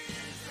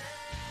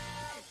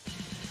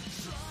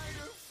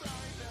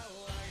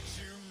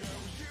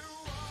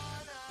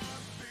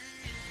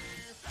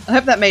 I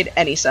hope that made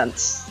any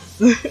sense.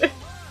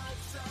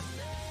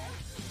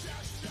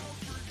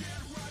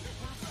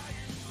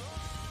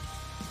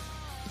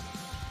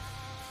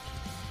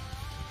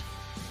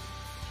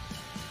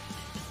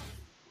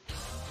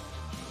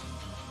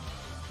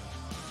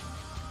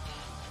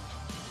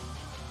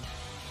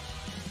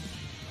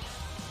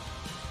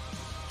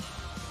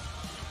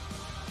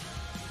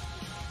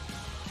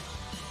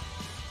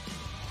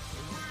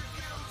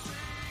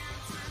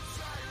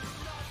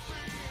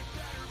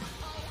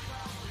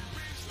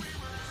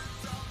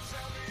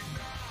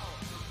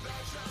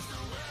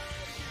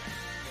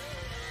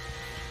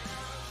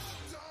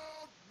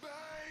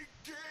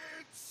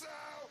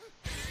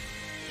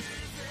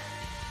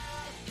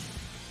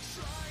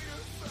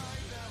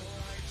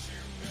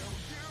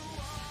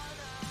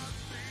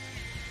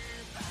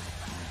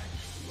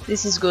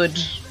 This is good.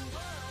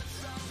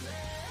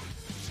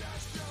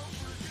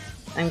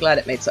 I'm glad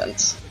it made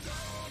sense.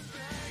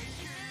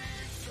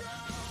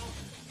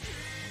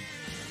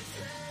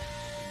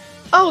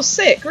 Oh,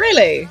 sick,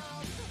 really?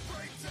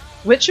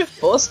 Witcher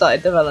 4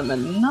 started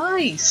development.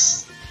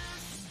 Nice!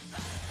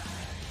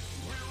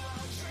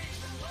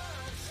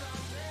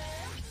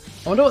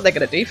 I wonder what they're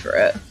gonna do for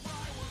it.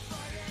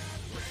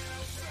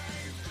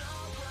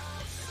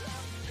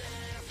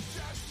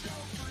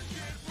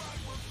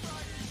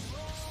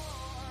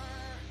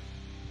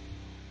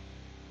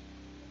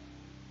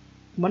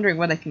 I'm wondering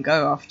where they can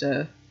go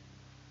after.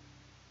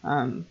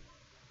 Oh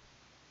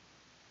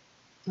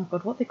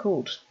god, what are they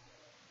called?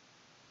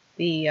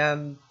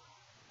 The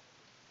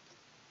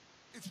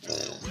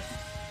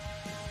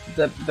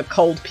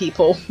cold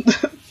people.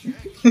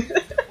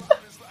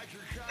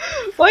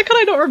 Why can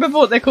I not remember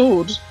what they're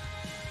called?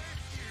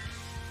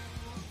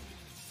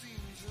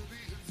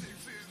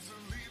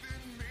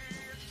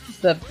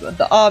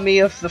 The army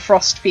of the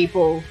frost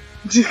people.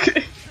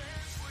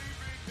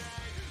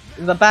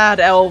 The bad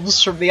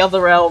elves from the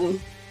other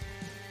realm.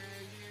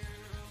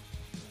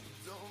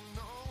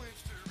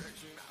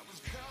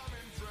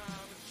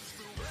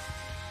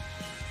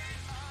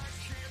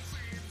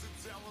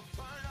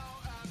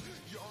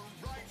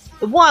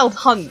 The Wild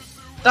Hunt.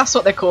 That's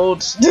what they're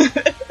called.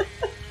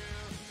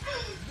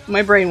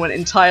 My brain went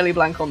entirely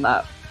blank on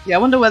that. Yeah, I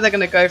wonder where they're going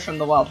to go from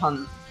the Wild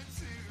Hunt.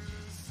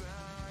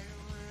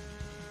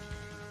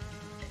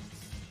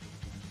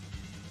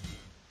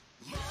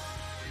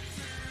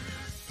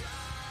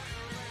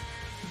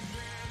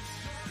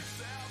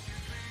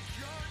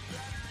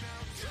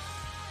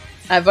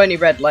 I've only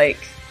read like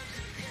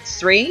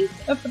 3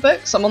 of the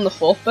books. I'm on the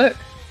 4th book.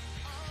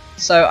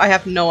 So I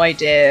have no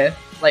idea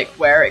like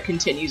where it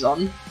continues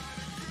on.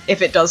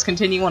 If it does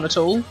continue on at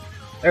all.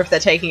 Or if they're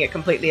taking it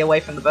completely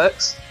away from the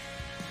books.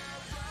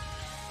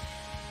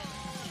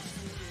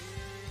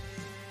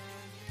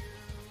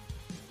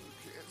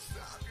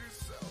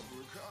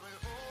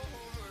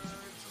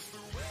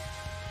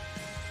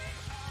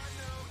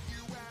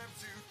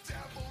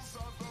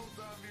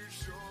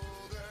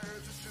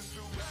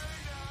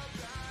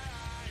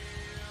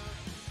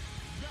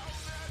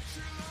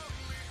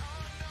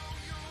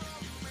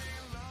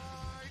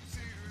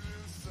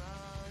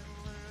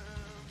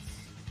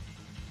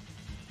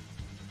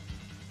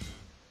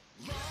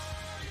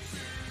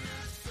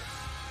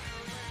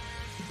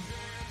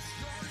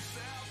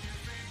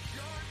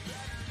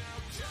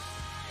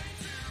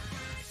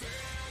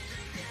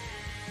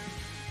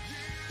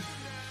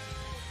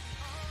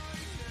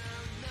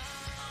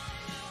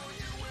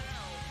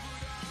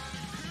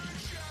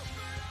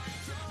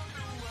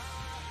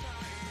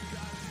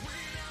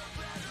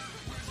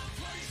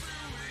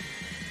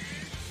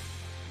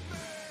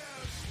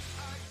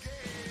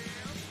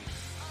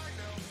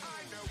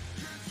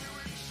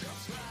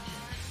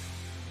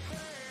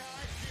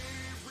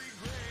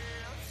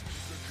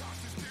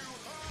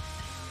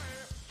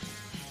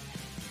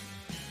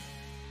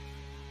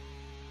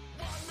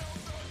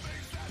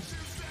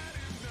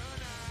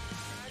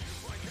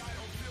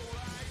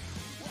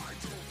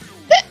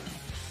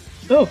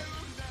 Oh!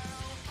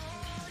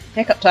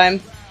 Hiccup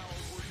time.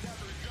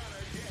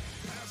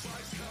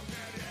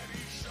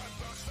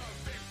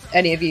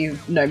 Any of you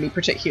know me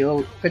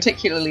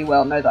particularly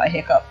well know that I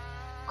hiccup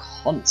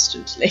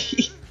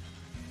constantly.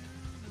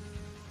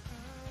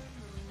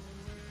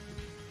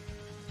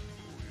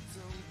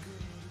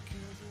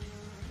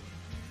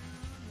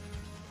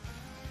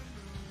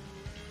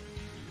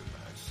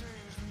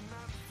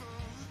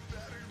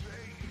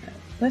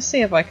 Let's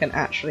see if I can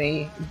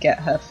actually get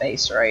her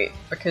face right,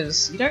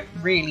 because you don't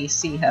really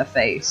see her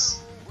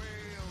face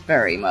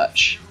very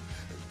much.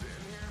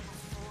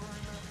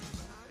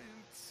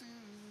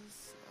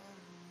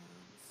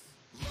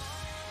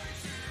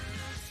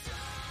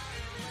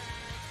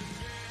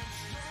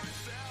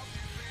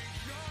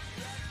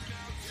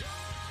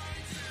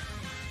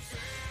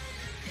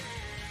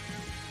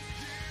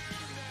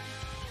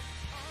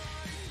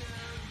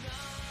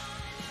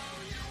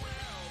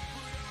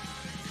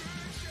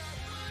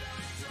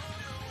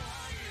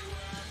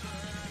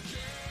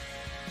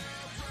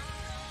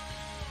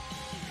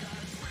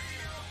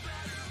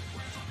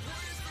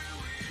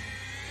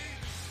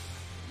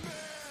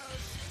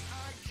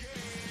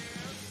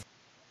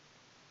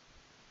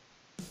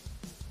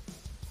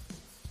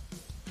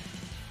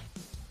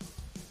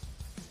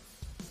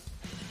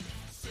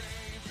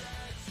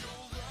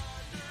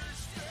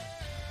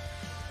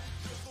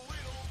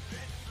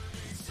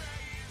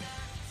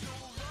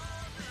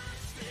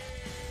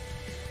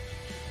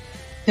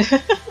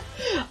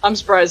 I'm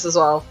surprised as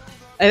well.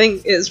 I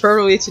think it's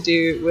probably to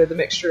do with a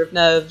mixture of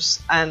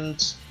nerves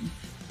and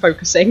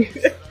focusing.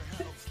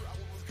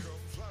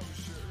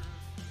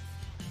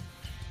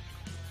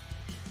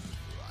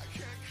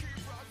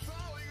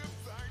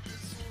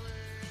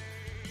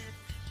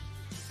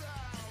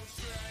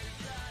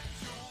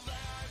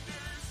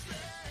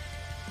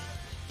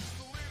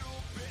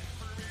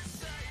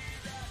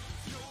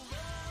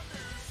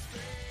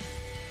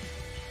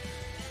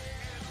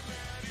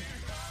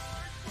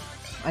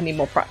 I need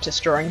more practice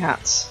drawing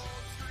hats.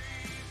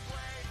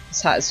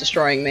 This hat is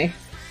destroying me.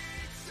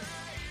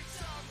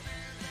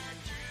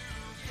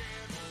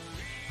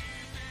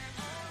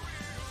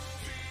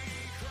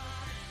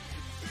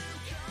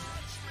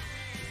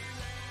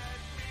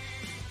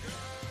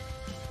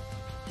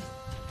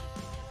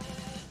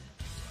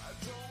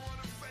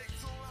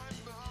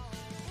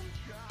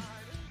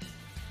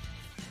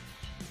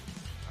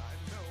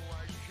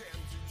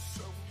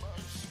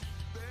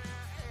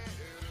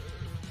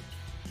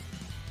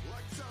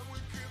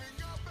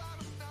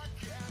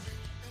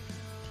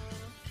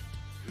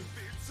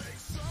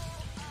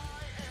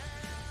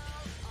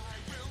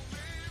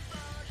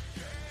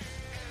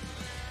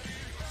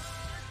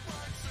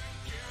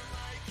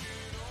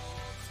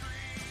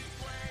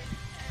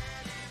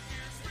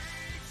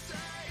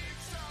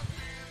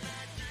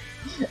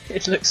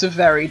 It looks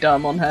very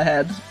dumb on her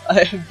head.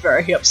 I'm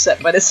very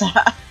upset by this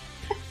hat.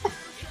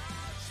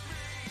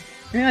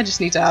 Maybe I just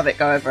need to have it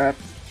go over her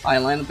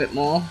eyeline a bit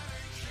more.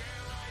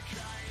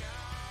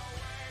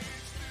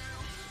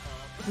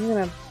 I'm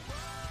gonna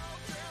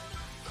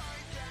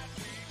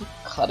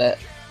cut it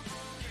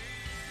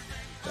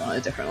on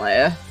a different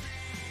layer.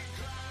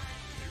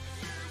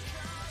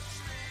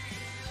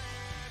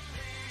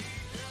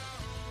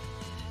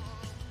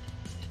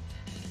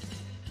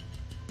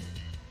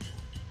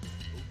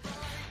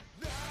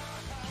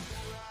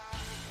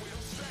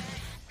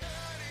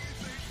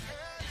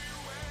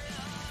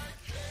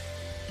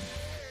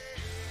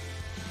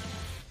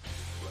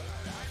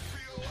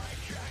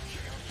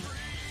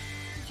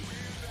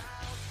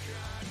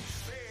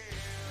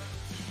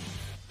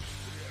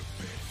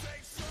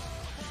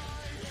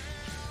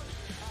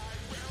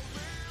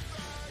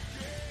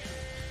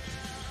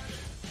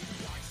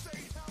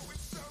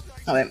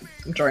 Oh wait,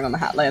 I'm drawing on the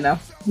hat layer now.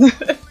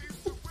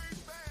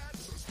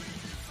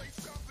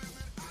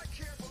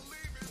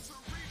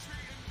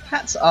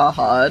 Hats are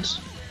hard.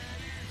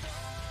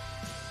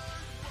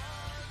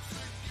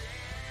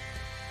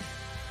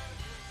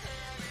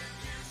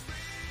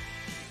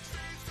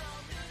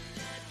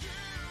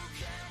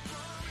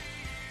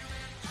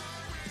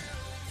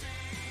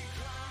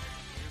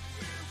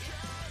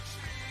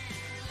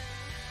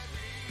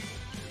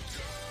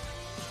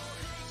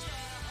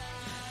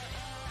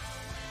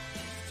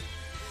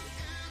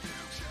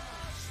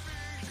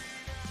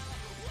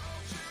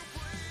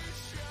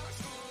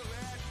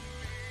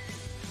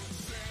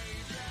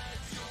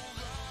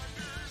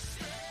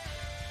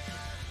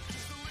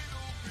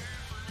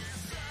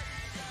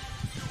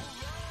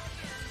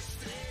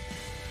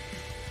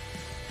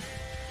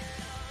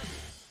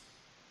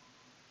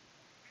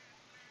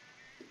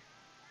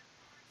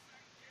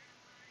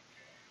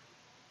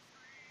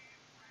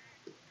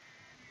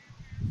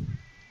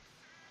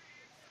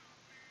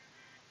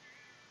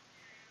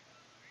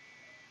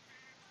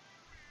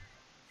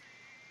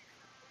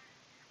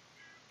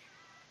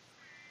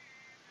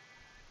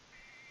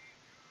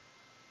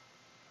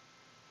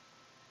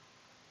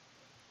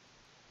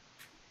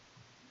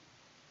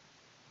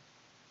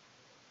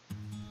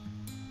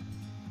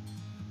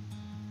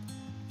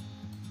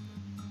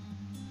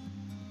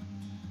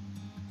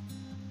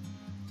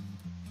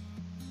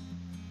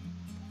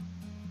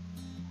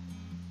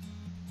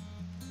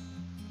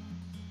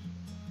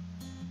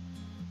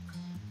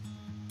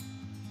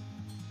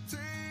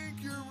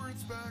 Take your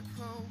words back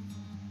home,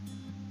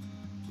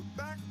 but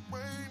back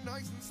away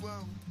nice and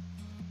slow.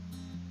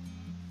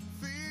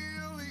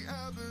 Feel the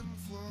ebb and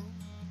flow.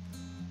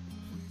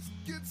 Please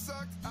get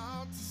sucked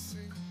out to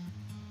sea.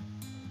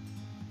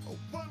 I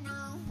wonder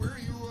where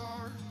you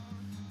are,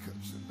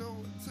 'cause you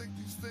know I take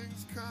these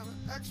things kinda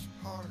extra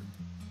hard.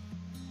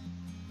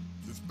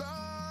 This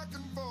back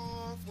and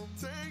forth will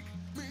take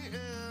me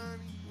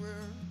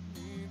anywhere I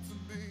need to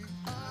be.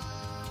 I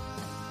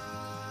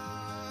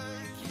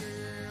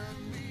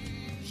can't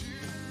need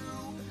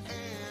you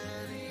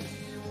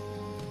anymore.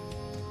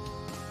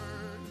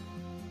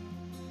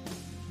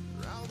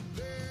 Out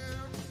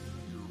there,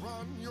 you're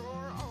on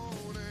your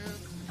own,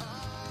 and I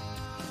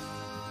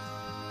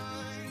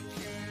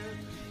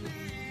can't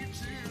need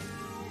you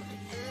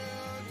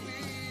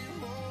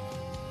anymore.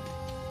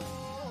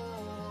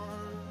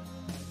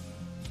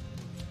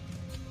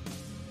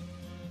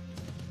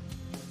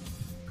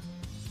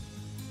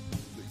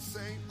 They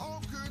say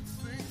all good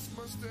things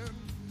must end,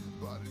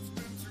 but it's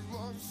been too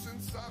long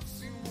since I've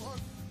seen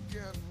one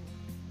again.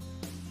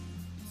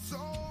 It's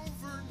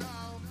over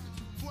now,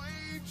 you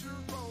played your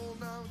role,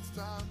 now it's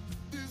time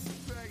to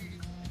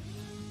dissipate.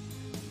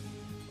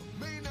 I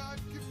may not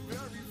get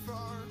very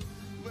far,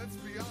 let's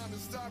be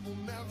honest, I will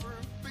never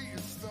be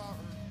a star.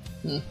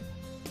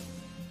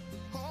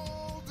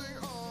 Holding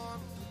on,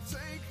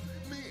 take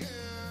me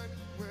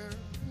anywhere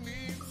I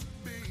need to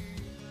be.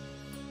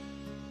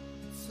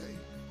 Take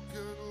a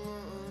good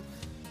look,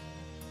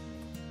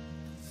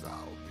 'cause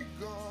I'll be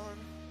gone.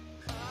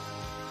 I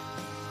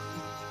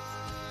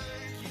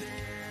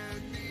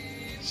can't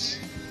need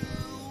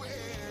you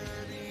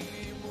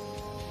anymore.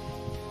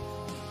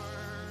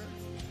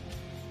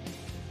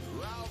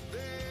 You're out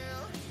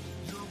there,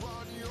 you're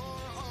on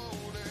your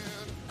own,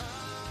 and I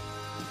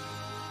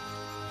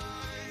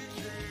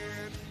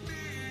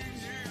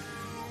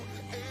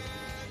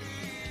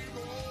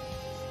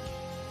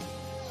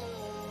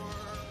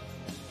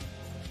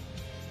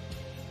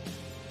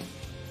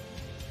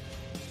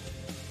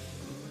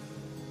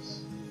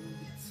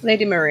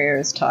Lady Maria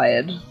is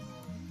tired.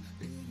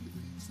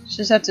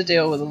 She's had to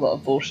deal with a lot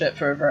of bullshit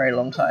for a very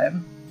long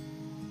time.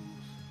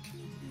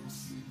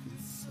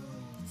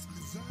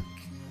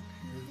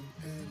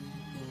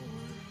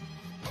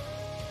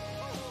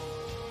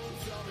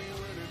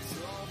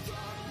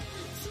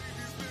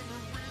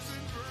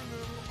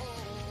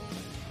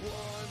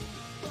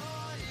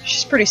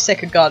 She's pretty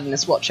sick of guarding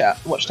this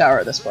watchtower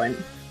at this point.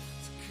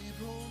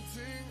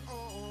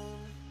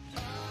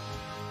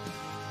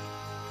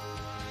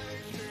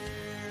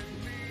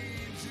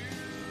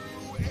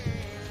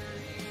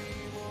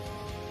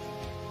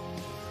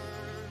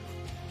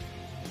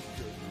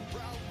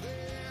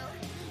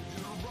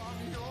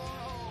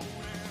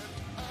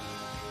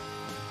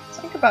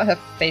 Something about her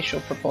facial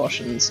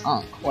proportions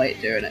aren't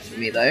quite doing it for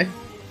me though.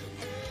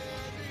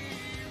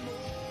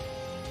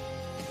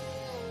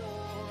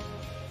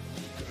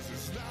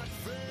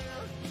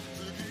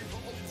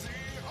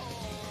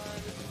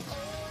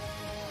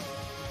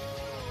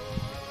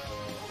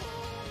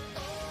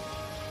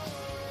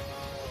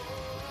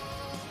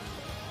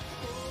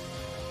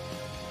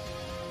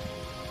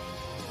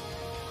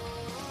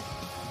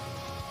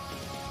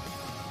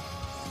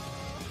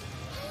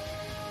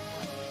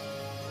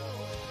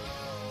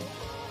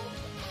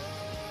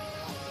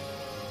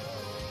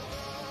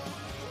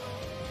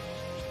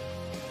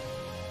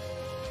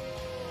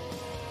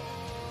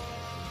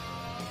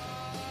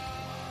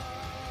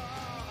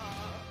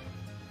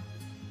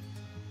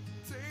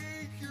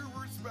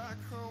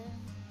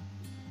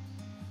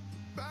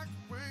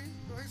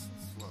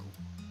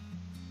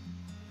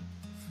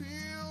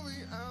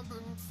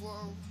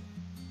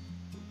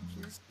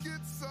 Please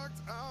get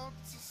sucked out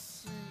to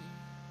sea.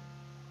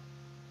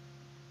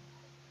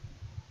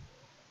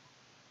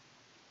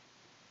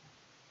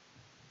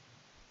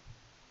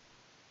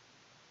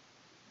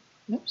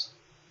 Oops.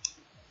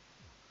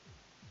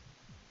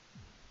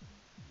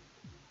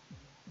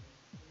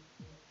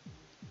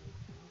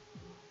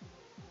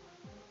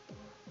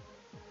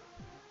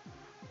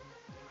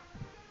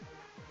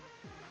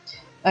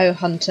 Oh,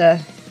 Hunter,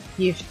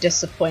 you've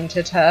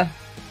disappointed her.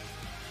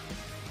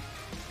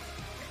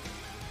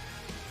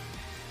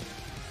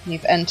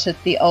 You've entered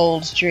the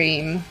old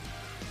dream.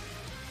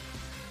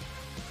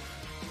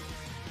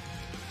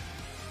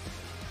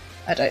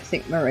 I don't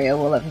think Maria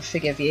will ever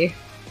forgive you.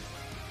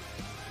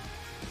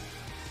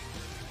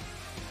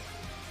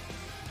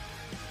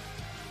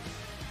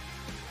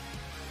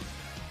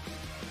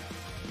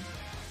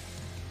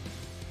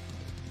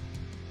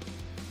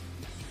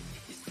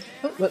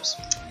 Oh, whoops.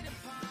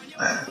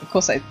 Of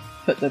course I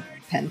put the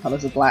pen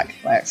colours of black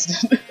by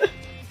accident.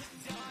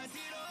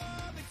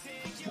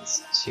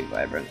 That's too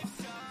vibrant.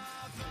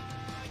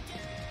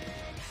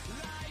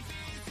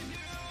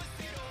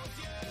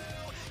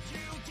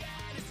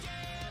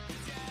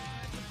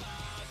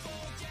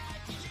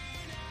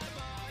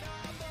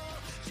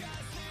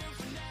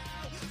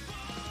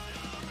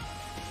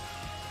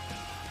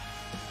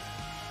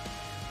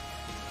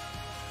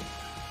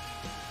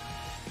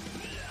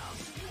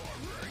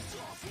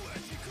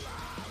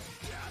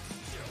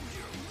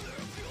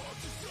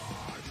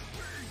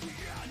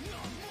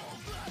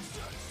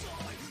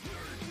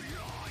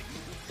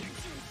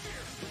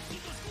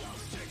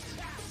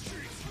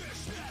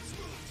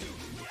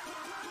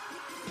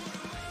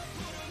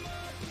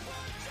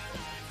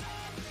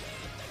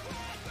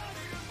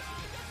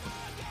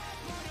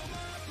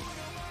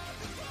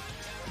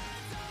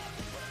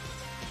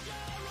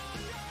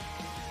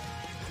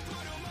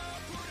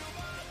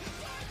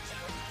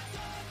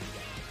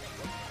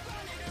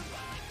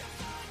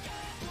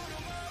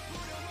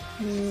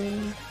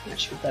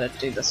 Actually, we better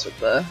do this with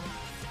the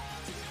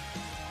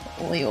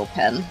oil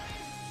pen.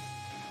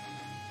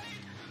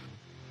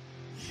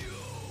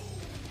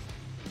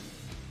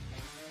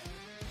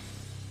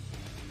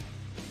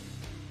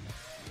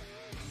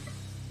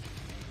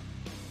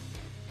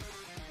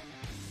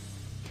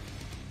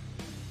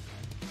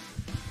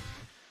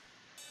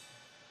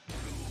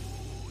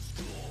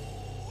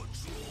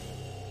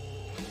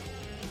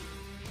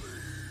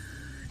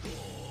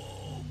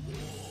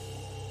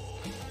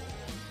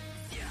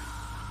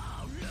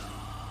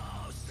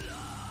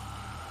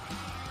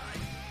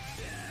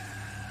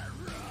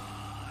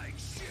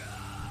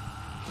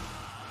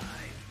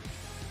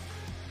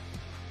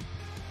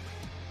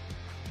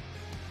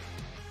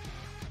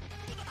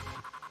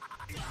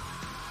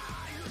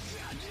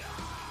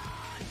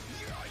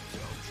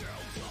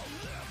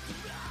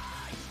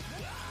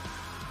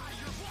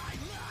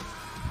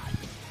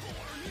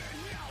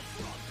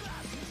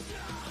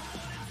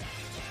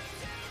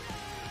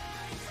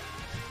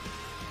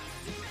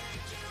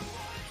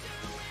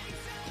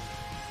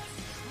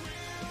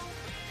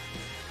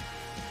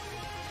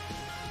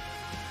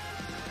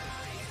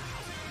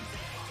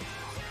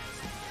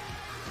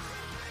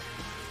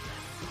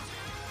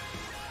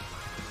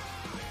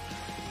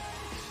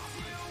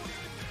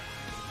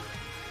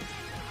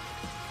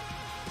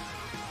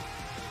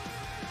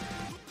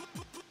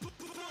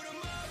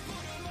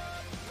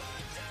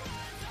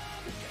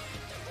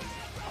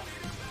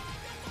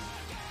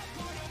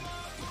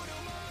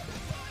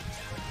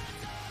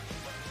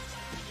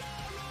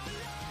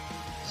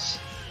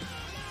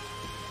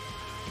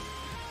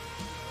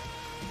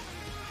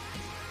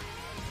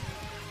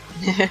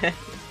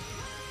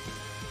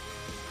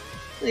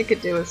 They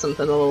could do with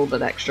something a little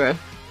bit extra.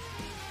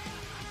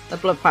 The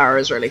blood power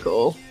is really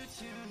cool.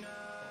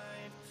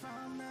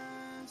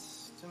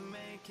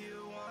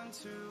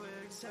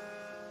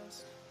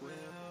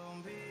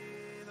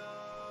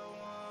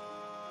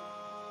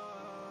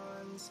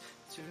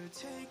 To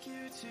take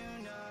you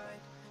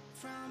tonight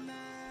from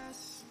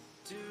this,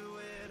 do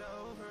it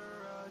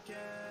over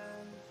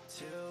again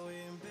till we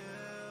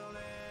build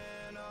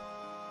an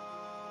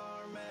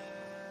army.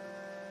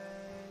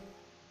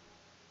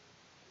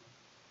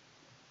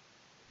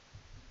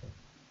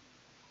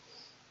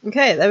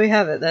 Okay, there we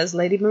have it. There's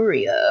Lady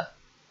Maria.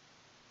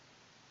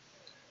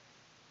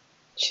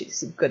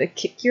 She's gonna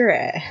kick your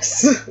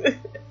ass.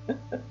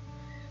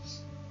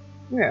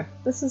 Yeah,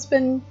 this has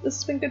been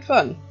good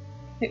fun.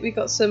 I think we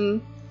got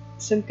some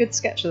good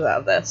sketches out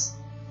of this.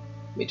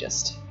 Let me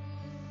just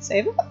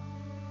save it.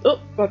 Oh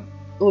god,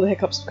 all the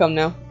hiccups have come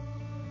now.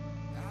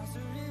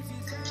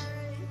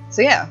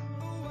 So yeah,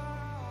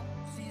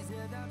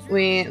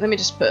 let me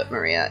just put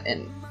Maria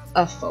in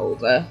a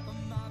folder.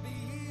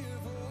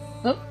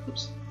 Oh,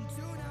 oops.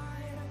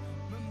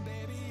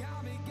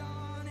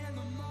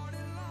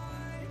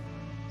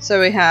 So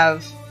we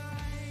have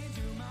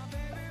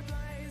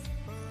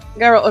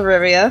Geralt of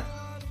Rivia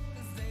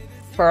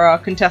for our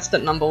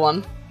contestant number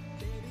 1.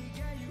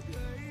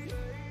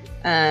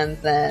 And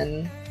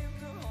then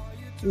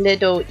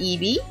Little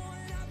Evie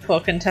for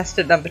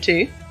contestant number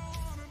 2.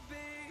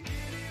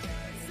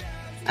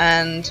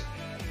 And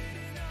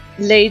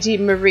Lady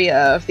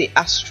Maria of the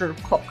Astral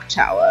Clock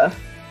Tower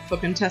for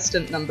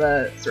contestant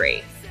number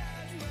 3.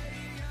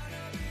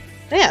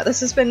 Yeah, this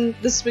has been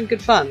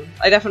good fun.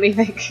 I definitely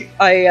think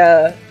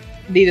I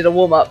needed a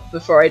warm up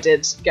before I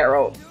did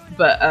Geralt,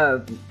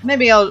 but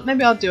maybe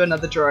I'll do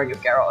another drawing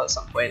of Geralt at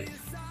some point.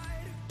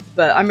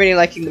 But I'm really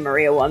liking the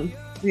Maria one.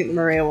 I think the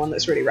Maria one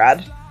looks really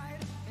rad.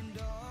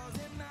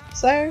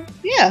 So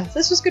yeah,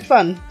 this was good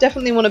fun.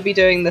 Definitely want to be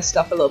doing this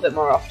stuff a little bit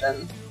more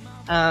often.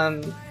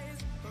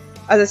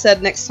 As I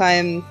said, next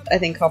time I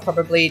think I'll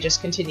probably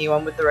just continue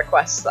on with the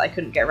requests that I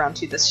couldn't get around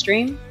to this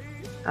stream.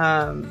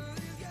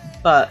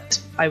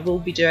 But I will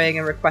be doing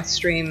a request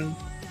stream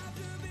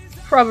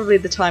probably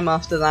the time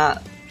after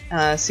that,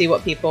 see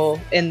what people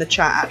in the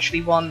chat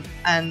actually want,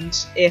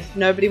 and if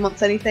nobody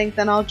wants anything,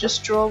 then I'll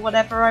just draw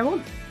whatever I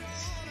want.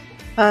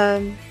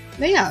 But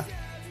yeah,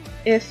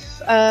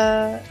 if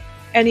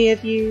any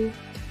of you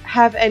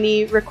have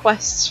any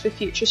requests for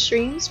future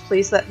streams,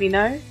 please let me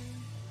know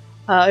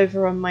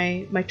over on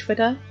my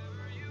Twitter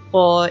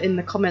or in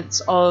the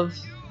comments of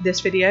this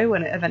video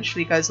when it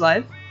eventually goes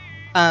live.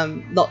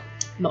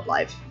 Not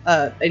live,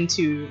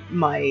 into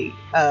my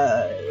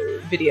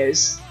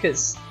videos,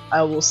 because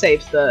I will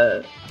save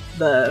the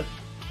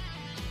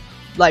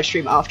live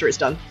stream after it's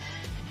done.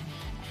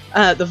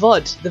 The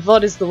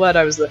VOD is the word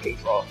I was looking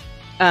for.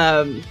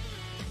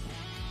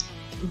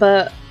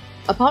 But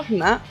apart from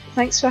that,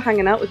 thanks for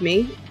hanging out with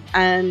me,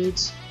 and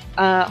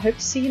hope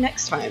to see you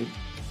next time.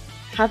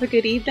 Have a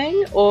good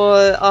evening, or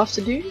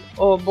afternoon,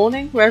 or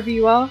morning, wherever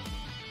you are,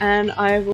 and I will